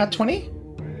attack with a nat 20?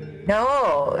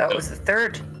 No, that was the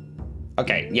third.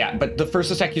 Okay, yeah, but the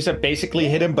first attack you said basically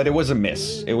hit him, but it was a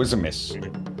miss. It was a miss.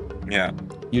 Yeah.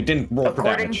 You didn't roll for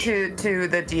According damage. to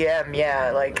the DM,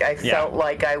 yeah, like I felt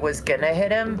like I was gonna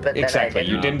hit him, but then I Exactly,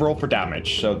 didn't. you didn't roll for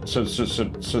damage. So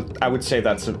I would say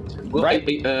that's a Well, right.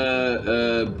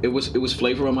 it was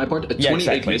flavor on my part. 28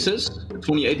 exactly. misses.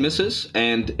 28 misses,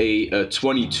 and a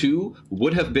 22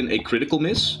 would have been a critical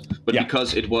miss, but Yeah.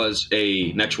 because it was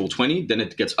a natural 20, then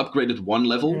it gets upgraded one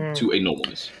level to a normal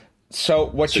miss. So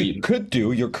what So you you- could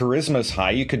do, your charisma is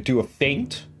high. You could do a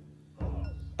feint.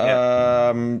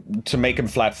 To make him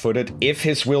flat-footed, if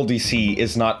his will DC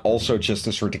is not also just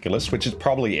as ridiculous, which it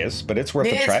probably is, but it's worth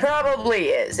a It try. probably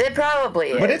is. It probably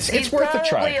is. But it's He's worth a try.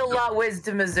 probably a lot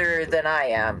wisdomizer than I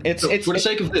am. It's For the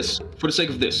sake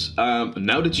of this,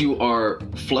 now that you are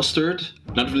flustered,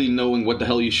 not really knowing what the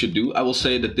hell you should do, I will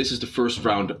say that this is the first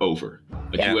round over.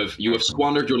 Like Yeah. you have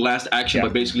squandered your last action Yeah.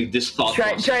 by basically this thought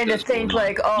process Trying to that's going think on.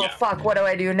 like, oh Yeah. fuck, what do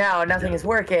I do now? Nothing is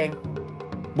working.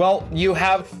 Well, you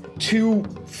have 2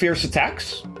 fierce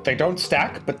attacks. They don't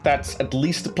stack, but that's at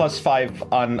least a +5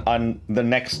 on the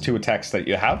next 2 attacks that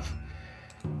you have.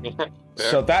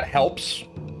 So that helps.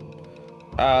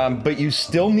 But you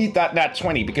still need that nat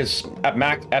 20 because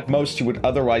at most you would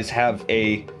otherwise have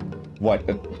a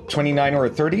 29 or a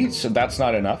 30, so that's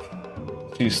not enough.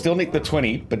 So you still need the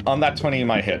 20, but on that 20 you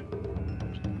might hit.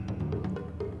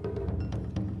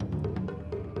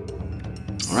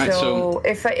 All right, so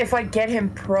if I get him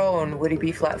prone, would he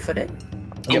be flat-footed?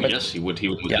 Oh Yeah, but- yes, he would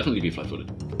definitely be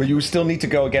flat-footed. But you still need to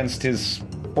go against his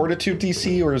Fortitude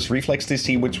DC or his Reflex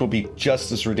DC, which will be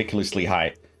just as ridiculously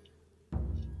high.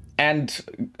 And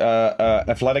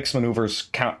athletics maneuvers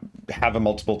have a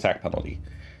multiple attack penalty.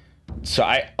 So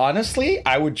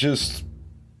I would just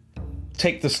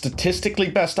take the statistically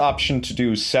best option to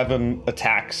do 7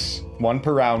 attacks, 1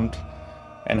 per round,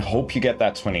 and hope you get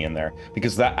that 20 in there.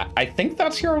 Because I think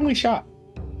that's your only shot.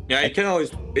 Yeah, you can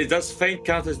always. It does feint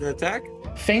count as an attack?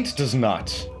 Feint does not.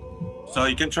 So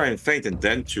you can try and feint and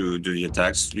then to do the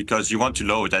attacks because you want to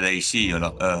lower that AC.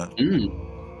 Let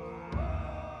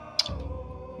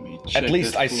me check At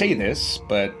least that I for- say this,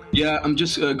 but Yeah, I'm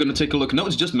just gonna take a look. No,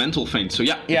 it's just mental feint. So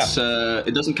yeah, it's,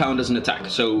 it doesn't count as an attack.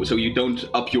 So you don't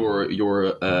up your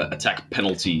attack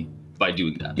penalty by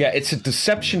doing that. yeah, it's a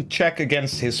deception check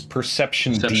against his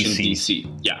perception Deception DC.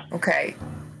 DC. Yeah. Okay.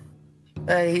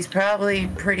 He's probably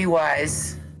pretty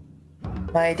wise.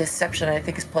 My deception, I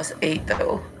think, is +8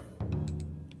 though.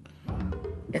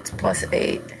 It's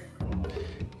 +8.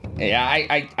 Yeah,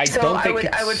 I So don't I think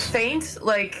would feint,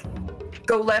 like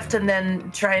go left and then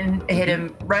try and hit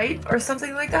him right or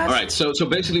something like that. All right. So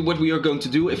basically, what we are going to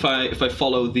do, if I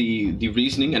follow the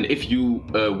reasoning, and if you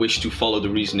wish to follow the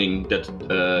reasoning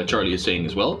that Charlie is saying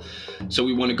as well, so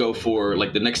we want to go for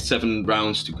like the next 7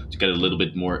 rounds to get a little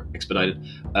bit more expedited.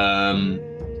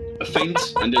 A feint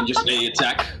and then just a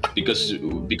attack because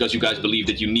you guys believe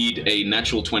that you need a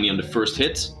natural 20 on the first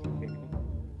hit.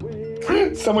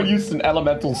 someone used an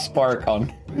elemental spark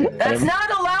on. That's not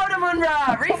allowed,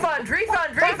 Amunra!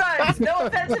 Refund! No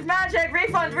offensive magic!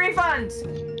 Refund!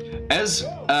 As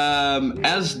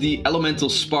the elemental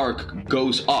spark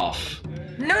goes off,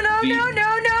 No!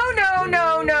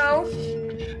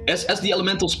 as the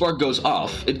elemental spark goes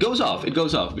off, it goes off.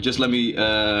 But just let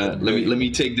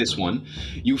me take this one.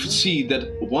 You see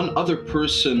that one other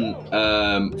person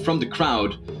from the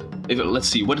crowd. Let's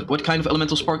see, what kind of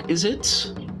elemental spark is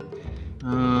it?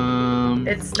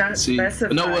 It's not see.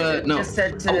 specified. No, It no. just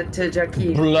said to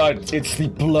Jaquim. Blood. It's the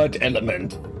blood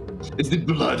element. It's the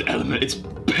blood element. It's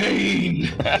pain.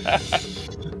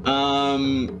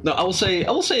 No, I will say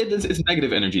it's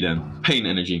negative energy then. Pain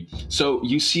energy. So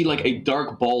you see like a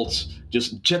dark bolt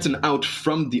just jetting out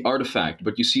from the artifact,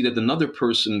 but you see that another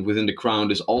person within the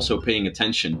crowd is also paying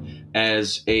attention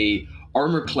as a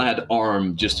armor-clad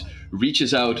arm just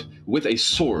reaches out with a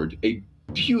sword, a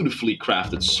beautifully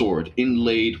crafted sword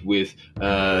inlaid with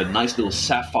nice little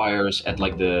sapphires at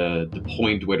like the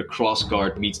point where the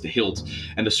crossguard meets the hilt,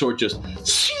 and the sword just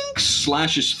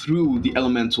slashes through the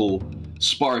elemental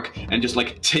spark and just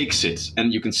like takes it,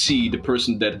 and you can see the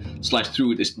person that slashed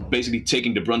through it is basically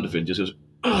taking the brunt of it. Just goes,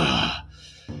 ugh.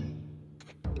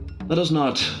 Let us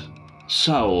not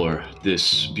sour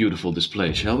this beautiful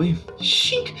display, shall we?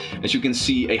 Chic. As you can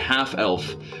see, a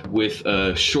half-elf with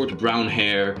short brown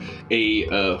hair, a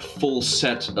full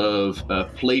set of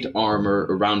plate armor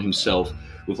around himself,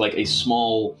 with like a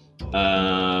small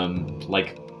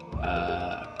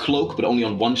cloak, but only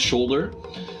on one shoulder,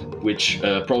 which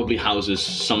probably houses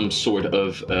some sort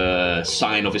of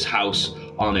sign of his house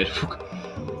on it.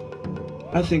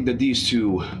 I think that these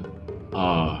two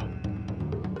are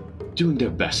doing their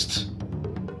best.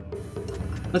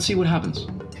 let's see what happens.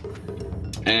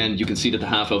 And you can see that the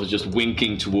half-elf is just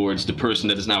winking towards the person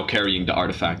that is now carrying the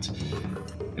artifact.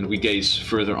 And we gaze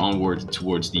further onward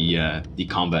towards the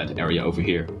combat area over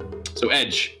here. So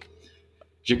Edge,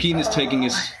 Jakeen is taking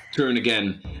his turn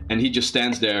again, and he just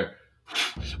stands there.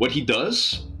 What he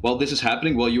does while this is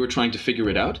happening, while you are trying to figure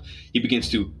it out, he begins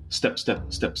to step.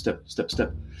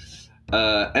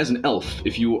 As an elf,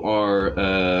 if you are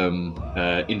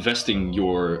investing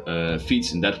your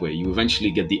feats in that way, you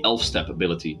eventually get the elf step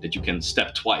ability that you can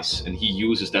step twice, and he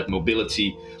uses that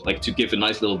mobility like to give a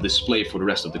nice little display for the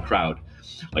rest of the crowd,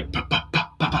 like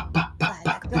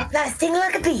Blasting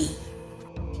like a bee.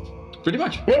 pretty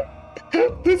much.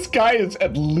 This guy is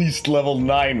at least level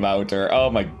 9, Mouter. Oh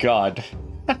my god.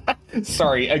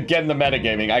 Sorry, again the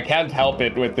metagaming. I can't help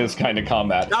it with this kind of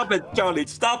combat. Stop it, Charlie,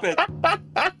 stop it!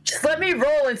 Just let me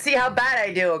roll and see how bad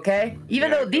I do, okay?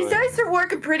 Even though these dice are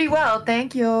working pretty well,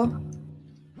 thank you.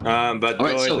 But All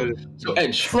right, so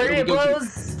Edge. Flurry of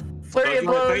blows. Flurry of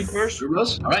blows. First?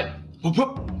 All right. Whoop,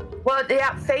 whoop. Well,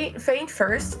 yeah, feint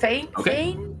first. Feint.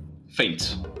 Okay.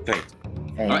 Feint. Faint.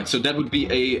 All right, so that would be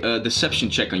a deception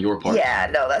check on your part. Yeah,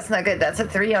 no, that's not good. That's a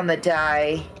 3 on the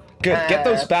die. Good, get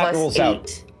those bat plus rolls 8.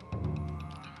 out.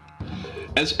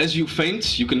 As you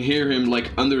faint, you can hear him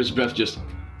like under his breath just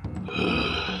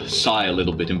sigh a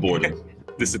little bit in boredom.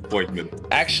 Disappointment.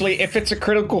 Actually, if it's a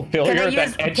critical failure,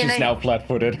 then Edge is now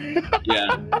flat-footed.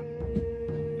 Yeah.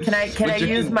 Can I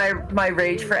use my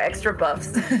rage for extra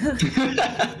buffs?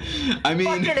 I mean,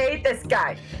 Fucking hate this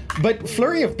guy. But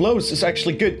Flurry of Blows is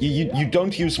actually good. You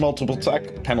don't use multiple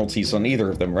attack penalties on either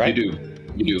of them, right? you do.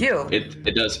 You do.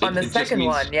 It does. On the it just second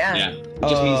means, one, yeah. Yeah. It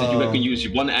just means that you can use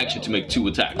one action to make 2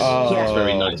 attacks. Oh, It's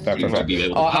very nice fair, for you fair, to be fair.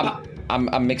 able to.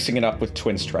 I'm mixing it up with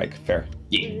Twin Strike. Fair.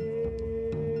 Yeah.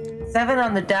 7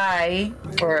 on the die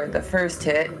for the first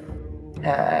hit.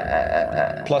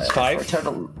 Plus 5? For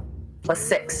total. Plus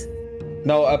 6.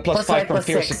 No, plus 5 from plus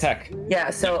fierce 6. attack. Yeah,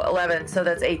 so 11. So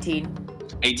that's 18.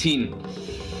 18.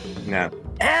 Yeah.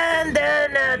 And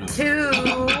then a 2.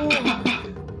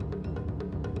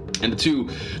 And the two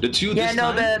Yeah, this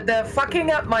no, time, the fucking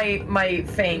up my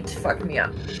feint fucked me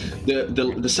up.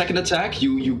 the second attack,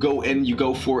 you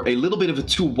go for a little bit of a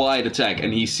too wide attack,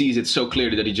 and he sees it so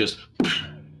clearly that he just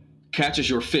catches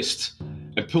your fist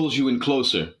and pulls you in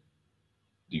closer.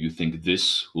 Do you think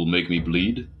this will make me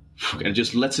bleed? And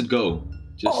just lets it go.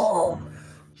 Just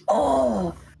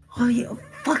Oh, you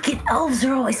fucking elves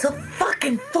are always so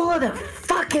fucking full of their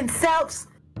fucking selves.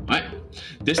 right.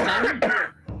 This time.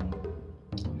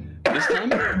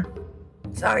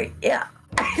 Sorry, yeah.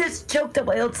 I just choked on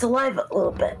my own saliva a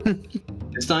little bit.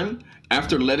 This time,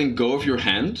 after letting go of your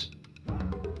hand,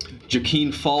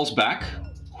 Jakeen falls back,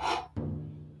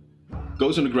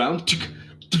 goes on the ground,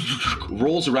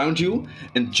 rolls around you,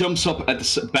 and jumps up at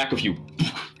the back of you.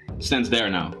 Stands there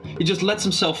now. He just lets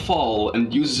himself fall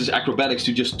and uses his acrobatics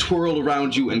to just twirl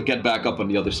around you and get back up on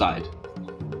the other side.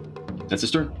 That's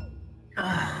his turn.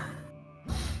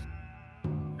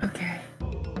 Okay.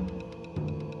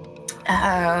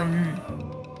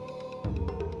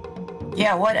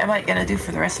 Yeah, what am I gonna do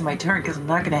for the rest of my turn? Because I'm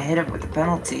not gonna hit him with the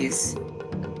penalties.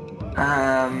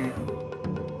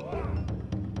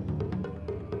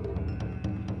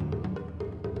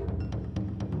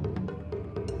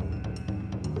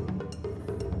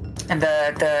 And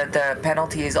the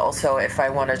penalty is also if I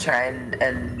want to try and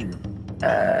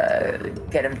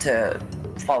get him to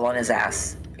fall on his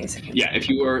ass, basically. Yeah, if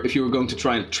you were going to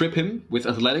try and trip him with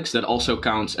athletics, that also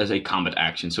counts as a combat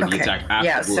action. So the attack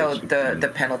afterwards. Yeah, so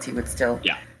the penalty would still.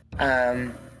 Yeah.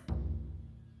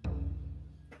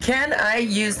 Can I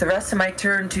use the rest of my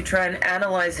turn to try and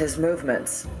analyze his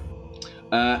movements?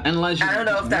 Analyze. I don't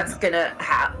know if that's gonna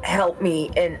help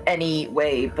me in any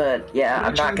way, but yeah,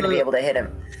 I'm not gonna be able to hit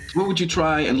him. What would you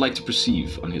try and like to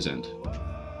perceive on his end?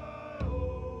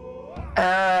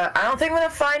 I don't think I'm gonna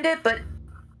find it, but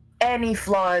any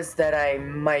flaws that I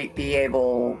might be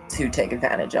able to take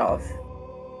advantage of.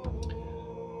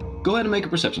 Go ahead and make a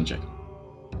perception check.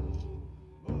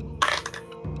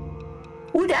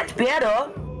 Ooh, that's better.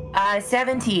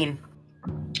 17.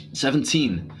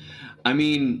 17. I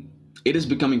mean, it is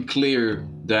becoming clear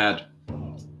that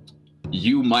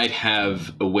you might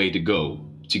have a way to go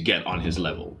to get on his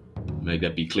level. Make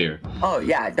that be clear. Oh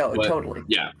yeah, no, But, totally.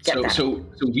 Yeah. Get that. So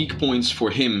weak points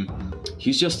for him.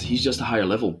 He's just a higher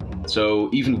level. So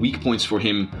even weak points for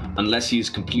him, unless he's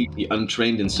completely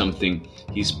untrained in something,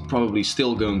 he's probably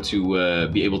still going to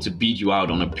be able to beat you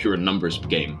out on a pure numbers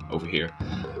game over here.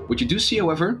 What you do see,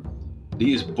 however,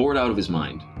 he is bored out of his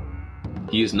mind.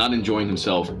 He is not enjoying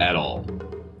himself at all.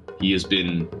 He has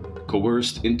been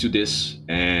coerced into this,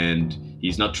 and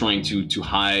He's not trying to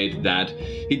hide that.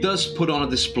 He does put on a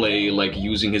display, like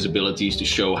using his abilities to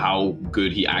show how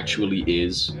good he actually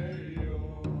is.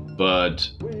 But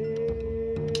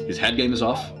his head game is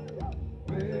off.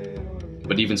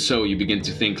 But even so, you begin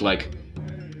to think, like,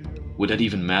 would that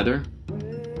even matter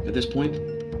at this point?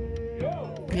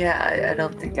 Yeah, I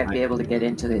don't think I'd be able to get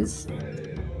into his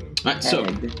Alright, so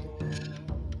head.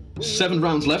 7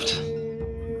 rounds left.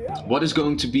 What is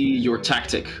going to be your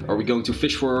tactic? Are we going to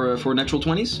fish for natural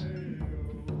 20s?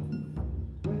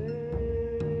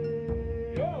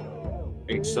 I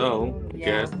think so. I Yeah.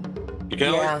 guess. You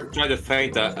can Yeah. always try to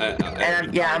feint that.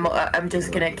 And I'm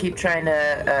just gonna keep trying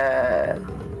to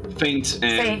Feint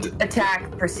and... feint,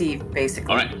 attack, perceive, basically.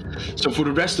 Alright, so for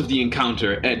the rest of the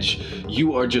encounter, Edge,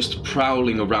 you are just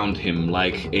prowling around him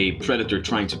like a predator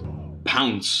trying to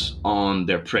pounce on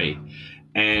their prey.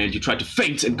 And you try to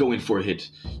feint and go in for a hit.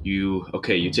 You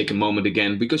take a moment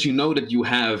again, because you know that you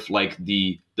have like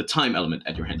the time element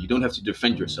at your hand. You don't have to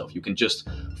defend yourself. You can just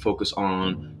focus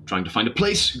on trying to find a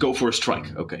place, go for a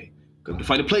strike. Okay, going to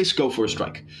find a place, go for a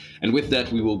strike. And with that,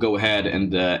 we will go ahead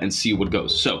and see what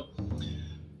goes. So,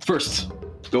 first,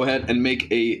 go ahead and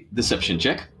make a deception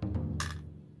check.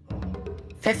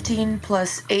 15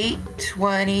 plus 8,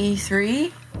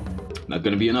 23. Not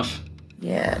going to be enough.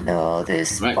 Yeah, no,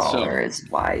 this Right, baller is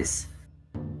wise.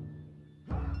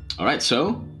 All right,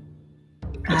 so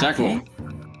attack Okay. roll.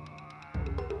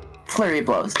 Flurry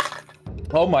blows.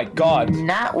 Oh my god.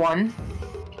 Nat 1,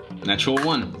 Natural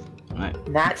 1. All right.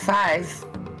 nat 5.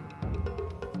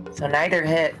 So neither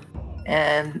hit.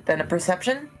 And then a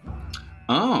perception.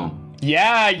 Oh,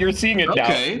 Yeah, you're seeing it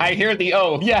Okay. now. I hear the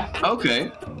oh, yeah.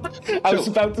 okay. I was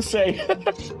about to say.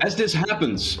 As this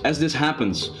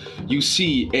happens, you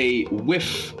see a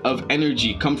whiff of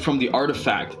energy come from the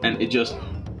artifact, and it just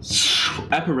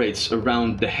apparates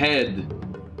around the head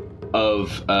of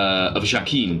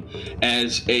Jacquin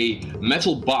as a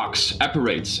metal box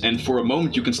apparates, and for a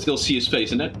moment you can still see his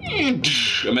face, and then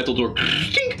a metal door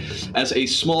as a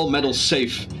small metal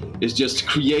safe is just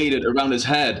created around his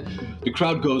head. The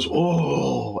crowd goes,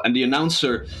 oh, and the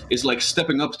announcer is like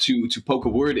stepping up to poke a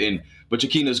word in, but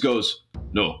Jaquinas goes,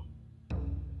 no,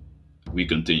 we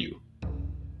continue.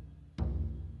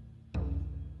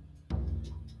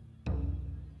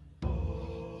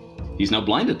 He's now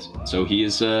blinded, so he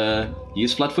is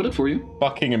flat-footed for you.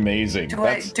 Fucking amazing. Do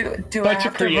That's I do such I a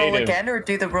have to roll creative- again, or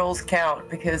do the rolls count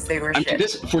because they were And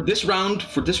shit? for this round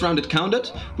it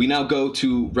counted. We now go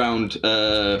to round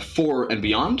 4 and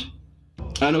beyond.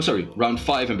 Round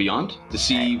 5 and beyond to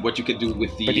see what you can do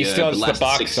with the. But he still the has the last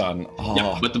box 6. on. Oh,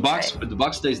 Yeah, but the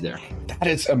box stays there. that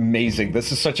is amazing.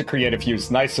 This is such a creative use.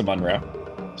 Nice, Munro.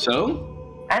 So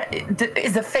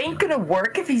Is the feint gonna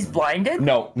work if he's blinded?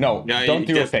 No, Yeah, don't he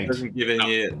do a just feint. Doesn't give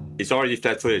any. He's already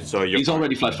flat-footed, so you're he's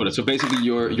already flat-footed. So basically,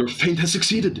 your feint has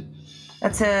succeeded.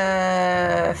 That's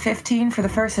a 15 for the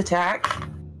first attack.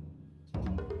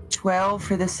 12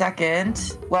 for the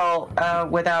second. Well,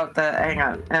 without the hang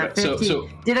on. Right, so- 15. so-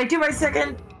 Did I do my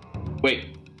second?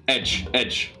 Wait, Edge.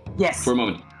 Yes. For a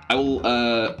moment, I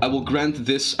will grant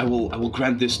this. I will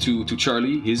grant this to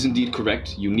Charlie. He is indeed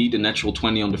correct. You need a natural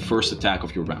 20 on the first attack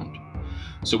of your round.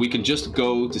 So we can just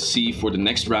go to see for the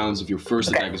next rounds if your first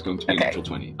Okay. attack is going to be a Okay. natural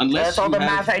 20. Unless That's all you the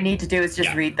have... math I need to do is just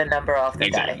Yeah. read the number off the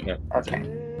Exactly, die. Okay.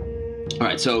 All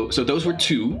right, so those were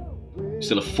 2.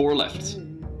 Still have 4 left.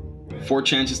 4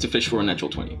 chances to fish for a natural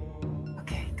 20.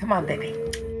 Okay, come on, baby.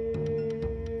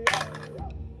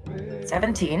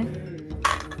 17.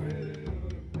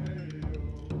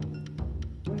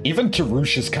 Even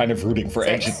Tarush is kind of rooting for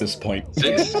Edge Six. at this point.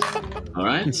 6. All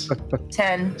right.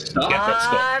 10. Stop. Yeah, that's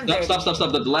cool. Come on, baby. Stop.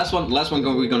 The last one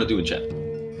we're gonna do in chat.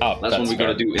 Oh, Last one we're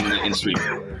gonna do in stream.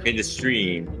 in the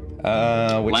stream. Which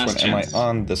Last one chance. am I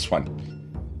on? This one.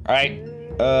 All right.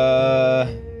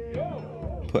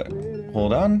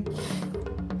 Hold on.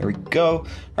 There we go.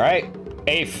 All right.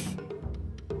 8th.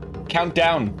 Count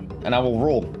down, and I will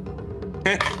roll.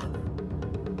 3. 2.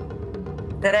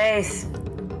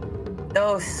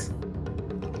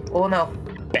 1.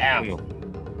 Bam.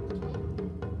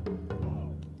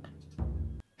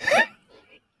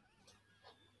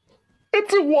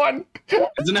 It's a 1.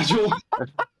 It's a natural.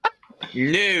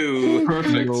 No.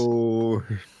 Perfect. No.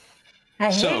 I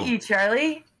So- hate you,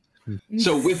 Charlie.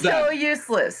 So with that- So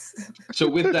useless. So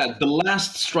with that, the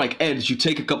last strike, Edge, you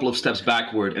take a couple of steps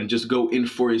backward and just go in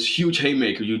for his huge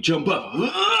haymaker. You jump up,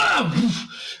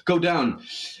 go down,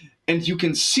 and you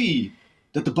can see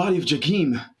that the body of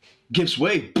Jacquin gives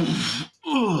way.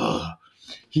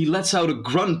 He lets out a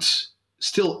grunt,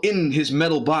 still in his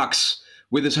metal box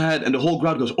with his head, and the whole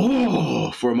crowd goes,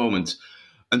 oh, for a moment,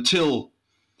 until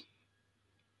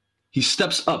he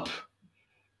steps up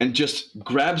and just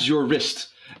grabs your wrist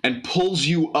and pulls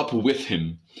you up with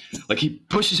him. Like he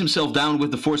pushes himself down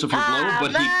with the force of your blow,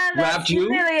 but he grabbed you.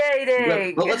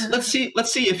 Humiliating. Well, let's see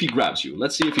if he grabs you.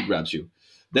 Let's see if he grabs you.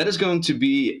 That is going to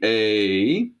be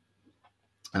a.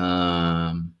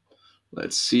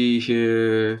 Let's see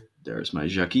here. There's my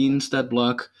Jacqueline stat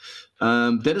block.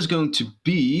 That is going to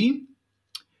be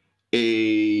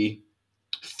a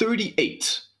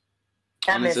 38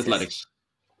 on his athletics.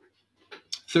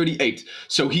 38.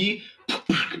 So he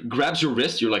grabs your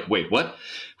wrist. You're like, wait, what?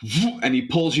 And he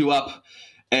pulls you up.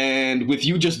 And with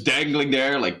you just dangling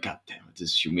there, like, God damn it,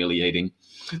 this is humiliating.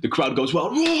 The crowd goes,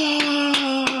 well,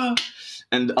 Wah!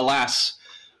 And alas,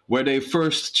 where they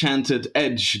first chanted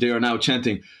Edge, they are now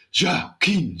chanting,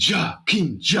 Jacqueline,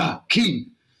 Jacqueline,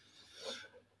 Jacqueline.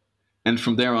 And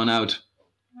from there on out,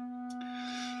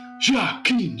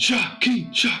 Jacqueline,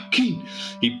 Jacqueline, Jacqueline.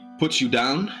 He puts you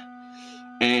down,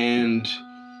 and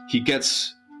he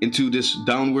gets into this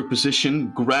downward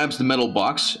position, grabs the metal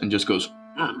box, and just goes.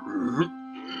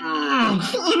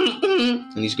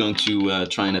 And he's going to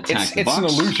try and attack the box.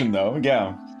 It's an illusion, though.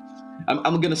 Yeah.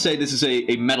 I'm going to say this is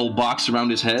a metal box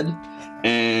around his head,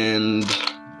 and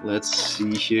let's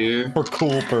see here. For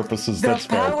cool purposes, The that's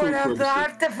fair. power of the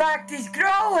artifact is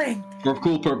growing. For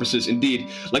cool purposes, indeed.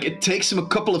 Like, it takes him a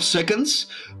couple of seconds,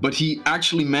 but he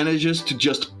actually manages to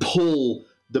just pull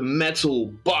the metal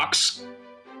box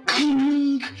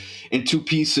in two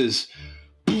pieces,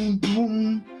 boom,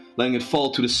 boom, letting it fall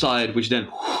to the side, which then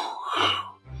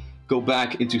go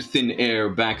back into thin air,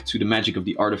 back to the magic of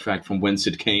the artifact from whence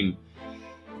it came.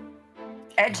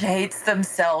 Edge hates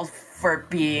themselves for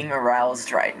being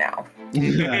aroused right now.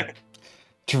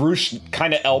 Tarush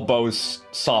kind of elbows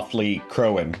softly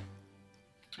Crowan.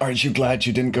 Aren't you glad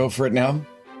you didn't go for it now?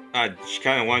 I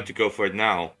kind of want to go for it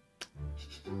now.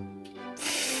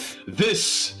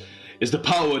 This is the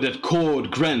power that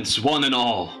Cord grants one and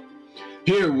all.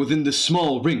 Here within this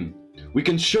small ring, we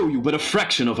can show you but a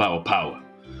fraction of our power.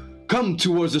 Come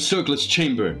towards the Circlet's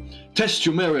chamber, test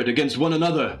your merit against one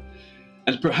another,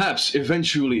 and perhaps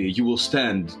eventually you will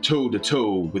stand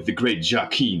toe-to-toe with the great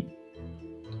Jacqueline.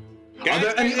 Are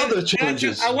there any other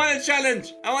challenges? I want a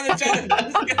challenge! I want a challenge!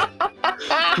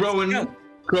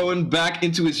 Crowan back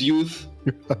into his youth,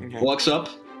 walks up.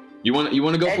 You want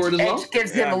to go for it as well? Edge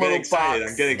gives him a little box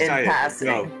I'm getting excited. in Let's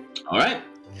go. passing. All right.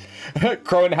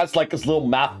 Crowan has like his little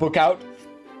math book out.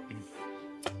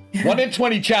 1 in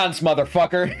 20 chance,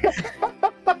 motherfucker.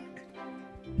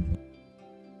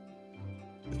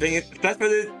 The thing is, that's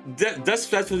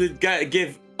what it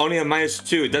give only a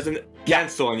 -2. It doesn't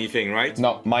cancel anything, right?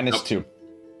 No, -2.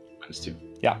 -2.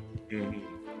 Yeah. Mm-hmm.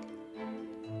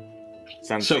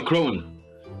 So, Crowan,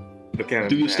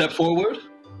 do you step forward?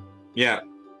 Yeah.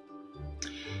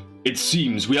 It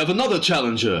seems we have another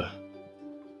challenger.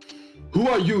 Who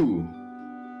are you,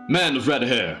 man of red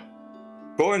hair?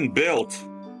 Crowan built.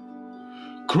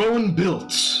 Crowan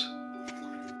built.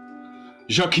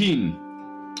 Jacqueline,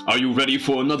 are you ready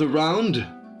for another round?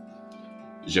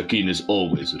 Jacqueline is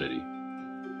always ready.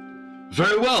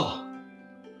 Very well.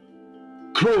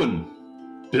 Crowan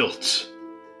built.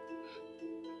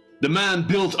 The man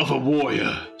built of a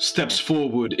warrior steps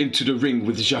forward into the ring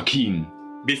with Jacqueline.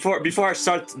 Before I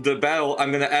start the battle,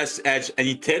 I'm gonna ask Edge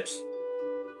any tips.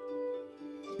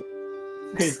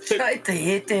 Try to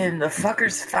hit him. The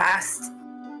fucker's fast.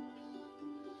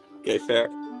 Okay, fair.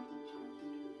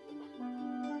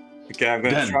 Okay, I'm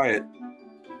gonna try it.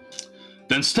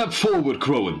 Then step forward,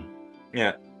 Crowan.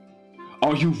 Yeah.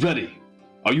 Are you ready?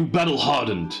 Are you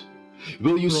battle-hardened?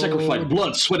 Will you sacrifice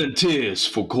blood, sweat, and tears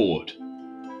for Cord?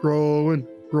 Crowan.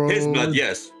 His blood,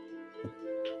 yes.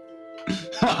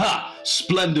 Haha!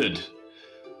 Splendid!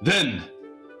 Then,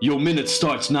 your minute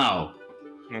starts now.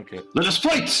 Okay. Let us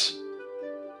fight!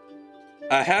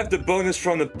 I have the bonus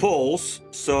from the pulse,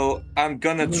 so I'm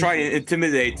gonna try and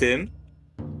intimidate him.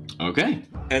 Okay.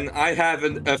 And I have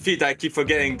a feat I keep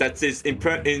forgetting that is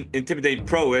intimidate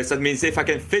prowess. That means if I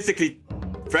can physically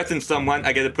threaten someone,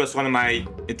 I get a +1 on my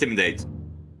intimidate.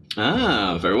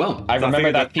 Ah, very well. I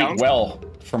remember that feat counts? well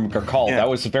from Garkal. Yeah. That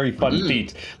was a very fun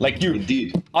feat. Like you,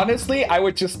 Indeed. honestly, I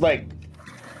would just like,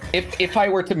 if I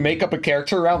were to make up a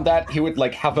character around that, he would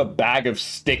like have a bag of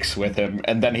sticks with him,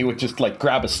 and then he would just like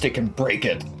grab a stick and break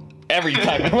it every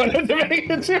time I wanted to make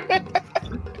it to it.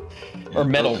 Or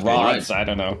metal Okay, rods, right. I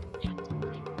don't know.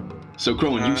 So,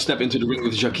 Crowan, you step into the ring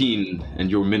with Jacqueline,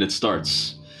 and your minute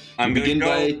starts. I'm You gonna begin go.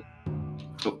 by...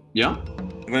 Oh, yeah?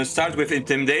 I'm gonna start with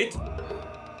intimidate.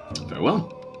 Very well.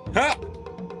 Ha!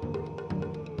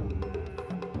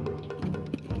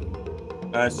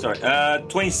 Sorry.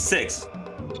 26.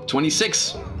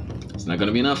 26. It's not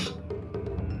gonna be enough.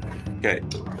 Okay.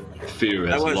 fear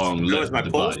has long that left was my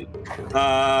the pulse. body.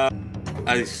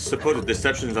 I suppose the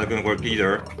deception is not gonna work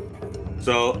either.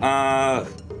 So,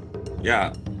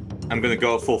 yeah, I'm gonna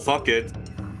go full fuck it.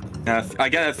 I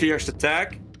got a fierce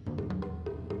attack.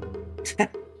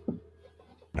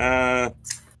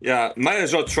 Yeah, might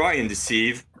as well try and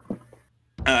deceive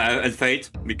and fate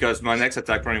because my next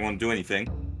attack probably won't do anything.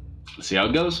 Let's see how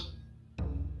it goes.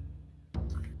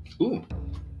 Ooh.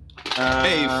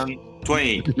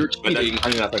 20. You're But that's cheating.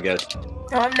 not enough, I guess.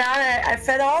 No, I'm not. I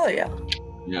fed all of you.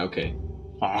 Yeah, okay.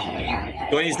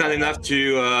 20 is not enough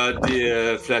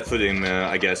to flat-foot him,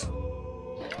 I guess.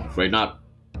 Afraid not.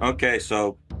 Okay,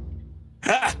 so...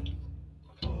 Ha!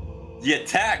 The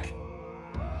attack!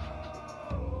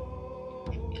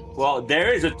 Well,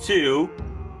 there is a 2,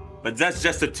 but that's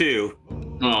just a 2.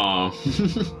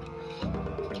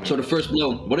 Aww. So the first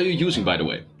blow, what are you using, by the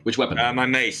way? Which weapon? My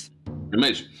mace. Your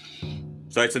mace.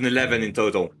 So it's an 11 in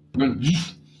total.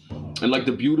 And like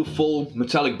the beautiful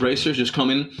metallic bracers just come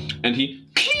in, and he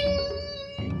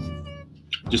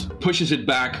just pushes it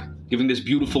back, giving this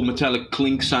beautiful metallic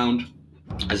clink sound,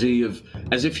 as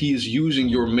if he is using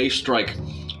your mace strike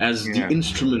as the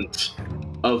instrument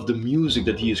of the music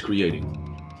that he is creating.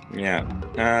 Yeah.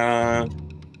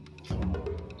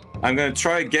 I'm gonna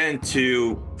try again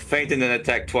to feint and then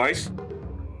attack twice.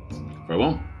 Very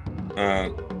well.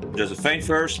 Just a feint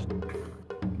first.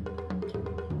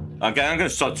 Okay, I'm gonna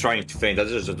start trying to feint. That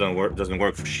just doesn't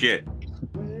work for shit.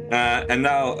 And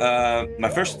now my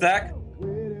first attack.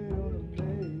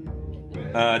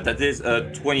 That is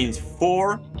a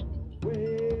 24.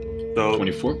 So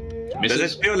 24. Misses.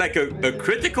 does it feel like a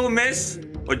critical miss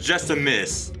or just a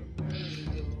miss?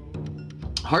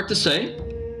 Hard to say,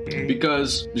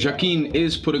 because Jacqueline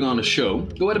is putting on a show.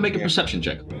 Go ahead and make a perception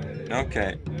check.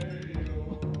 Okay.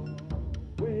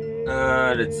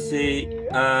 Let's see.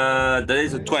 That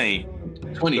is a 20.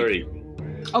 20. 30.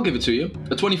 I'll give it to you.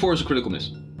 A 24 is a critical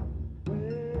miss.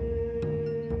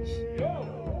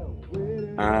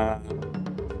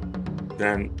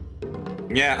 Then,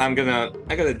 yeah, I'm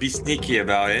gonna be sneaky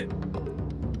about it.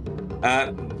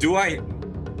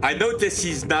 I notice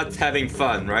he's not having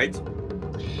fun, right?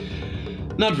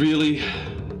 Not really.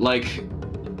 Like,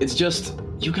 it's just,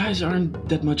 you guys aren't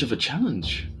that much of a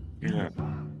challenge. Yeah.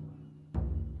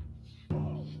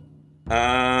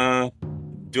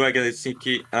 Do I get a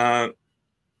sneaky?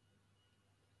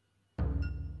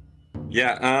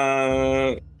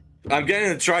 Yeah. I'm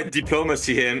gonna try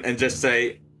diplomacy him and just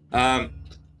say,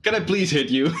 Can I please hit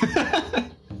you?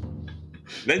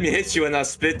 let me hit you and I'll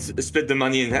split the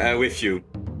money with you.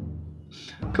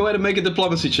 Go ahead and make a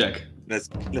diplomacy check. Let's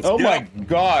Oh go. my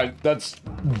god, that's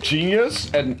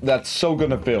genius, and that's so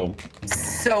gonna film.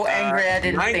 So angry I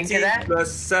didn't think 19 of that.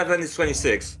 plus 7 is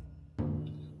 26.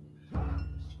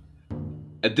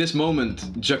 At this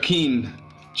moment, Jacqueline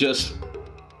just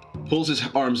pulls his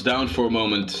arms down for a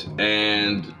moment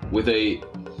and with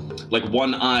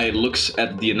one eye looks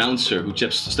at the announcer who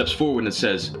just steps forward and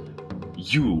says,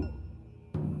 "You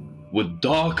would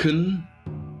darken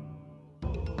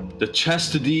the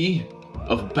chastity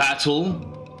of battle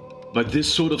by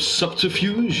this sort of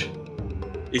subterfuge?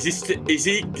 Is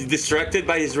he distracted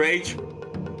by his rage?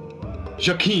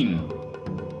 Jacqueline."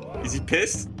 Is he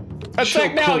pissed?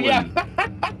 Attack now, yeah.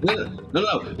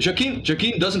 No. Jacqueline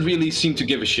doesn't really seem to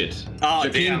give a shit. Oh,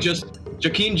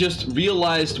 Jacqueline just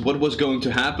realized what was going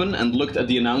to happen and looked at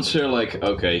the announcer like,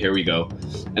 okay, here we go.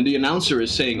 And the announcer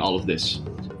is saying all of this.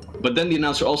 But then the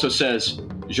announcer also says,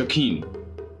 "Jacqueline,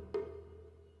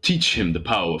 teach him the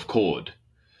power of chord.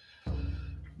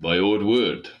 My old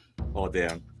word." Oh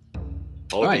damn.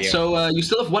 All right, so you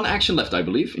still have one action left, I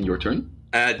believe, in your turn.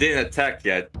 Didn't attack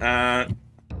yet. I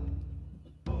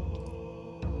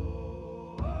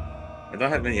don't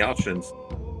have many options.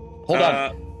 Hold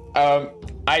on.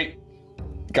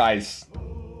 Guys,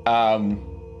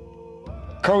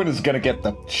 Cohen is gonna get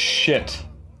the shit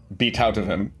beat out of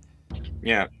him.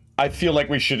 Yeah. I feel like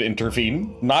we should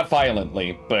intervene. Not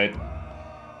violently, but...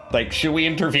 Like, should we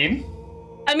intervene?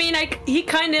 I mean, he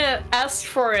kind of asked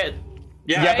for it.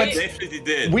 Yeah, Yeah, I but- definitely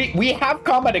did. We have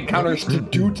combat encounters to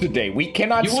do today. We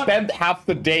cannot spend half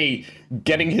the day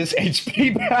getting his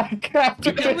HP back after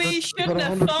And this. we Got shouldn't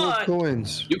have 100 gold thought.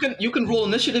 coins. You can roll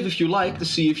initiative if you like to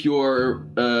see if you're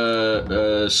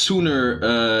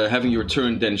sooner having your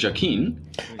turn than Jacqueline.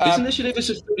 His initiative is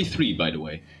a 33, by the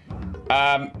way.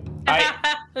 I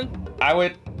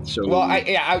would... So Well,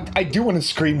 I do want to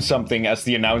scream something as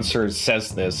the announcer says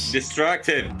this. Distract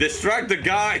him. Distract the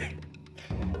guy.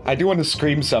 I do want to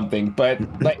scream something, but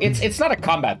like it's not a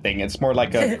combat thing. It's more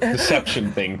like a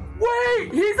deception thing.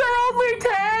 Wait, he's our only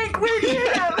tank. We need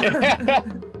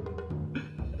him.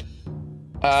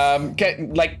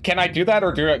 Can I do that,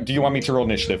 or do you want me to roll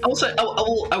initiative? I will say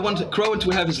I want Crowan to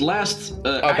have his last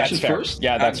action that's fair. first.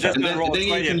 Yeah, that's fair. just gonna roll then you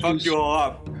 20 and can fuck you all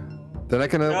up. Then I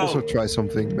can No. also try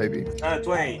something, maybe.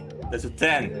 20. That's a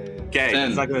 10. Okay, 10.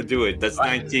 that's not gonna do it. That's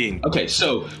 19. Okay,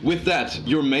 so with that,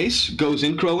 your mace goes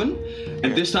in, Crowan,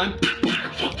 and this time,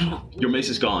 your mace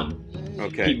is gone.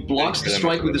 Okay. He blocks the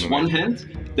strike with his one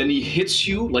hand, then he hits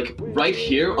you like right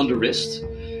here on the wrist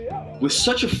with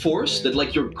such a force that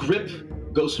like your grip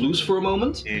goes loose for a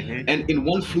moment, and in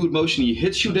one fluid motion he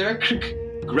hits you there,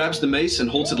 grabs the mace and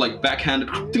holds it like backhanded,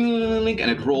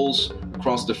 and it rolls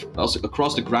across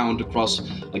the ground, across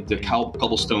like the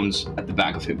cobblestones at the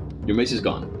back of him. Your mace is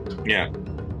gone. Yeah.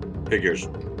 Figures.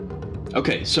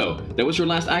 Okay, so that was your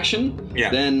last action. Yeah.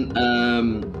 Then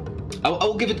I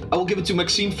will give it to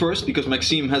Maxime first because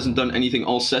Maxime hasn't done anything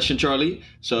all session, Charlie.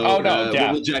 So Oh, no, yeah.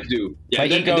 what will Jack do? Yeah, My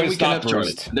ego then is we can not have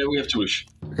Charlie. bruised. Then we have Tarush.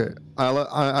 Okay,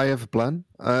 I have a plan.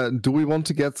 Do we want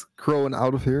to get Crowan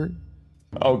out of here?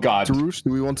 Oh God. Tarush, do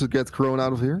we want to get Crowan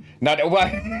out of here? No,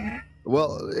 what?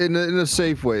 Well, in a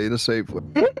safe way,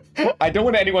 I don't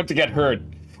want anyone to get hurt.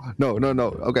 No.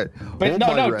 Okay. But Hold no,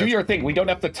 my do red. your thing. We don't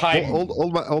have the time.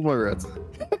 Hold my red.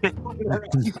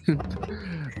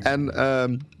 And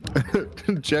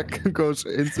Jack goes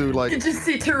into like You just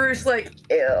see Tarush like,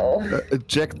 ew.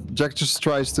 Jack just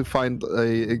tries to find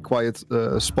a quiet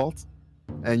spot,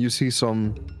 and you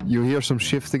hear some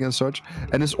shifting and such,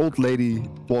 and this old lady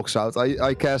walks out.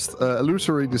 I cast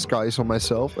illusory disguise on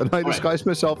myself, and I disguise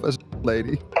myself as a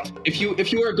lady. If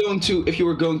you are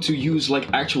going to use like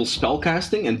actual spell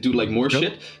casting and do like more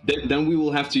shit, then we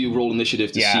will have to roll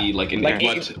initiative to see like in what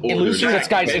order. illusory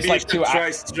disguise Maybe is you like should 2 try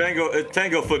hours.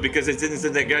 Tanglefoot because it's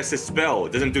an aggressive spell.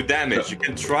 It doesn't do damage. You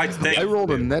can try to take. I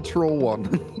rolled a natural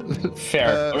 1.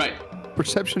 Fair. All right.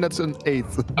 Perception, that's an 8.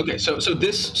 Okay, so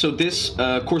this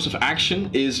course of action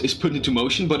is put into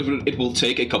motion, but it will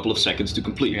take a couple of seconds to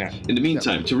complete. Yeah. In the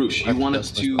meantime, Tarush, you wanted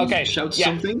to shout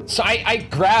something? So I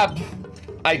grab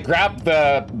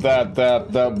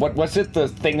the what was it? The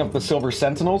thing of the Silver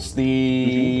Sentinels,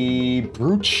 the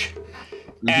brooch,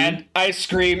 and I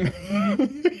scream.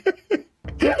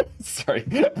 Sorry,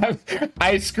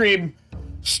 I scream,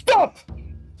 "Stop!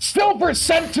 Silver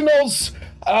Sentinels!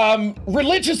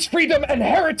 Religious Freedom and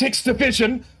Heretics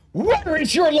Division! Where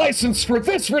is your license for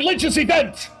this religious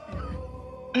event?"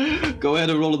 Go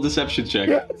ahead and roll a deception check.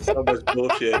 So much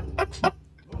bullshit.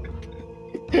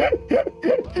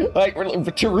 Like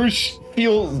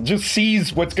Tarush just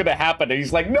sees what's gonna happen, and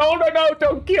he's like, "No,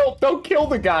 don't kill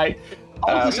the guy."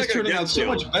 This is turning out so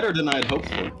much better than I had hoped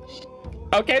for.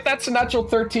 Okay, that's a natural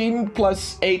 13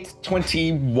 plus 8,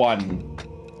 21.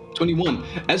 21.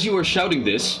 As you are shouting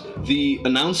this, the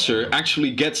announcer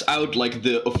actually gets out like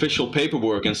the official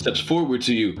paperwork and steps forward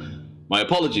to you. My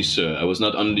apologies, sir. I was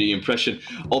not under the impression.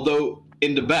 Although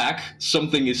in the back,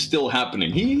 something is still happening.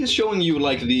 He is showing you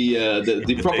like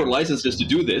the proper licenses to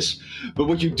do this. But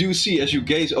what you do see as you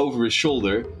gaze over his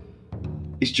shoulder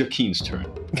is Jakine's turn.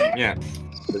 Yeah.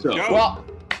 So, Well,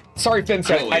 sorry,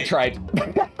 Vincent. I tried.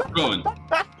 Rowan.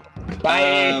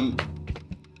 Bye.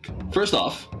 First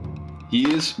off, he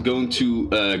is going to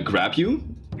grab you,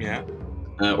 Yeah.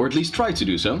 or at least try to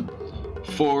do so,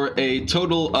 for a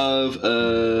total of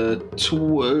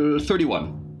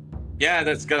 31. Yeah,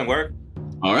 that's gonna work.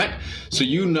 All right, so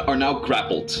you are now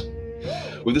grappled.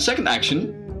 With the second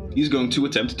action, he's going to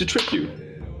attempt to trip you.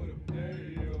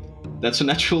 That's a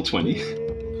natural 20.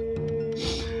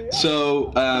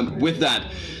 So with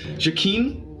that,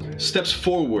 Jakeen steps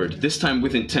forward, this time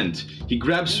with intent. He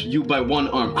grabs you by one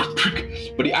arm,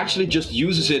 but he actually just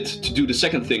uses it to do the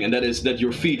second thing, and that is that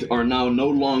your feet are now no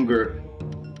longer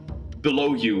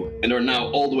below you and are now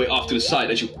all the way off to the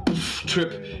side as you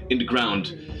trip in the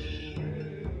ground.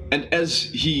 And as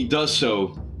he does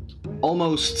so,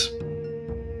 almost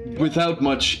without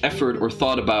much effort or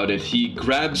thought about it, he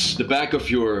grabs the back of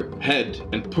your head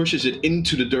and pushes it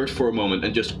into the dirt for a moment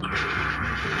and just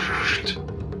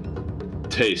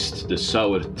taste the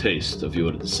sour taste of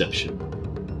your deception.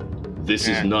 This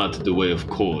is not the way of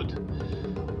Cord.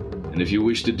 And if you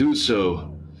wish to do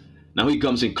so, now he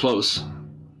comes in close.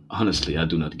 Honestly, I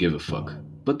do not give a fuck,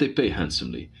 but they pay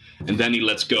handsomely. And then he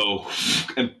lets go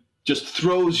and just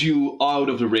throws you out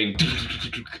of the ring.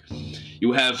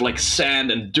 You have like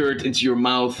sand and dirt into your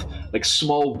mouth, like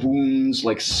small wounds,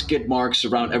 like skid marks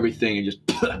around everything, and just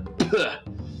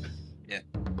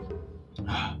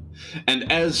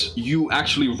And as you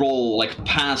actually roll like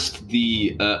past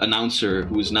the announcer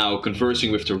who is now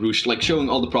conversing with Tarush, like showing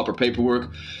all the proper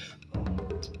paperwork,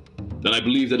 then I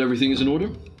believe that everything is in order.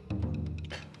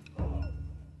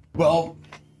 Well,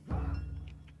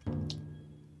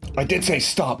 I did say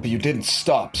stop, but you didn't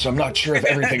stop, so I'm not sure if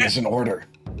everything is in order.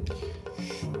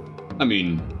 I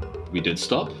mean, we did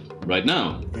stop right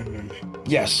now.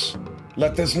 Yes.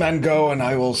 Let this man go and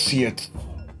I will see it.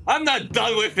 I'm not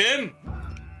done with him!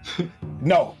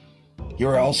 No. You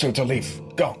are also to leave.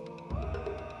 Go.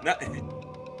 No.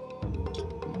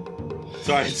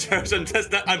 Sorry,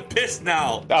 I'm pissed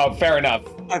now. Oh, fair enough.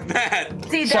 I'm mad.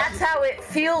 See, that's how it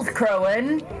feels,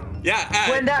 Crowan. Yeah,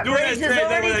 When that do what I rage is say, then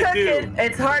already what I do. cooking,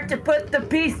 it's hard to put the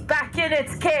beast back in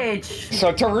its cage.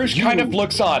 So Tarush kind of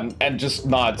looks on and just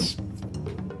nods.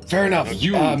 Fair enough.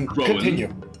 You, Crowan.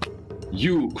 Continue.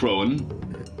 You,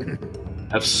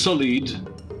 Crowan, have sullied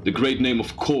the great name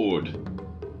of Cord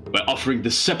by offering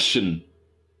deception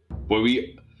where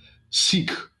we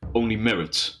seek only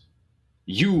merit.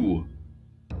 You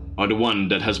are the one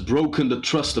that has broken the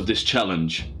trust of this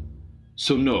challenge.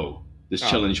 So no, this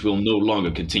challenge will no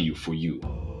longer continue for you.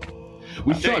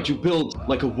 We thought you built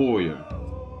like a warrior,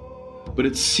 but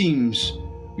it seems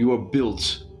you are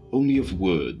built only of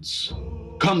words.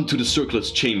 Come to the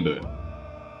Circlet's chamber,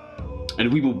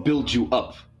 and we will build you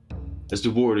up as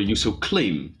the warrior you so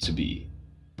claim to be.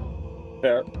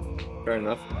 Fair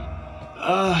enough.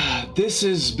 This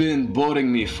has been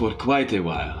boring me for quite a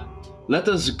while. Let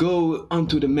us go on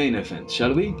to the main event,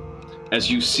 shall we? As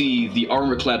you see the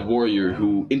armor-clad warrior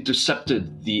who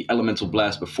intercepted the elemental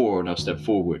blast before now step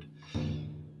forward.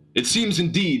 It seems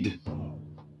indeed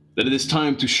that it is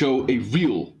time to show a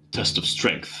real test of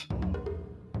strength.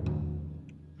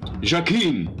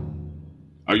 Jacqueline,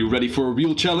 are you ready for a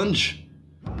real challenge?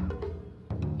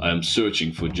 I am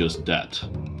searching for just that.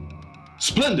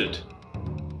 Splendid!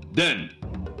 Then,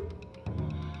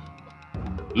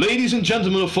 ladies and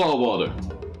gentlemen of Farwater,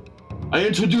 I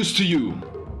introduce to you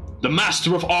the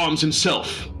Master of Arms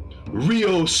himself,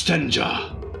 Rio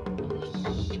Stenja.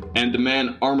 And the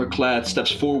man armor-clad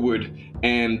steps forward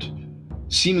and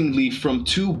seemingly from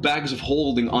two bags of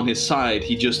holding on his side,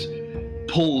 he just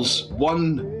pulls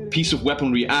one piece of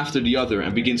weaponry after the other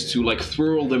and begins to like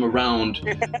twirl them around,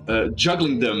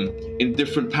 juggling them in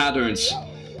different patterns.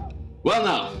 Well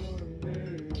now,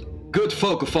 good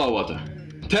folk of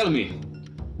Farwater, tell me,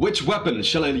 which weapon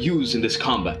shall I use in this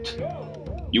combat?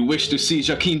 You wish to see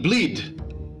Jacqueline bleed?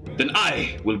 Then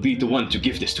I will be the one to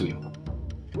give this to you.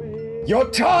 Your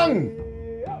tongue!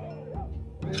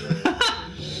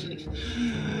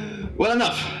 Well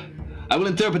enough. I will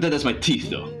interpret that as my teeth,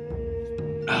 though.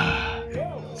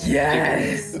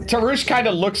 Yes. Tarush kind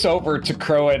of looks over to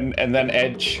Crowan and then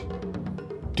Edge.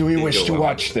 Do we wish to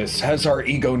watch this? Has our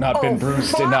ego not been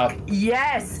bruised enough?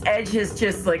 Yes. Edge is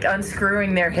just like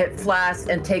unscrewing their hip flask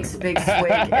and takes a big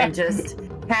swig and just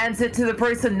hands it to the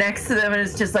person next to them and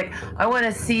is just like, I want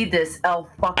to see this elf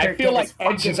fucker. I feel like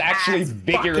get his Edge is fucking actually ass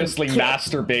vigorously fucking kicked.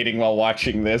 masturbating while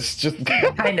watching this. Just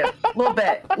Kind of, a little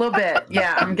bit.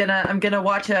 Yeah, I'm gonna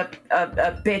watch a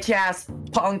bitch ass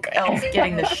punk elf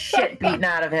getting the shit beaten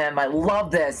out of him. I love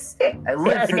this. I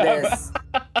live for this.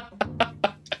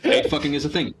 Hate fucking is a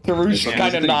thing. Tarush Hate fucking kind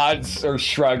is a of thing. nods or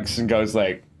shrugs and goes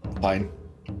like, fine.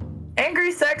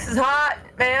 Angry sex is hot,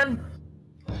 man.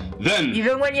 Then,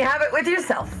 Even when you have it with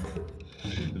yourself.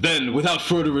 without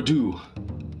further ado,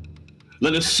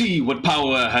 let us see what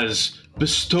power has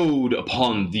bestowed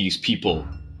upon these people.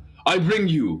 I bring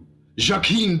you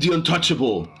Jacqueline the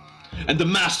Untouchable and the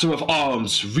Master of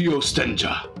Arms, Rio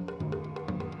Stenja.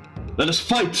 Let us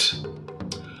fight.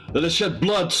 Let us shed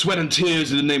blood, sweat, and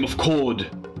tears in the name of Cord.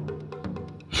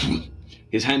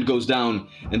 His hand goes down,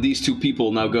 and these two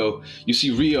people now go. You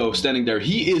see Rio standing there.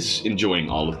 He is enjoying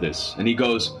all of this, and he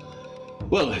goes,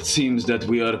 well, it seems that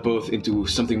we are both into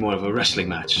something more of a wrestling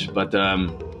match, but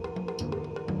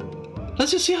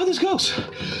let's just see how this goes.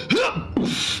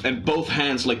 And both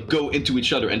hands like go into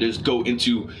each other and just go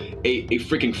into a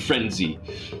freaking frenzy.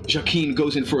 Jacqueline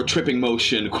goes in for a tripping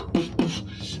motion.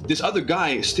 This other guy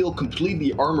is still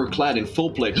completely armor clad in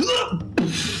full plate.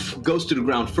 Goes to the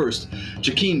ground first.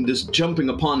 Jacqueline just jumping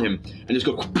upon him and just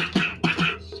go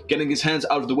getting his hands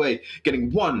out of the way,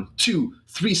 getting 1, 2,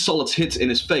 3 solid hits in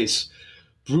his face.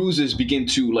 Bruises begin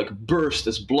to like burst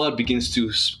as blood begins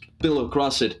to spill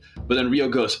across it. But then Rio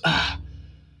goes,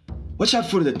 watch out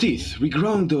for the teeth.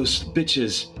 Regrowing those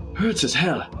bitches hurts as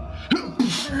hell.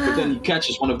 But then he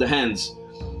catches one of the hands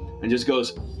and just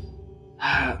goes,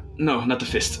 no, not the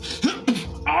fist.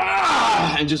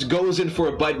 And just goes in for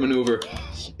a bite maneuver.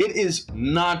 It is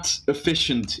not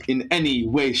efficient in any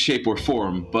way, shape, or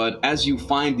form, but as you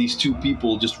find these two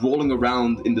people just rolling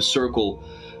around in the circle,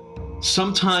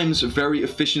 sometimes very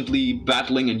efficiently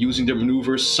battling and using their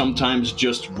maneuvers, sometimes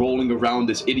just rolling around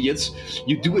as idiots,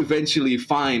 you do eventually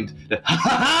find that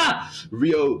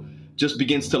Rio just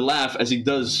begins to laugh as he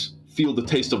does feel the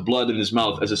taste of blood in his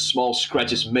mouth as a small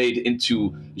scratch is made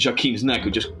into Jacquin's neck,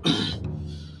 who just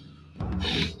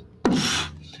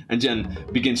and then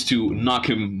begins to knock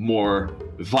him more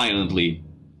violently.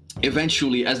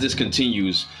 Eventually, as this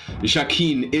continues,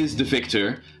 Jacquin is the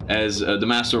victor, as the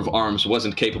Master of Arms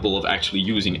wasn't capable of actually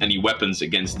using any weapons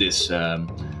against this,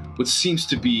 what seems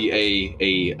to be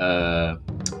a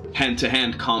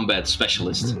hand-to-hand combat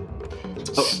specialist.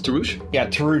 Oh, Tarush? Yeah,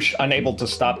 Tarush, unable to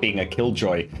stop being a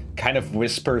killjoy, kind of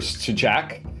whispers to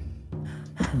Jack.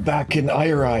 Back in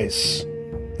Ire Eyes,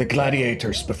 the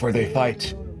gladiators, before they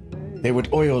fight, they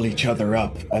would oil each other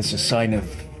up as a sign of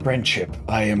friendship.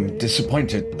 I am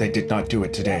disappointed they did not do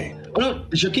it today. Oh no,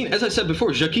 Jacquin, as I said before,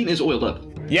 Jacquin is oiled up.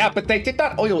 Yeah, but they did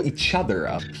not oil each other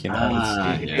up, you know?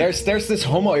 Yeah. There's this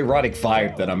homoerotic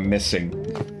vibe that I'm missing.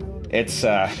 It's,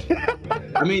 I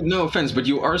mean, no offense, but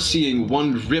you are seeing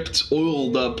one ripped,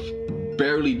 oiled up,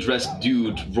 barely dressed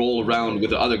dude roll around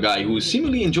with the other guy who is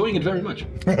seemingly enjoying it very much.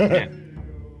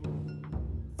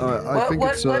 I think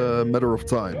it's a matter of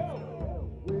time.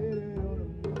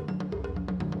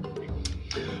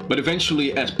 But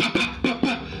eventually, as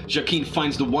Jacquin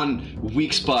finds the one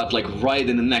weak spot, like right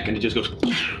in the neck, and it just goes.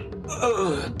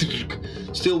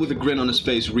 Still with a grin on his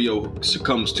face, Rio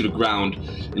succumbs to the ground,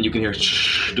 and you can hear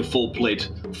the full plate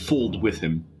fold with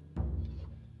him.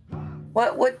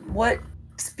 What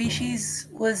species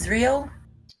was Rio?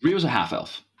 Rio's a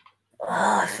half-elf.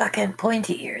 Oh, fucking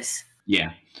pointy ears.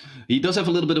 Yeah. He does have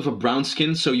a little bit of a brown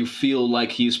skin, so you feel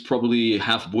like he's probably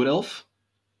half wood elf.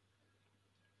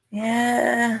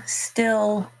 Yeah,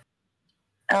 still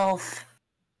elf.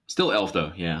 Still elf,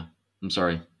 though, yeah. I'm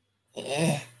sorry.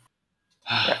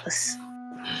 Gross.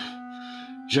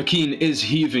 Jacquin is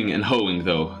heaving and hoeing,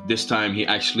 though. This time he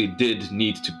actually did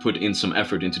need to put in some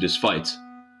effort into this fight.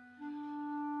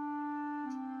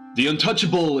 The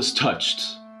untouchable is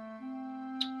touched,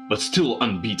 but still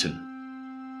unbeaten.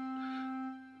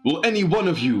 Will any one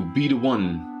of you be the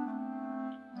one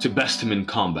to best him in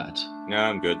combat? Yeah,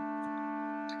 I'm good.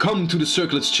 Come to the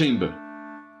Circlet's chamber.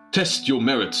 Test your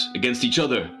merit against each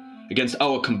other, against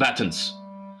our combatants.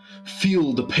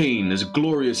 Feel the pain as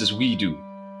glorious as we do.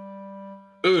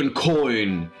 Earn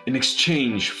coin in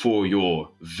exchange for your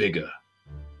vigor.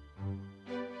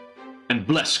 And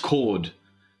bless Cord.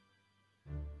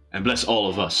 And bless all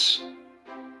of us.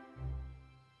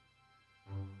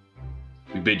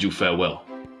 We bid you farewell.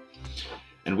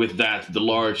 And with that, the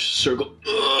large circle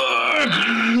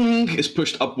is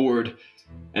pushed upward,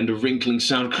 and the wrinkling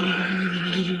sound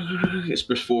is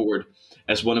pushed forward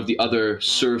as one of the other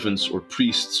servants or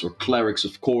priests or clerics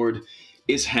of Cord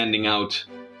is handing out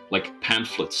like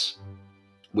pamphlets,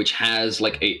 which has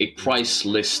like a price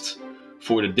list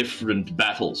for the different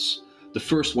battles. The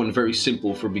first one, very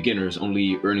simple for beginners,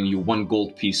 only earning you 1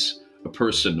 gold piece a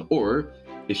person, or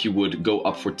if you would go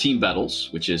up for team battles,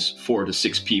 which is 4 to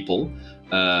 6 people,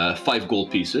 5 gold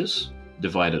pieces,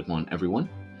 divided on everyone.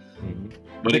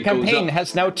 But the campaign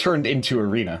has now turned into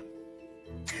arena.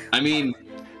 I mean,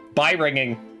 By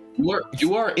ringing.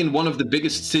 you are in one of the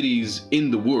biggest cities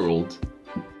in the world.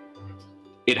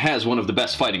 It has one of the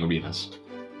best fighting arenas.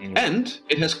 And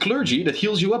it has clergy that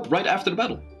heals you up right after the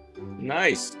battle.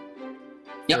 Nice.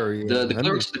 Yeah, Very the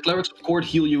handy. clerics of Cord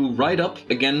heal you right up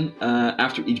again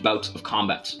after each bout of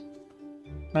combat.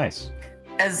 Nice.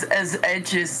 As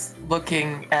Edge is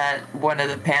looking at one of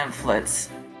the pamphlets,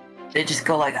 they just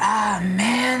go like, "Ah,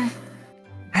 man,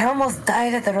 I almost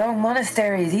died at the wrong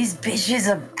monastery. These bitches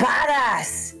are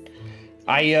badass."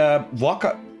 I walk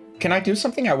up. Can I do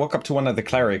something? I walk up to one of the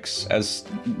clerics as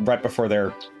right before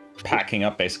they're packing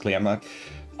up. Basically, I'm like,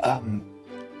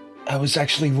 I was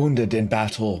actually wounded in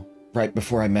battle right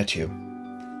before I met you.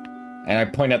 and I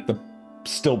point at the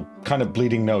still kind of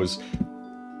bleeding nose.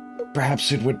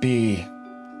 Perhaps it would be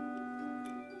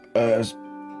a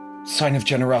sign of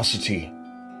generosity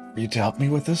for you to help me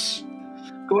with this?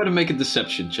 Go ahead and make a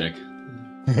deception check.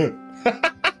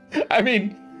 I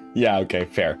mean, yeah, okay,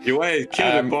 fair. You want to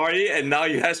kill the party, and now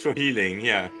you ask for healing.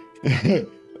 Yeah.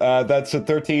 That's a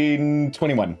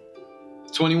 13-21.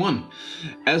 21.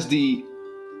 As the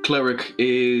cleric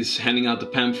is handing out the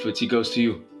pamphlets, he goes to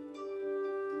you.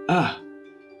 Ah,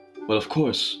 well, of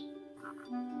course.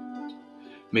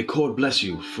 May Cord bless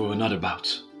you for another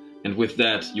bout. And with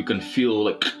that, you can feel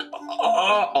like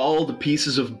all the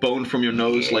pieces of bone from your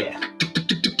nose like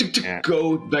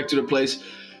go back to their place.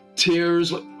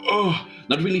 Tears, like,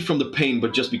 not really from the pain,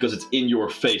 but just because it's in your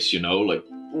face, you know, like,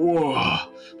 whoa.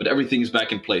 But everything is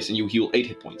back in place, and you heal 8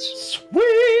 hit points.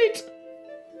 Sweet.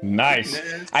 Nice.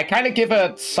 I kind of give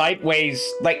a sideways,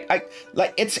 like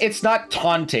it's not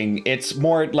taunting. It's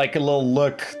more like a little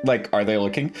look, like, are they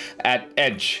looking at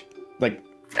Edge? Like,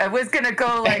 I was gonna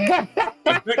go like,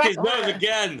 Pick his nose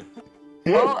again.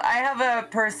 well, I have a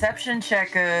perception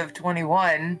check of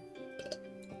 21.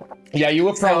 Yeah, you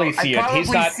will probably so see I it. probably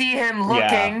He's not. see him looking,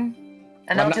 Yeah.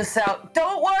 and I'm I'll not- just shout,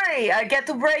 "Don't worry, I get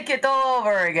to break it all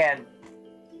over again."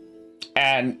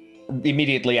 And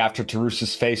immediately after,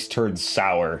 Tarusha's face turns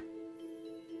sour.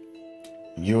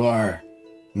 You are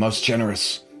most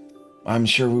generous. I'm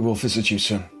sure we will visit you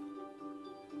soon.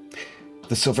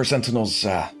 The Silver Sentinels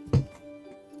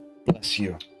bless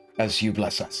you as you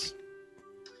bless us.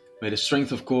 May the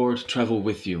strength of Gord travel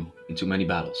with you into many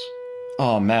battles.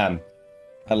 Oh man,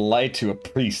 I lied to a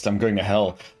priest. I'm going to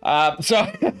hell. So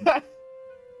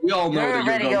We all know You're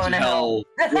that you're already going to hell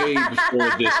way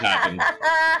before this happened.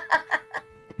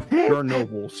 You're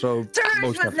noble, so Turish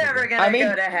most was never definitely. gonna I mean-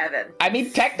 go to heaven. I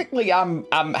mean, technically, I'm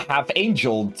half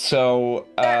angel, so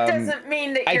That doesn't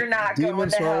mean that I- you're not going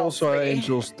Demons to are hell. also Flea.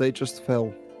 angels. They just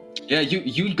fell. Yeah,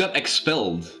 you got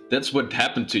expelled. That's what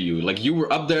happened to you. Like you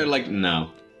were up there, like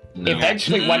no.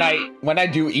 eventually, when I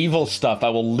do evil stuff, I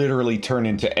will literally turn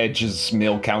into Edge's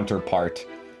male counterpart,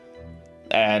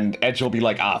 and Edge will be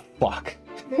like, "Ah, fuck."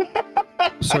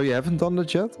 So you haven't done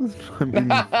that yet? I mean,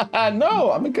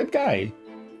 No, I'm a good guy.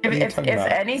 What are you If talking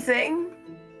about? anything,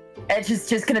 Edge is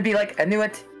just gonna be like, "I knew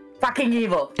it, fucking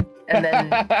evil," and then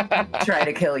try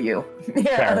to kill you.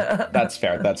 Yeah. Fair. That's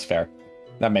fair. That's fair.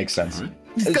 That makes sense.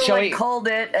 Just go Shall like we- called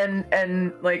it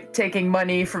and like taking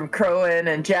money from Crowan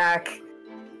and Jack.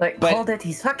 Like But- called it,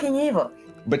 he's fucking evil.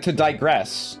 But to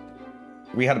digress,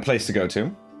 we had a place to go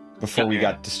to before we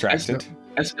got distracted.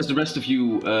 As the rest of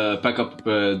you pack up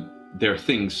their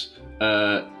things,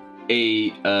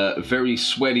 a very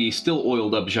sweaty, still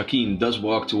oiled up Jacqueline does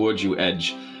walk towards you,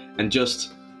 Edge, and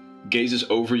just gazes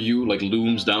over you, like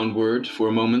looms downward for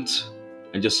a moment,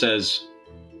 and just says,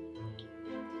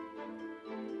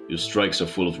 "Your strikes are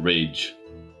full of rage,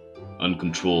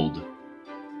 uncontrolled.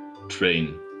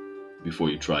 Train before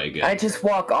you try again." I just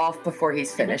walk off before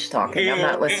he's finished talking. I'm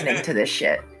not listening to this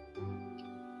shit.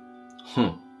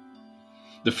 Huh.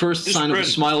 The first Just sign of a run.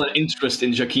 smile and interest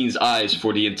in Jacqueline's eyes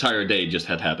for the entire day just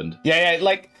had happened. Yeah,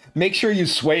 like make sure you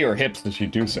sway your hips as you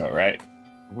do so, right?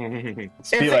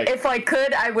 Just be like, If I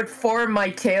could, I would form my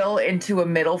tail into a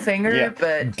middle finger, yeah,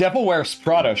 but Devil Wears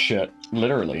Prada shit,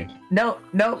 literally. nope.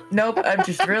 I'm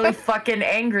just really fucking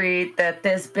angry that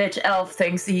this bitch elf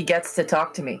thinks he gets to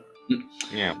talk to me.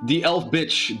 Yeah. The elf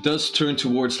bitch does turn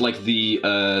towards like the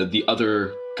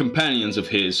other companions of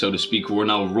his, so to speak, who are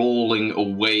now rolling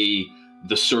away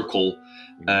the circle,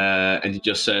 and he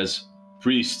just says,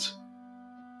 "Priest,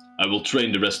 I will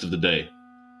train the rest of the day.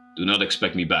 Do not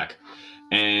expect me back."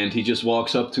 And he just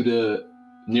walks up to the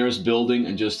nearest building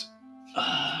and just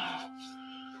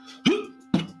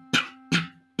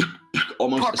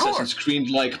almost Parkour. Assassin's Creed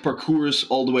like parkours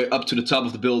all the way up to the top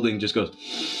of the building. Just goes.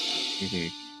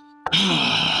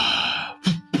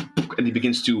 And he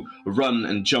begins to run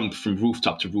and jump from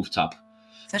rooftop to rooftop.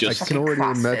 Such Just- a I can fucking already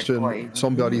CrossFit imagine boy.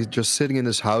 somebody just sitting in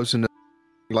his house and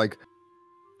like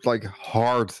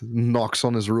hard knocks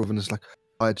on his roof and it's like,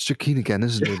 oh, it's Jacqueline again,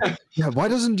 isn't it? Yeah, why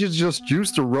doesn't you just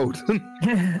use the road?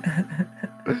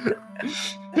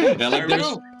 Yeah, like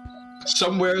there's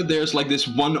somewhere there's like this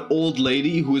one old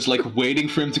lady who is like waiting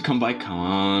for him to come by.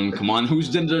 Come on,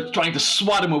 who's then they're trying to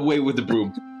swat him away with the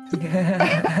broom. Or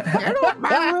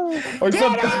Get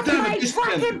some, off damn it, my this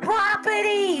fucking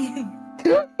property!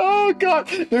 oh god,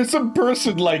 there's some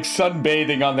person like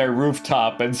sunbathing on their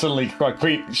rooftop, and suddenly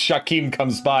Shaquem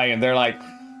comes by, and they're like,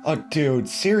 "Oh, dude,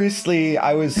 seriously,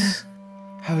 I was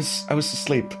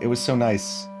asleep. It was so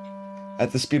nice. I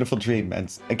had this beautiful dream,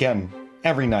 and again,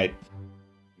 every night.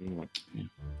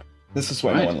 This is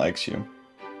why no Right. one likes you."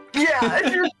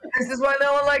 Yeah, this is why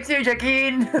no one likes you,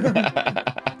 Jacqueline.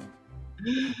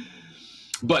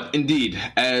 But indeed,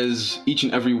 as each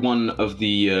and every one of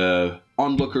the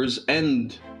onlookers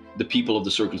and the people of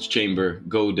the Circle's Chamber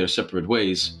go their separate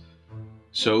ways,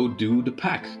 so do the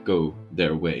pack go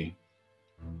their way.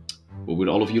 What would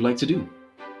all of you like to do?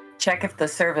 Check if the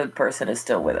servant person is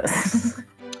still with us.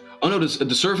 Oh no,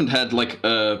 the servant had like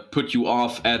put you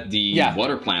off at the Yeah.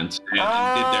 water plant and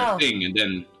Oh. did their thing, and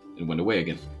then it went away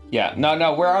again. Yeah,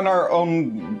 no, we're on our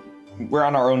own. We're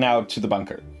on our own now to the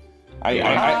bunker.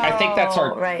 I think that's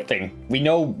our Oh, right. thing. We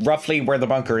know roughly where the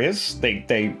bunker is.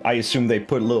 I assume they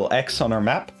put a little X on our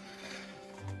map.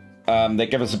 They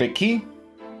give us a big key.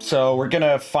 So we're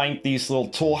gonna find these little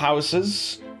tool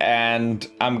houses, and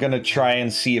I'm gonna try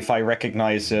and see if I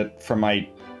recognize it from my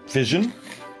vision.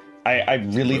 I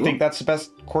really think that's the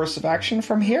best course of action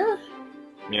from here.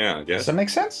 Yeah, I Does guess. that make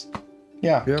sense?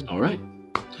 Yeah. Yeah. All right.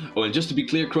 Oh, and just to be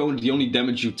clear, Crone, the only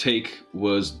damage you take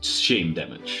was shame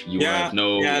damage. You have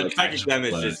no like, psychic actual,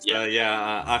 damage is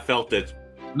I felt it.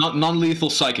 not non-lethal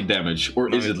psychic damage,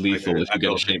 or is it lethal if you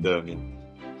get a shame?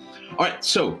 All right,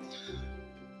 so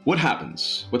what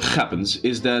happens? What happens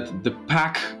is that the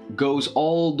pack goes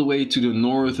all the way to the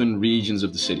northern regions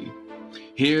of the city.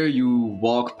 Here you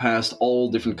walk past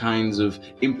all different kinds of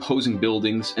imposing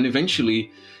buildings, and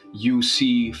eventually you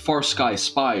see Far Sky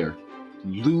Spire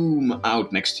loom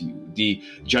out next to you. The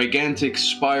gigantic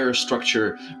spire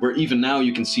structure where even now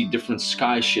you can see different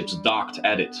sky ships docked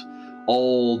at it,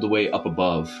 all the way up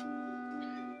above.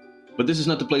 But this is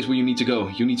not the place where you need to go.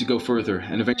 You need to go further,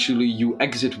 and eventually you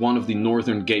exit one of the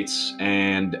northern gates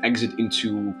and exit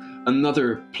into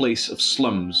another place of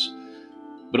slums.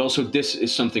 But also this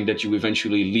is something that you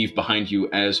eventually leave behind you,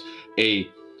 as a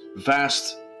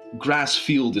vast grass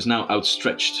field is now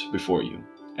outstretched before you.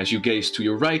 As you gaze to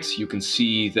your right, you can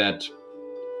see that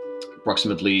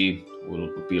approximately what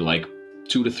would be like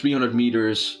 200 to 300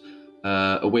 meters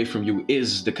away from you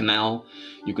is the canal.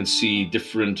 You can see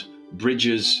different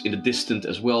bridges in the distance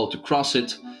as well to cross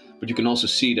it, but you can also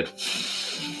see that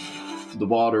the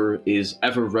water is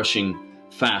ever rushing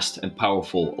fast and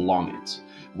powerful along it,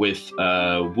 with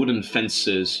wooden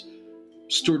fences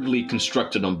sturdily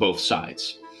constructed on both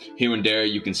sides. Here and there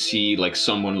you can see like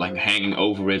someone like hanging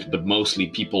over it, but mostly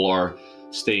people are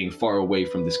staying far away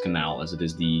from this canal, as it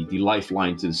is the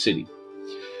lifeline to the city.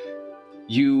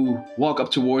 You walk up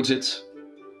towards it,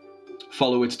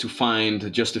 follow it to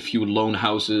find just a few lone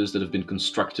houses that have been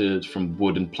constructed from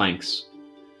wood and planks,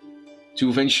 to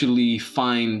eventually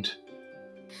find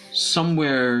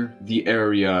somewhere the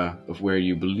area of where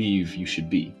you believe you should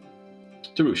be.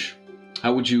 Tarush,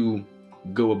 how would you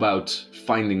go about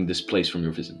finding this place from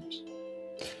your visions?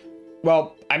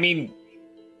 Well, I mean,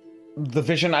 the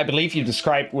vision I believe you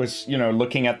described was, you know,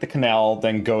 looking at the canal,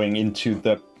 then going into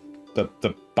the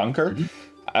bunker.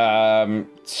 Mm-hmm.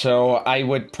 So I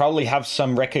would probably have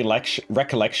some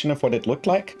recollection of what it looked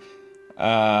like.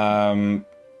 I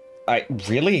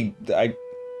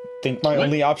think my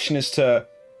only option is to,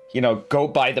 you know, go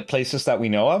by the places that we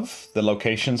know of, the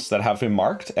locations that have been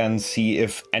marked, and see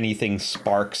if anything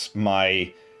sparks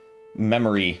my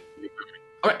memory.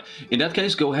 All right. In that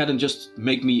case, go ahead and just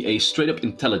make me a straight-up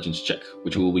intelligence check,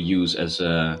 which we will use as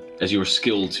your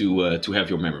skill to have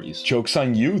your memories. Joke's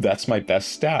on you. That's my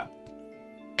best stat.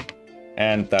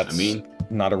 And that's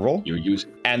not a roll. You're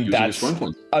using that's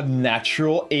a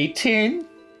natural 18.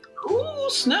 Ooh,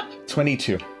 snap.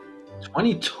 22.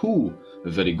 22.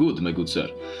 Very good, my good sir.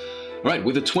 All right,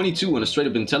 with a 22 on a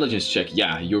straight-up intelligence check,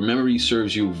 yeah, your memory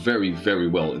serves you very, very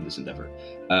well in this endeavor.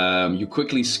 You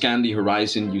quickly scan the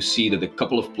horizon. You see that a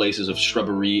couple of places of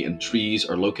shrubbery and trees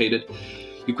are located.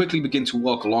 You quickly begin to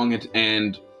walk along it,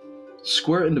 and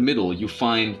square in the middle, you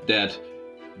find that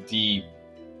the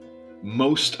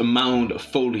most amount of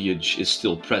foliage is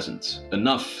still present,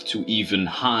 enough to even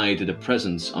hide the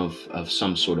presence of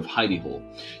some sort of hidey hole.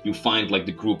 You find like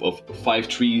the group of 5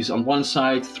 trees on one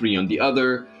side, 3 on the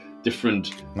other,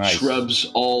 different shrubs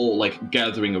all like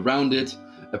gathering around it,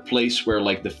 a place where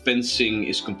like the fencing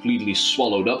is completely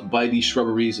swallowed up by these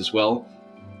shrubberies as well.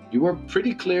 You are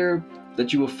pretty clear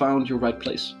that you have found your right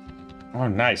place. Oh,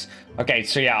 nice. Okay,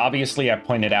 so yeah, obviously I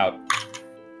pointed out.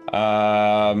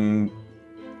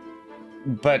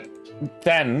 But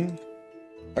then,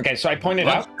 okay, so I pointed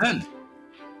out. Then?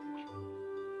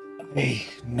 Hey,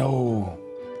 no.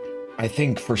 I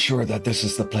think for sure that this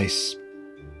is the place.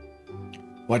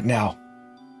 What now?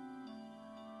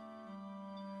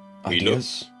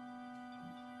 Ideas?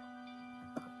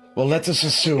 Well, let us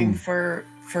assume. For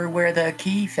where the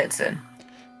key fits in.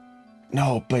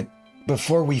 No, but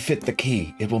before we fit the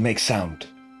key, it will make sound.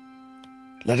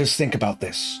 Let us think about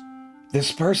this.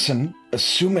 This person,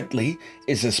 assumedly,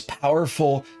 is as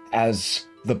powerful as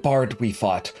the bard we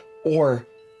fought, or,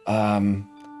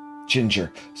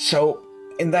 Ginger. So,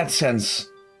 in that sense,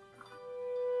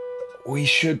 we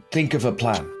should think of a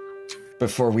plan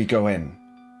before we go in.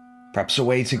 Perhaps a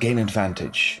way to gain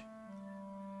advantage.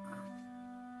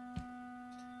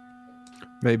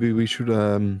 Maybe we should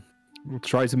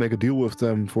try to make a deal with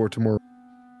them for tomorrow.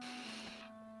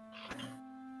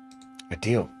 A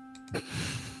deal?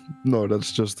 No,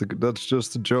 that's just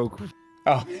a joke.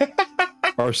 Oh.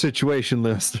 Our situation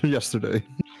list yesterday.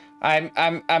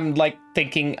 I'm like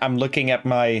thinking, I'm looking at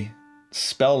my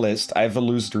spell list. I have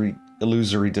illusory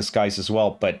disguise as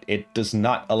well, but it does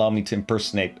not allow me to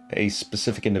impersonate a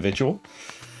specific individual.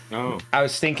 Oh. I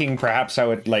was thinking perhaps I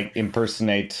would like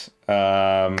impersonate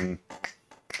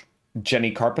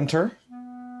Jenny Carpenter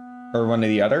or one of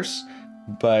the others,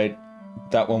 but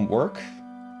that won't work.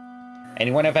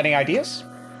 Anyone have any ideas?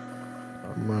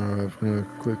 I'm having a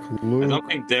quick I look. don't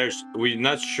think we're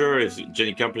not sure if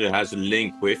Jenny Carpenter has a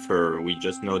link with her. We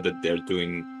just know that they're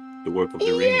doing the work of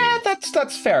the ring. Yeah,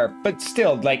 that's fair, but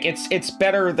still, like it's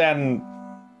better than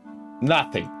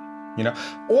nothing, you know.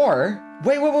 Or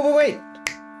wait.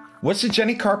 Was it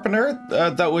Jenny Carpenter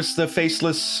that was the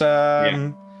faceless?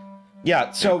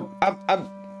 Yeah. So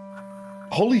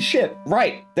holy shit!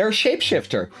 Right, they're a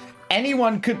shapeshifter.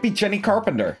 Anyone could be Jenny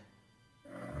Carpenter,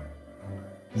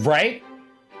 right?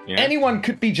 Yeah. Anyone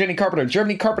could be Jenny Carpenter.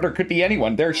 Jenny Carpenter could be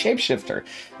anyone. They're a shapeshifter.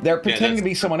 They're pretending to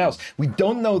be someone else. We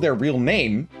don't know their real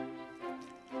name,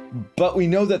 but we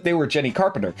know that they were Jenny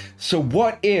Carpenter. So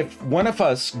what if one of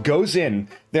us goes in,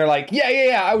 they're like,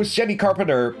 yeah, I was Jenny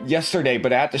Carpenter yesterday,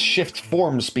 but I had to shift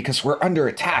forms because we're under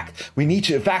attack. We need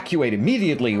to evacuate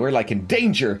immediately. We're like in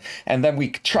danger. And then we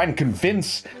try and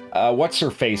convince,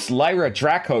 what's-her-face, Lyra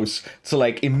Dracos, to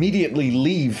like immediately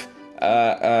leave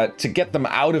to get them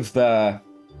out of the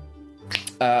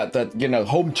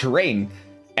home terrain,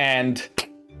 and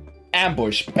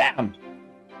ambush, bam.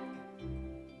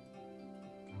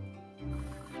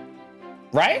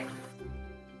 Right?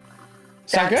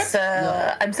 Sound good?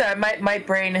 I'm sorry, my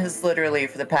brain has literally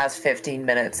for the past 15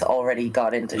 minutes already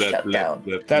got into shutdown.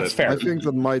 That's fair. I think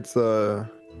that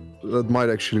might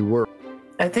actually work.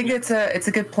 I think it's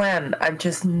a good plan. I'm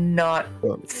just not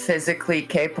physically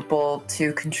capable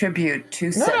to contribute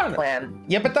to said plan.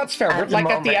 Yeah, but that's fair. We're like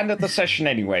at the end of the session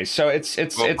anyway, so it's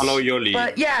Follow your lead.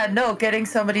 But yeah, no, getting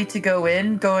somebody to go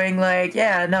in, going like,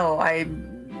 yeah, no,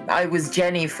 I was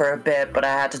Jenny for a bit, but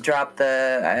I had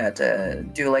to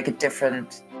do like a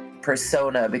different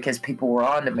persona because people were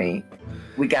on to me.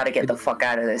 We got to get the fuck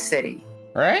out of this city.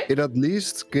 Right? It at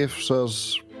least gives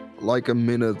us like a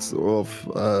minute of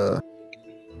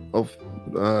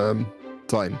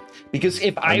time. Because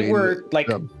if I were like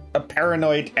a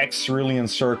paranoid ex-Cerulean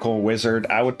Circle wizard,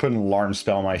 I would put an alarm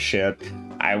spell on my shit.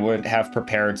 I would have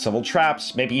prepared several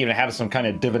traps, maybe even have some kind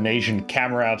of divination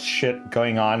camera shit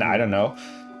going on. I don't know.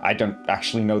 I don't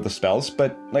actually know the spells,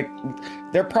 but like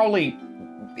they're probably,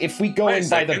 if we go in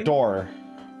by the door.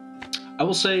 I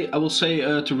will say,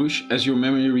 Tarush, as your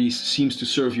memory seems to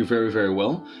serve you very, very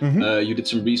well, you did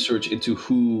some research into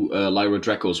who Lyra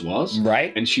Dracos was.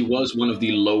 Right. And she was one of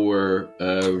the lower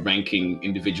ranking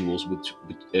individuals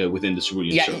within the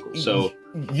Cerulean Circle. So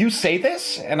you say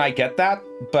this, and I get that,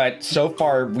 but so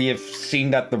far we have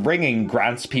seen that the ringing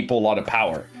grants people a lot of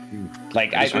power.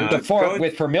 Like, before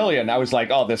with Vermilion, I was like,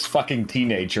 oh, this fucking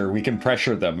teenager, we can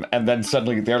pressure them. And then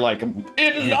suddenly they're like,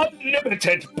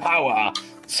 unlimited power.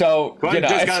 So, Jakan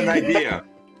just got an idea.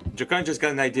 Jakan just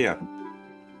got an idea.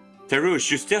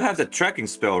 Tarush, you still have the tracking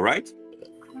spell, right?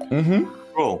 Mm-hmm.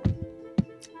 Roll.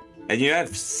 And you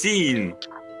have seen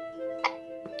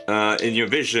in your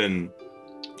vision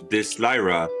this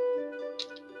Lyra.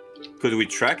 Could we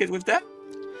track it with that?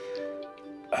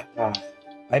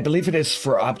 I believe it is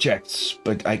for objects,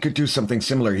 but I could do something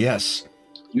similar, yes.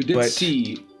 You did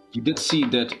see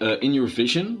that in your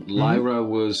vision, Lyra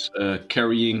was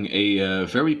carrying a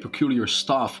very peculiar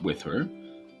staff with her.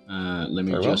 Let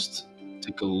me just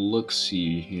take a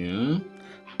look-see here.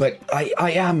 But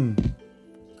I am...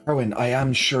 Erwin, I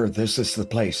am sure this is the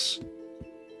place.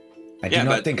 I do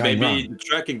not think I'm wrong. Maybe the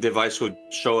tracking device would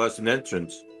show us an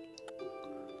entrance.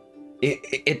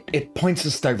 It points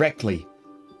us directly.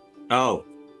 Oh.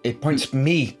 It points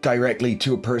me directly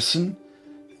to a person,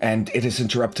 and it is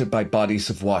interrupted by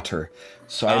bodies of water.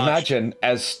 So I imagine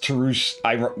as Tarush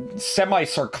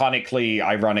semi-sarconically,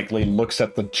 ironically, looks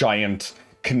at the giant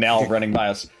canal running by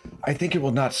us, I think it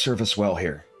will not serve us well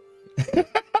here.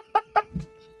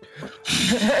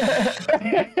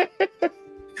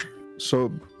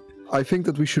 So I think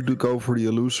that we should go for the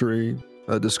illusory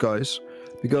disguise,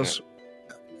 because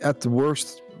at the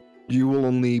worst, you will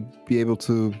only be able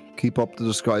to keep up the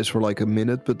disguise for like a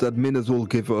minute, but that minute will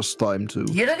give us time to...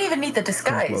 You don't even need the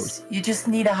disguise. You just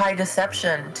need a high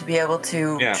deception to be able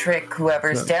to trick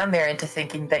whoever's down there into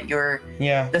thinking that you're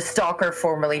the stalker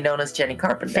formerly known as Jenny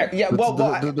Carpenter.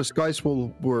 The disguise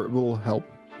will help.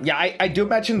 Yeah, I do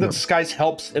imagine the disguise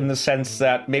helps in the sense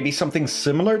that maybe something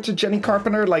similar to Jenny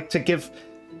Carpenter, like to give...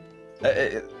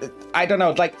 I don't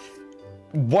know, like,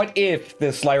 what if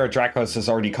this Lyra Dracos has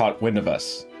already caught wind of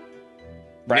us?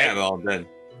 Right? Yeah, well then.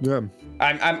 Yeah.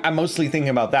 I'm mostly thinking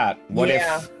about that. What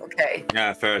if? Okay.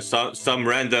 Yeah, fair. Some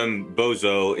random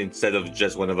bozo instead of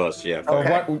just one of us. Yeah. Or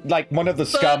one of the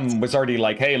scum was already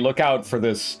like, hey, look out for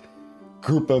this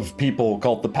group of people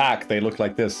called the Pack. They look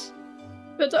like this.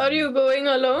 But are you going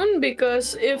alone?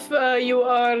 Because if you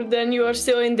are, then you are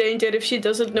still in danger if she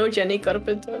doesn't know Jenny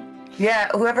Carpenter. Yeah,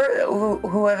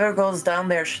 whoever goes down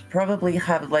there should probably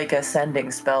have like a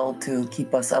sending spell to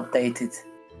keep us updated.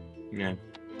 Yeah.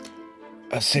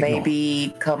 A signal.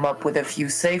 Maybe come up with a few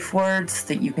safe words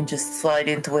that you can just slide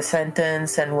into a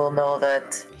sentence, and we'll know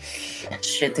that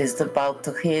shit is about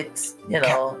to hit. You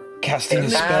know. Casting a Amen.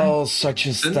 spell such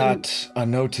as Sending- that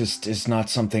unnoticed is not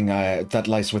something that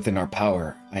lies within our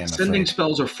power. I am Sending afraid.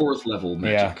 spells are 4th level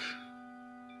magic.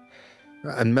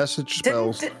 And message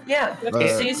spells. Yeah. You have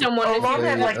to see someone Oh, if long you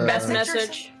have, have like, best messengers?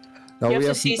 message. Now You we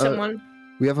have to see someone.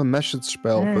 We have a message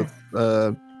spell,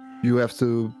 but you have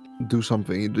to do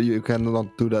something. You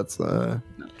cannot do that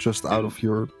just out of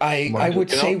your. I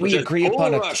would You say know, we just agree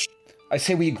upon bull a. rush. I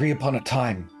say we agree upon a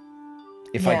time.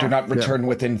 If I do Yeah. not return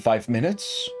within 5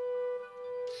 minutes,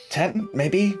 10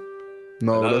 maybe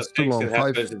No, Another that's too thing long. that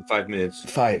happens in 5 minutes.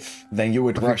 5. Then you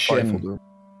would I think rush 5 will in. do.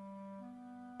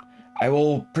 I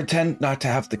will pretend not to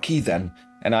have the key then.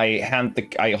 And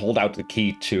I hold out the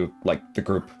key to like the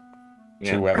group,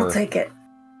 Yeah. to whoever. I'll take it.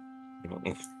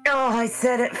 Oh, I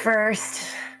said it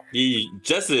first. He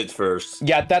just did it first.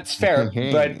 Yeah, that's fair.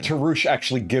 But Tarush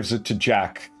actually gives it to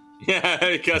Jack. Yeah,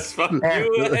 because fuck Yeah.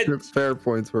 you. and- Fair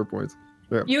point. Fair point.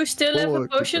 Yeah. You still have Oh, a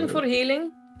potion keep it. for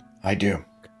healing? I do.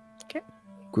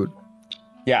 Good.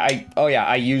 Yeah,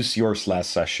 I used yours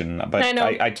last session, but I know.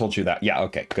 I told you that. Yeah,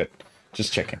 okay, good.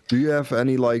 Just checking. Do you have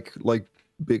any like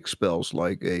big spells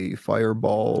like a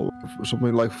fireball, or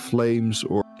something like flames,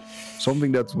 or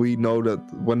something that we know that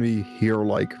when we hear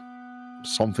like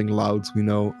something loud, we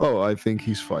know, oh, I think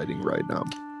he's fighting right now.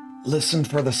 Listen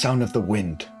for the sound of the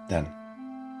wind, then.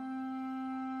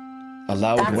 A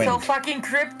loud That's wind. so fucking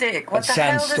cryptic. What A the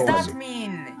hell does sandstorm. that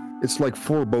mean? It's like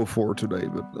 4x4 today,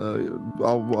 but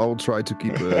I'll try to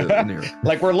keep in here.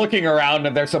 Like we're looking around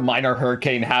and there's a minor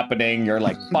hurricane happening. You're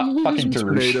like, fucking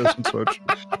Tarush. Tornadoes and such.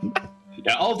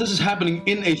 Yeah, all of this is happening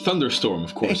in a thunderstorm,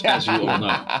 of course, as you all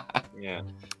know. Yeah.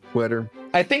 Weather.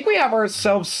 I think we have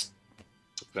ourselves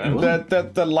Very well.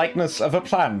 the likeness of a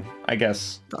plan, I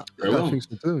guess. Very I well. think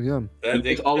so too. Yeah. And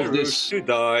with all of this- to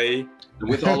die. And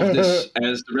with all of this,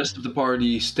 as the rest of the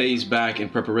party stays back in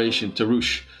preparation,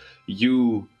 Tarush,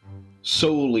 you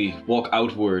solely walk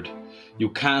outward. You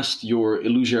cast your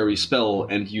illusory spell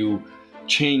and you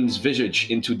change visage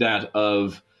into that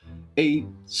of a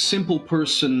simple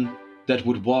person that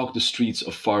would walk the streets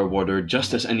of Farwater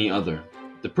just as any other.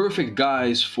 The perfect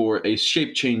guise for a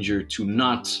shape changer to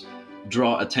not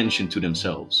draw attention to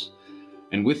themselves.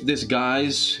 And with this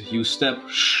guise, you step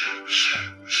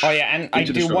Oh yeah, and I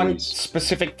into the do one strawberries.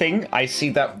 specific thing. I see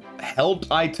that held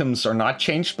items are not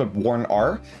changed, but worn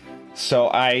are. So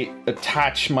I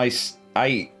attach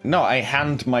I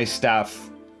hand my staff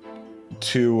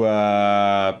to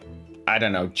I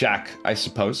don't know, Jack, I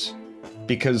suppose,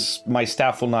 because my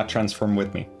staff will not transform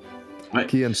with me.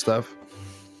 Key and stuff.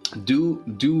 Do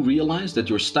realize that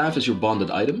your staff is your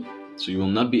bonded item, so you will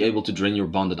not be able to drain your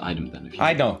bonded item then. If you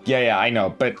I know, yeah, I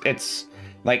know, but it's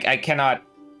like I cannot.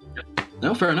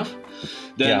 No, fair enough.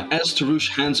 Then, Yeah. as Tarush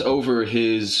hands over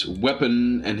his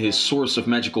weapon and his source of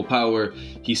magical power,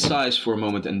 he sighs for a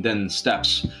moment and then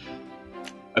steps,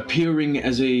 appearing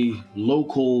as a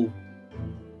local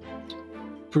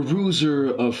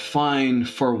peruser of fine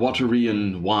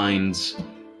Farwaterian wines.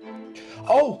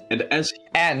 Oh, And as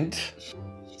and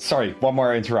sorry, one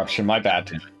more interruption. My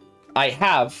bad. I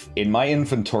have in my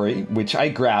inventory, which I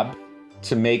grab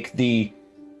to make the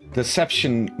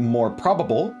deception more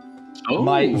probable,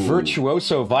 my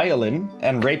virtuoso violin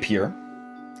and rapier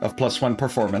of +1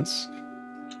 performance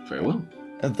Very well.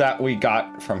 that we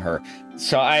got from her.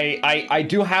 So I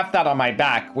do have that on my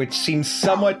back, which seems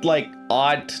somewhat like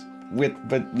odd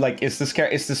but like is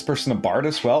this person a bard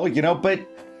as well, you know? But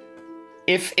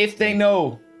if they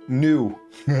knew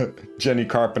Jenny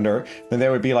Carpenter, then they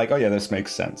would be like, oh yeah, this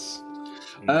makes sense.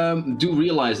 Do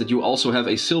realize that you also have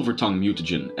a silver tongue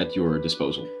mutagen at your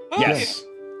disposal. Yes.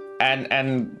 And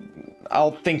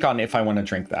I'll think on if I want to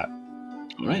drink that.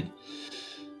 All right.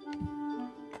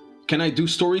 Can I do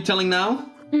storytelling now?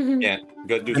 Yeah.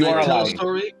 Go do You are Can I tell a allowed.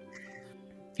 story?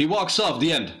 He walks off.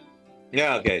 The end.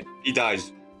 Yeah, okay. He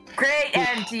dies. Great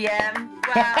NTM.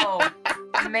 Wow.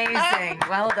 Amazing.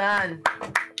 Well done.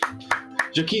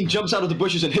 Jaqueen jumps out of the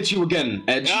bushes and hits you again,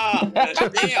 Edge. Ah, damn.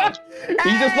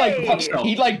 He just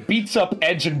Hey! like beats up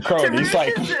Edge and Crone. He's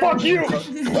like, fuck you.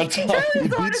 What's up? He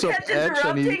beats up Edge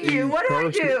and interrupting you. What do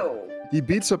I do? He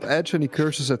beats up Edge and he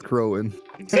curses at Crowin.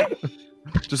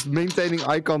 Just maintaining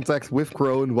eye contact with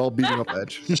Crowin while beating up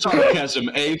Edge. Sarcasm,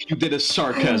 Ave. You did a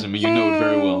sarcasm, and you know it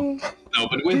very well. No,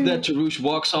 but with that, Tarush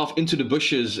walks off into the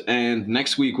bushes, and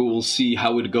next week we will see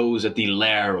how it goes at the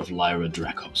lair of Lyra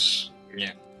Dracos.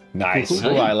 Yeah. Nice.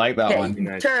 Oh, I like that one.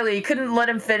 Nice. Charlie, you couldn't let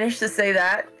him finish to say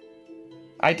that.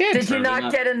 I did. Did you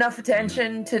not get enough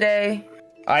attention today?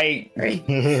 I Right.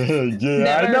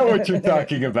 I know what you're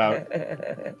talking about.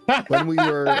 When we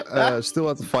were still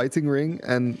at the fighting ring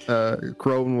and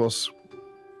Crone was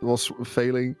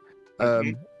failing,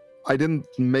 I didn't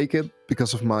make it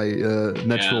because of my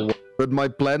natural. Yeah. But my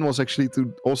plan was actually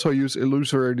to also use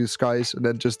illusory disguise and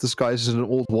then just disguise as an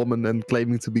old woman and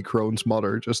claiming to be Crone's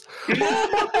mother. Just,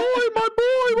 oh, my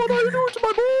boy, what are you doing to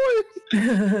my boy?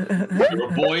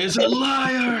 Your boy is a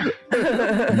liar!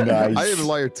 Nice. I am a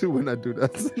liar too when I do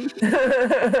that.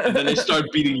 And then they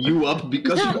start beating you up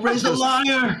because you raised a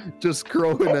liar! Just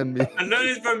Crone and me. I learned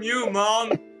it from you,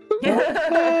 Mom.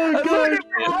 I'm looking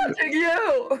for watching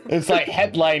you. It's like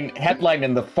headline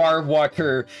in the Far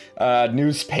Walker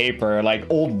newspaper, like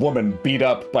old woman beat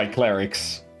up by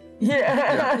clerics.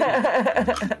 Yeah.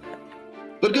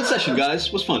 But good session, guys.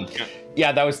 It was fun.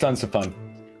 Yeah, that was tons of fun.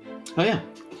 Oh yeah.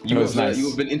 You was have, nice. you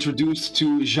have been introduced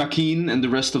to Jacqueline and the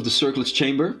rest of the Circlet's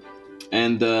Chamber.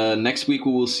 And next week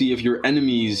we will see if your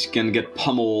enemies can get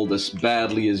pummeled as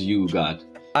badly as you got.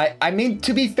 I mean,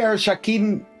 to be fair,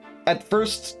 Shaquin, at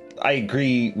first I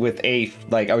agree with Ace,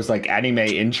 like I was like anime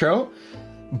intro,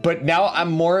 but now I'm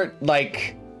more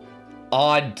like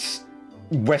odd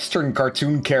Western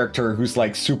cartoon character who's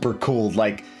like super cool,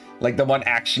 like the one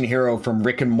action hero from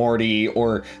Rick and Morty,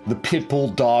 or the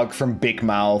pitbull dog from Big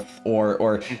Mouth,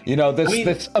 or you know,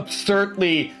 this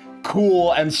absurdly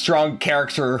cool and strong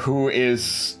character who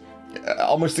is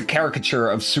almost a caricature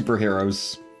of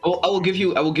superheroes. Well, I will give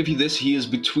you this. He is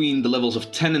between the levels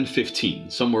of 10 and 15,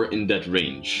 somewhere in that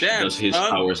range. Damn, does his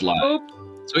powers lie?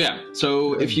 So yeah.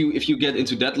 So if you get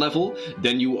into that level,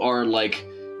 then you are like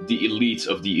the elite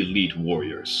of the elite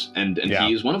warriors, and Yeah.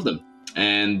 he is one of them.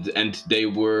 And they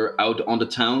were out on the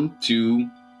town to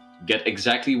get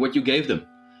exactly what you gave them.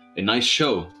 A nice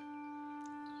show.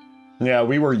 Yeah,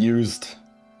 we were used.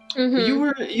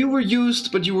 You were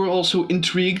used, but you were also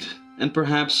intrigued. And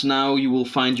perhaps now you will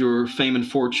find your fame and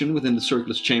fortune within the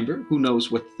Circlet's Chamber. Who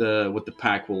knows what the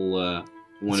pack will want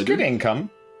It's to good do? income.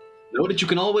 Know that you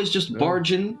can always just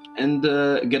barge in and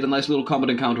get a nice little combat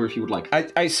encounter if you would like.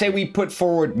 I say we put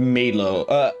forward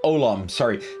Olam,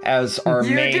 sorry, as our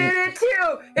You main. did it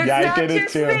too. It's Yeah, I not did it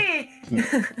just too. me.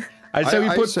 I say we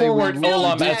I put say we forward really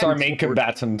Olam do as our put main forward-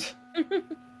 combatant.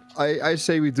 I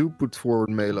say we do put forward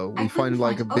Melo. We find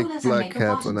like a big Ola's black Omega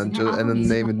cat and then Watson, and then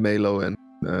name it Melo and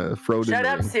throw it in Shut the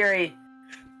up, ring. Siri.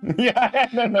 Yeah, I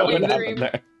don't know what Wait, happened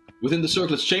there. Within the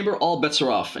Circlet's Chamber, all bets are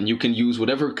off, and you can use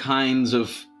whatever kinds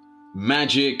of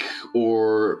magic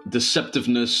or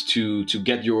deceptiveness to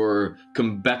get your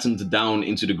combatant down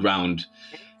into the ground.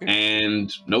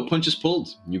 And no punches pulled.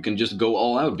 You can just go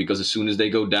all out, because as soon as they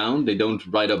go down, they don't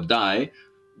right up die.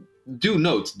 Do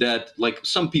note that, like,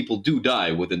 some people do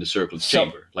die within the Circlet's So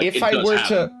Chamber. Like, if it I does were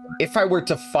happen. if I were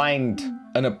to find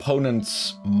an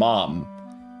opponent's mom,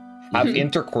 have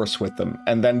intercourse with them,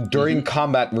 and then during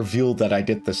combat reveal that I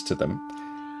did this to them,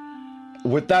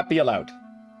 would that be allowed?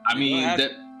 I mean,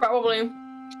 Probably.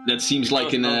 that seems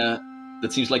like a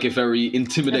very That's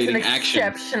intimidating an action.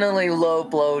 exceptionally low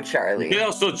blow, You Charlie. can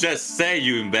also just say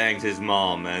you banged his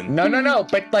mom, and No,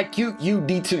 but like you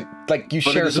need to, like, you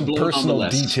But it share is a some blow personal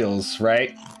nonetheless. details,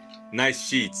 right? nice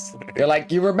sheets. You're like,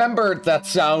 you remember that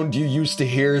sound you used to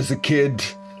hear as a kid?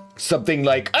 Something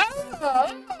like, ah!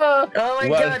 Oh my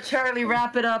What? god, Charlie,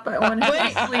 wrap it up. I want to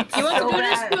Wait, sleep you want so to do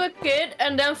this bad. to a kid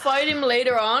and then fight him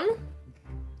later on?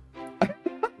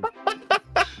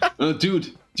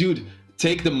 Dude,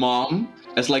 take the mom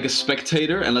as like a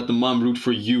spectator and let the mom root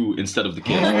for you instead of the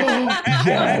kid.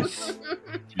 Yes.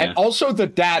 Yeah. And also the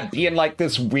dad being like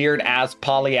this weird ass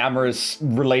polyamorous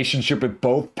relationship with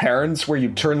both parents where you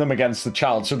turn them against the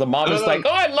child. So the mom is like, oh,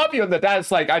 I love you. And the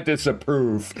dad's like, I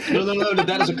disapprove. No, the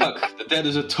dad is a cuck. The dad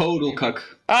is a total cuck.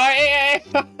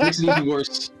 Makes it even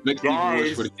worse. Makes it even worse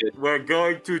Guys, for the kid. we're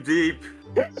going too deep.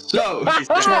 So,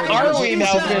 Are we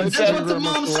now, That's Vincent? what the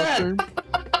mom said.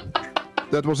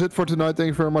 That was it for tonight. Thank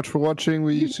you very much for watching.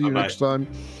 We see you Bye-bye. next time.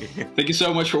 Thank you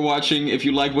so much for watching. If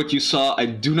you like what you saw, I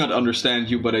do not understand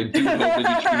you, but I do hope that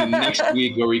you tune in next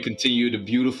week where we continue the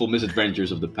beautiful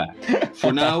misadventures of the pack.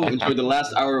 For now, enjoy the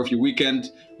last hour of your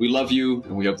weekend. We love you,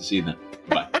 and we hope to see you then.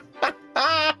 Bye.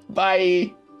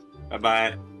 Bye. Bye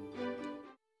bye.